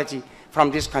mortality from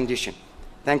this condition.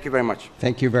 Thank you very much.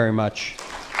 Thank you very much.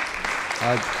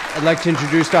 I'd like to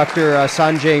introduce Dr.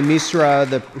 Sanjay Misra,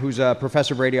 who's a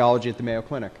professor of radiology at the Mayo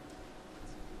Clinic.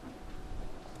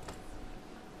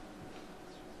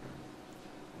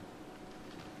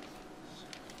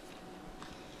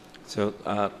 So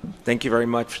thank you very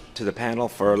much to the panel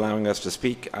for allowing us to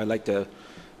speak. I'd like to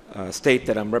state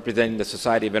that I'm representing the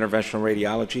Society of Interventional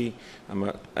Radiology.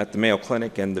 I'm at the Mayo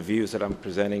Clinic, and the views that I'm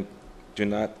presenting do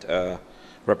not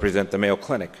represent the Mayo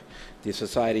Clinic. The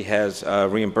Society has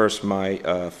reimbursed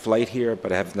my flight here,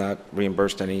 but have not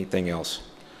reimbursed anything else.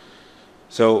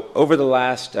 So over the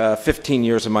last 15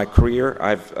 years of my career,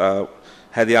 I've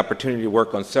had the opportunity to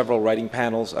work on several writing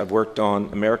panels. I've worked on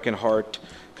American Heart,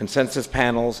 consensus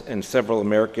panels, and several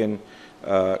American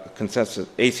consensus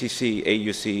ACC,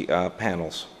 AUC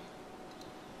panels.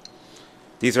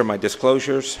 These are my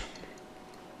disclosures.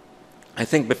 I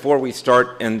think before we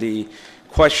start in the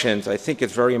questions, I think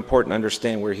it's very important to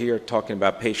understand we're here talking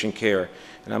about patient care.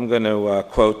 And I'm going to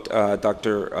quote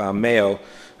Dr. Mayo,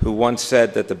 who once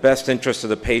said that the best interest of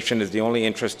the patient is the only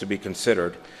interest to be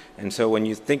considered. And so when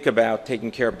you think about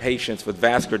taking care of patients with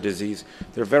vascular disease,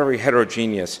 they're very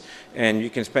heterogeneous. And you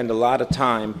can spend a lot of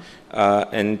time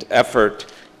and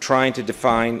effort trying to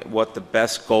define what the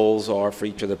best goals are for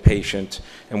each of the patients.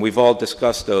 And we've all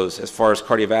discussed those as far as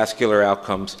cardiovascular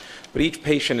outcomes. But each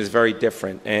patient is very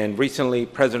different. And recently,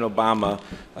 President Obama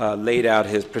laid out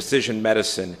his precision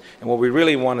medicine. And what we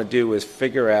really want to do is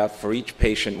figure out for each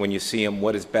patient when you see him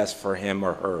what is best for him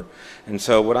or her. And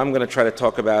so what I'm going to try to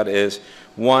talk about is,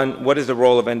 one, what is the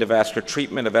role of endovascular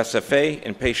treatment of SFA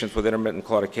in patients with intermittent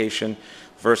claudication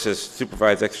versus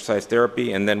supervised exercise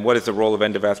therapy? And then what is the role of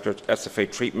endovascular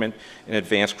SFA treatment in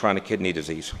advanced chronic kidney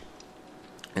disease?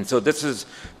 And so this is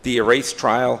the ERASE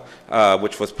trial,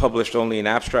 which was published only in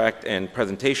abstract and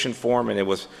presentation form, and it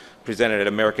was presented at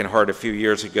American Heart a few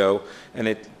years ago. And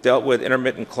it dealt with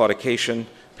intermittent claudication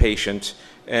patients,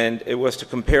 and it was to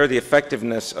compare the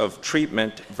effectiveness of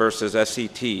treatment versus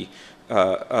SCT,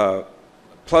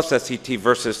 plus SCT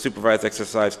versus supervised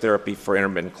exercise therapy for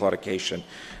intermittent claudication.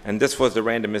 And this was the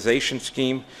randomization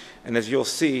scheme. And as you'll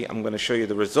see, I'm going to show you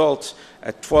the results.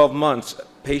 At 12 months,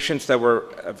 patients that were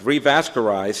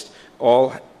revascularized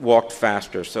all walked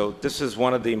faster. So this is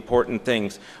one of the important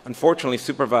things. Unfortunately,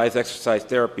 supervised exercise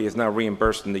therapy is now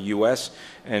reimbursed in the US,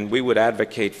 and we would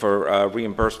advocate for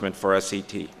reimbursement for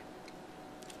SCT.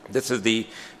 This is the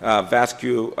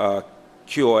VASQ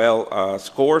QOL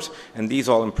scores, and these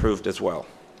all improved as well.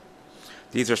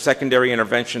 These are secondary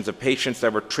interventions of patients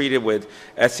that were treated with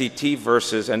SCT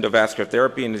versus endovascular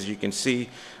therapy, and as you can see,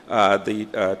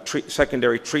 the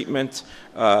secondary treatments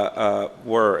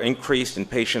were increased in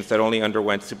patients that only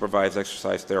underwent supervised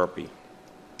exercise therapy.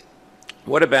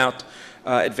 What about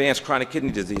advanced chronic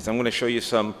kidney disease? I'm going to show you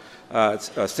some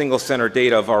single-center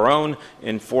data of our own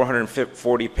in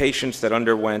 440 patients that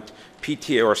underwent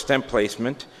PTA or stent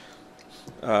placement.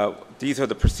 These are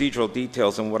the procedural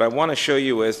details, and what I want to show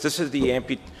you is this is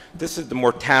the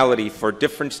mortality for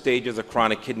different stages of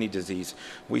chronic kidney disease.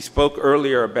 We spoke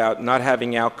earlier about not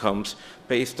having outcomes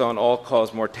based on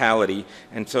all-cause mortality,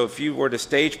 and so if you were to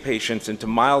stage patients into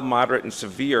mild, moderate, and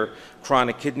severe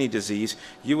chronic kidney disease,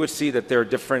 you would see that there are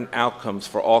different outcomes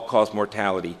for all-cause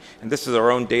mortality, and this is our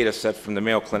own data set from the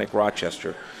Mayo Clinic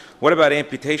Rochester. What about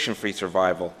amputation-free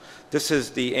survival? This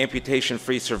is the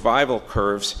amputation-free survival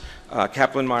curves,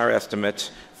 Kaplan-Meier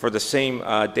estimates for the same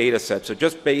data set. So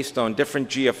just based on different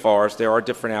GFRs, there are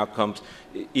different outcomes,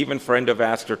 even for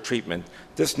endovascular treatment.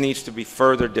 This needs to be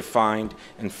further defined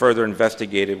and further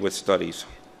investigated with studies.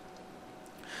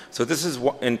 So this is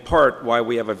in part why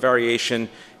we have a variation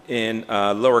in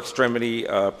lower extremity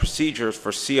procedures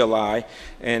for CLI.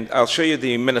 And I'll show you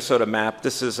the Minnesota map.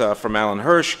 This is from Alan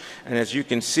Hirsch. And as you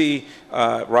can see,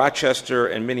 Rochester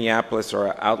and Minneapolis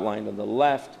are outlined on the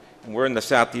left. And we're in the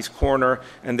southeast corner.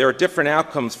 And there are different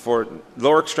outcomes for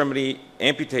lower extremity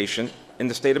amputation in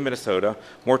the state of Minnesota,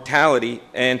 mortality,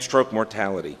 and stroke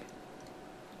mortality.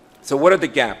 So what are the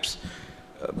gaps?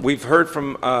 We've heard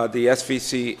from the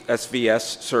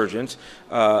SVS surgeons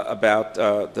about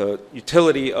the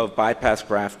utility of bypass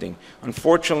grafting.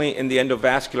 Unfortunately, in the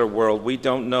endovascular world, we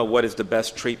don't know what is the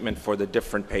best treatment for the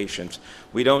different patients.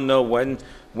 We don't know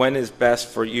when is best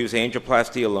for use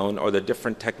angioplasty alone or the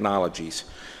different technologies.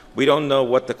 We don't know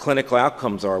what the clinical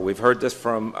outcomes are. We've heard this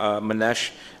from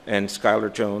Manesh and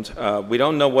Skylar Jones. We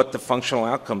don't know what the functional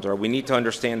outcomes are. We need to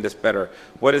understand this better.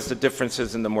 What is the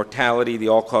differences in the mortality, the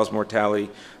all-cause mortality,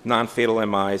 non-fatal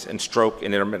MIs, and stroke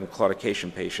in intermittent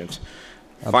claudication patients?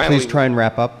 Finally, please try and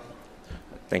wrap up.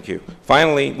 Thank you.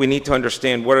 Finally, we need to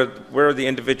understand where are the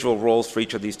individual roles for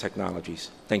each of these technologies.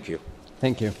 Thank you.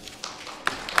 Thank you.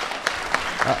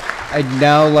 I'd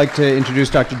now like to introduce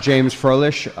Dr. James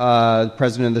Froelich,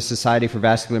 President of the Society for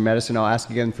Vascular Medicine. I'll ask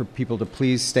again for people to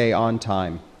please stay on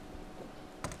time.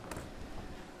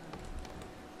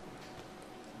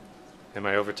 Am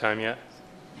I over time yet?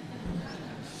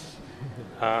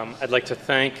 I'd like to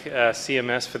thank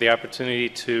CMS for the opportunity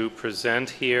to present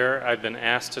here. I've been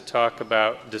asked to talk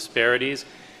about disparities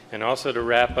and also to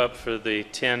wrap up for the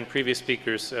 10 previous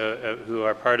speakers who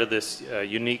are part of this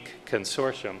unique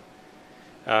consortium.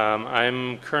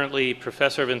 I'm currently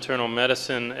professor of internal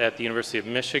medicine at the University of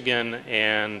Michigan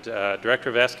and director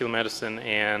of vascular medicine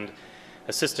and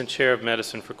assistant chair of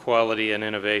medicine for quality and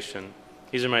innovation.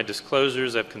 These are my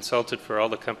disclosures. I've consulted for all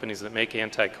the companies that make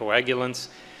anticoagulants.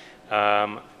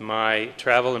 My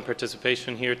travel and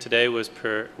participation here today was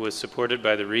supported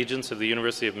by the Regents of the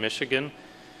University of Michigan.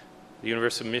 The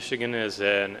University of Michigan is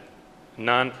a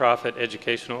nonprofit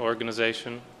educational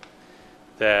organization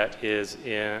that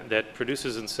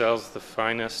produces and sells the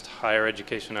finest higher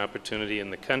education opportunity in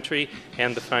the country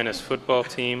and the finest football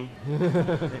team.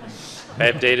 I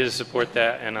have data to support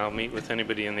that, and I'll meet with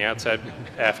anybody on the outside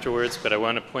afterwards, but I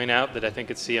want to point out that I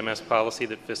think it's CMS policy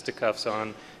that fisticuffs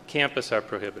on campus are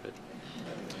prohibited.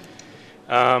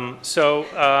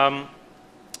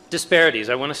 Disparities.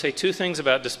 I want to say two things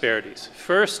about disparities.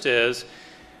 First is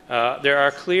there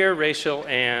are clear racial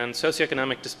and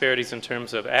socioeconomic disparities in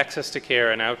terms of access to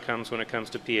care and outcomes when it comes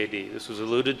to PAD. This was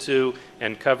alluded to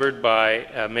and covered by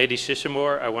Mehdi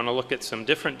Shishimor. I want to look at some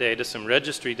different data, some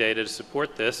registry data to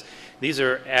support this. These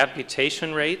are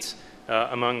amputation rates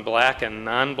among black and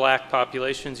non-black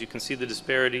populations. You can see the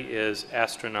disparity is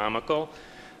astronomical,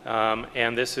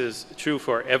 and this is true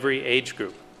for every age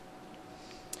group.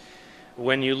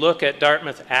 When you look at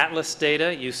Dartmouth Atlas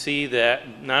data, you see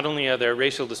that not only are there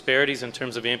racial disparities in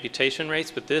terms of amputation rates,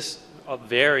 but this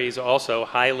varies also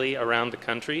highly around the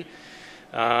country.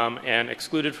 And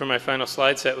excluded from my final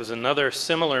slide set was another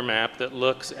similar map that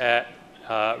looks at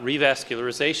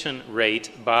revascularization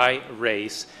rate by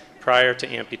race prior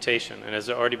to amputation. And as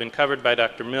already been covered by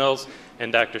Dr. Mills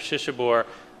and Dr. Shishibor,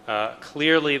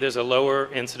 clearly there's a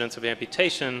lower incidence of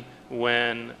amputation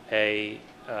when a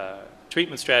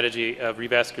treatment strategy of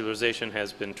revascularization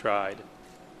has been tried.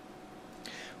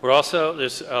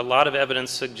 There's a lot of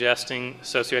evidence suggesting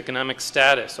socioeconomic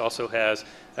status also has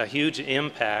a huge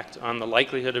impact on the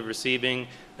likelihood of receiving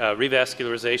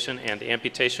revascularization and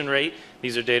amputation rate.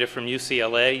 These are data from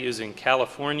UCLA using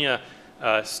California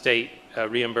state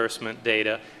reimbursement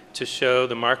data to show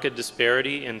the market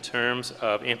disparity in terms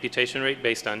of amputation rate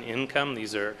based on income.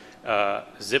 These are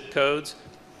zip codes.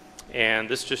 And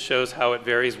this just shows how it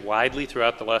varies widely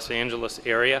throughout the Los Angeles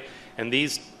area. And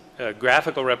these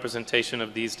graphical representation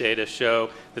of these data show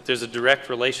that there's a direct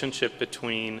relationship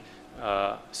between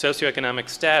socioeconomic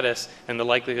status and the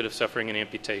likelihood of suffering an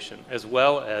amputation, as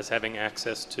well as having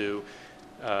access to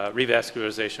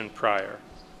revascularization prior.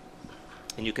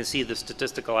 And you can see the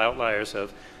statistical outliers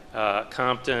of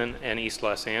Compton and East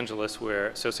Los Angeles, where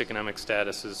socioeconomic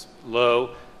status is low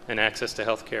and access to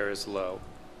health care is low.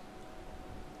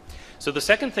 So the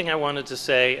second thing I wanted to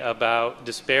say about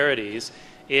disparities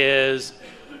is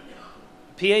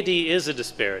PAD is a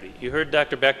disparity. You heard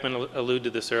Dr. Beckman allude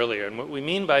to this earlier, and what we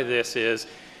mean by this is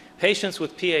patients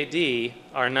with PAD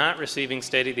are not receiving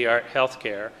state-of-the-art health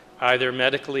care, either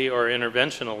medically or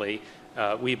interventionally,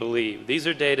 we believe. These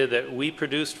are data that we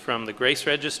produced from the GRACE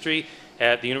registry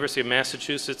at the University of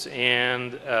Massachusetts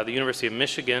and the University of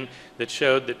Michigan that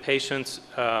showed that patients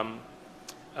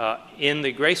in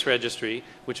the GRACE registry,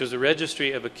 which was a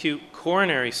registry of acute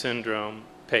coronary syndrome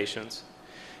patients,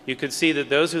 you could see that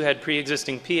those who had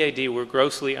pre-existing PAD were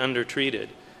grossly undertreated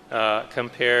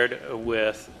compared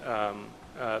with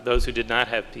those who did not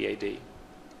have PAD.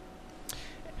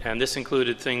 And this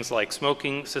included things like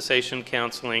smoking cessation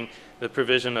counseling, the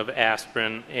provision of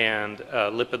aspirin, and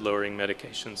lipid-lowering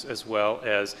medications, as well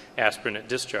as aspirin at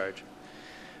discharge.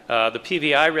 The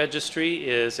PVI registry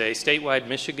is a statewide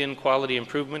Michigan quality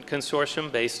improvement consortium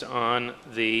based on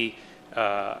the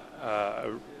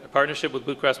partnership with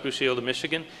Blue Cross Blue Shield of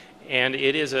Michigan, and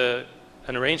it is an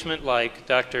arrangement like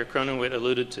Dr. Cronenwit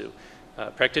alluded to.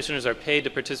 Practitioners are paid to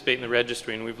participate in the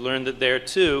registry, and we've learned that there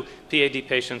too, PAD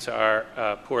patients are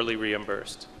poorly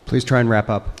reimbursed. Please try and wrap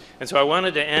up. And so I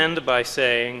wanted to end by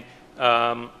saying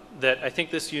that I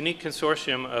think this unique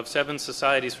consortium of 7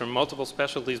 societies from multiple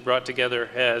specialties brought together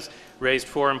has raised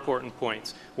 4 important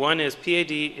points. One is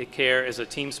PAD care is a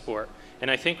team sport,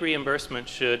 and I think reimbursement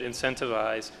should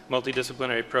incentivize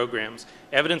multidisciplinary programs.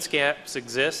 Evidence gaps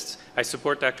exist. I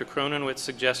support Dr. Cronenwit's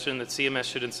suggestion that CMS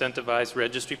should incentivize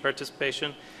registry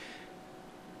participation.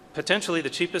 Potentially the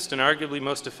cheapest and arguably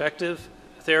most effective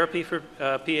therapy for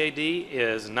PAD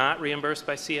is not reimbursed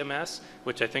by CMS,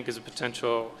 which I think is a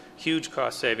potential huge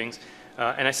cost savings.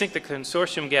 And I think the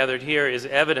consortium gathered here is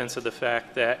evidence of the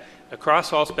fact that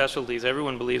across all specialties,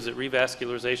 everyone believes that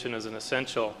revascularization is an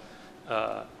essential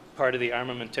part of the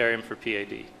armamentarium for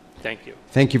PAD. Thank you.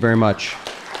 Thank you very much.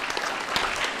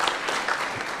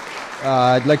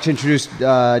 I'd like to introduce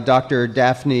Dr.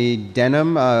 Daphne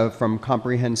Denham from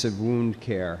Comprehensive Wound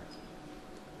Care.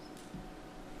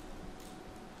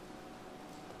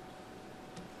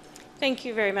 Thank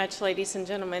you very much, ladies and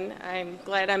gentlemen. I'm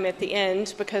glad I'm at the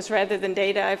end because rather than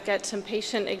data, I've got some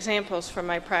patient examples from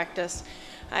my practice.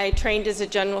 I trained as a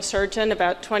general surgeon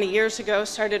about 20 years ago,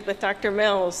 started with Dr.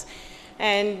 Mills,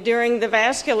 And during the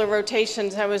vascular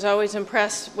rotations, I was always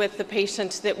impressed with the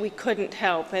patients that we couldn't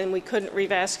help and we couldn't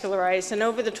revascularize. And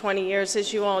over the 20 years,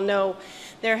 as you all know,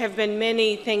 there have been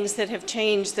many things that have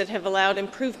changed that have allowed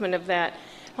improvement of that.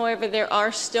 However, there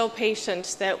are still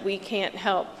patients that we can't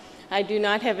help. I do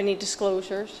not have any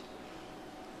disclosures.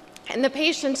 And the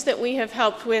patients that we have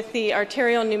helped with the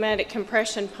arterial pneumatic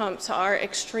compression pumps are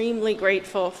extremely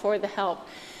grateful for the help.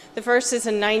 The first is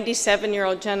a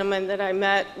 97-year-old gentleman that I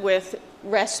met with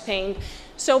rest pain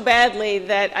so badly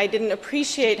that I didn't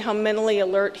appreciate how mentally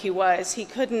alert he was. He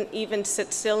couldn't even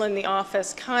sit still in the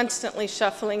office, constantly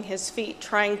shuffling his feet,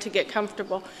 trying to get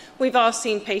comfortable. We've all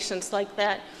seen patients like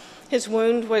that. His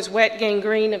wound was wet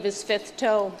gangrene of his fifth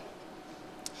toe.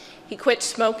 He quit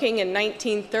smoking in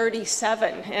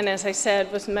 1937, and as I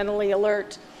said, was mentally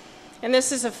alert. And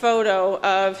this is a photo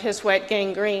of his wet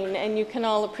gangrene, and you can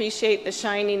all appreciate the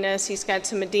shininess. He's got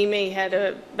some edema. He had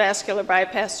a vascular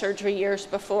bypass surgery years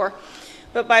before.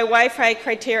 But by Wi-Fi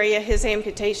criteria, his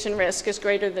amputation risk is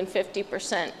greater than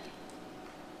 50%.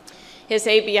 His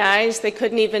ABIs, they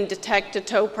couldn't even detect a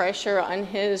toe pressure on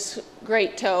his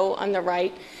great toe on the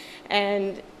right,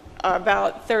 and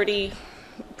about 30%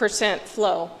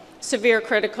 flow. Severe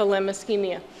critical limb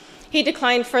ischemia. He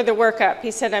declined further workup.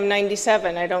 He said, I'm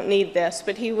 97, I don't need this,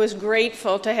 but he was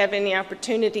grateful to have any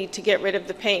opportunity to get rid of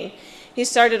the pain. He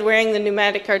started wearing the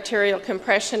pneumatic arterial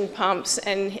compression pumps,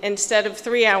 and instead of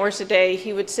 3 hours a day,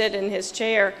 he would sit in his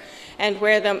chair and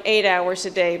wear them 8 hours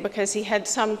a day because he had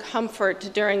some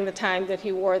comfort during the time that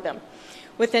he wore them.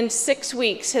 Within 6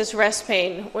 weeks, his rest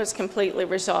pain was completely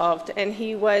resolved, and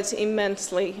he was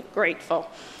immensely grateful.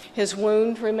 His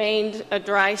wound remained a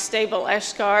dry, stable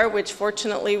eschar, which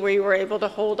fortunately we were able to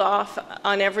hold off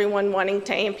on everyone wanting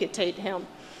to amputate him.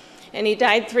 And he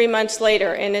died 3 months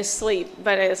later in his sleep,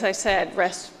 but as I said,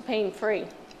 rest pain-free.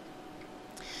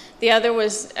 The other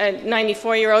was a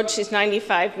 94-year-old. She's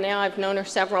 95 now. I've known her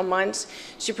several months.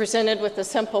 She presented with a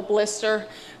simple blister.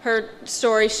 Her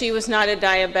story, she was not a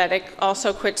diabetic,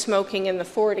 also quit smoking in the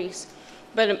 40s,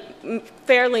 but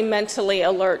fairly mentally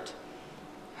alert.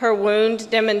 Her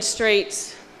wound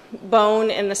demonstrates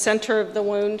bone in the center of the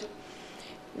wound.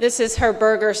 This is her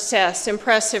Berger's test,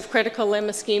 impressive critical limb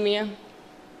ischemia.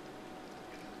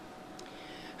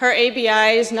 Her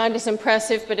ABI is not as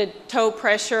impressive, but a toe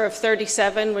pressure of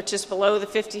 37, which is below the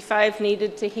 55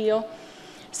 needed to heal.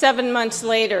 7 months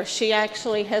later, she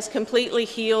actually has completely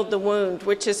healed the wound,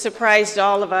 which has surprised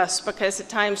all of us because at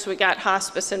times we got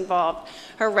hospice involved.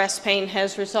 Her rest pain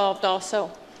has resolved also.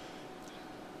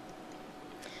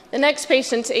 The next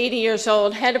patient's 80 years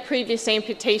old, had a previous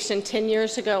amputation 10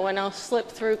 years ago, and I'll slip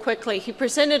through quickly. He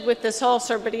presented with this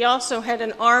ulcer, but he also had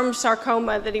an arm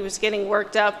sarcoma that he was getting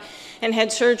worked up and had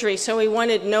surgery, so he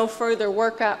wanted no further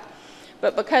workup.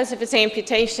 But because of his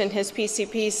amputation, his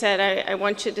PCP said, I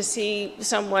want you to see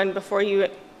someone before you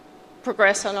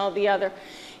progress on all the other.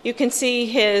 You can see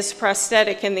his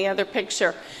prosthetic in the other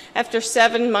picture. After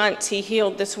 7 months, he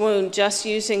healed this wound just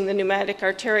using the pneumatic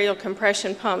arterial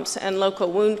compression pumps and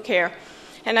local wound care.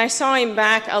 And I saw him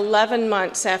back 11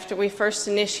 months after we first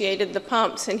initiated the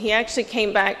pumps, and he actually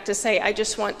came back to say, I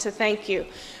just want to thank you.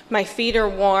 My feet are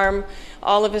warm,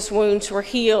 all of his wounds were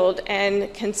healed,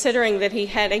 and considering that he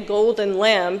had a golden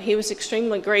limb, he was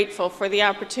extremely grateful for the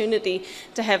opportunity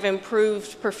to have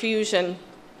improved perfusion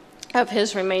of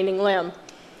his remaining limb.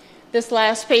 This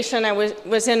last patient, I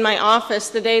was in my office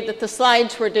the day that the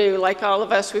slides were due. Like all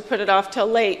of us, we put it off till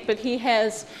late, but he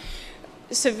has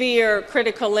severe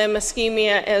critical limb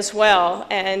ischemia as well,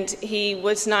 and he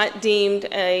was not deemed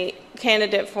a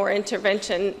candidate for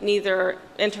intervention, neither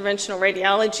interventional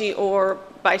radiology or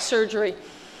by surgery.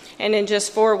 And in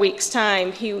just 4 weeks'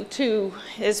 time, he too,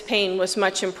 his pain was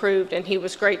much improved, and he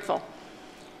was grateful.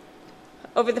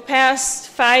 Over the past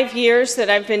 5 years that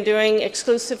I've been doing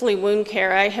exclusively wound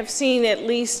care, I have seen at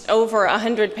least over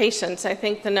 100 patients. I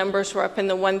think the numbers were up in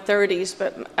the 130s,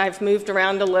 but I've moved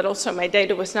around a little, so my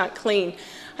data was not clean.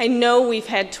 I know we've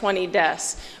had 20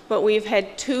 deaths, but we've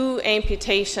had 2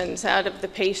 amputations out of the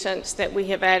patients that we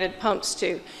have added pumps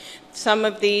to. Some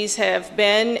of these have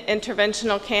been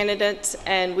interventional candidates,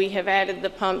 and we have added the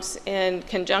pumps in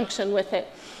conjunction with it.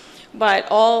 But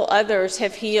all others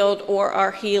have healed or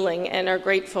are healing and are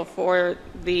grateful for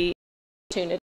the opportunity.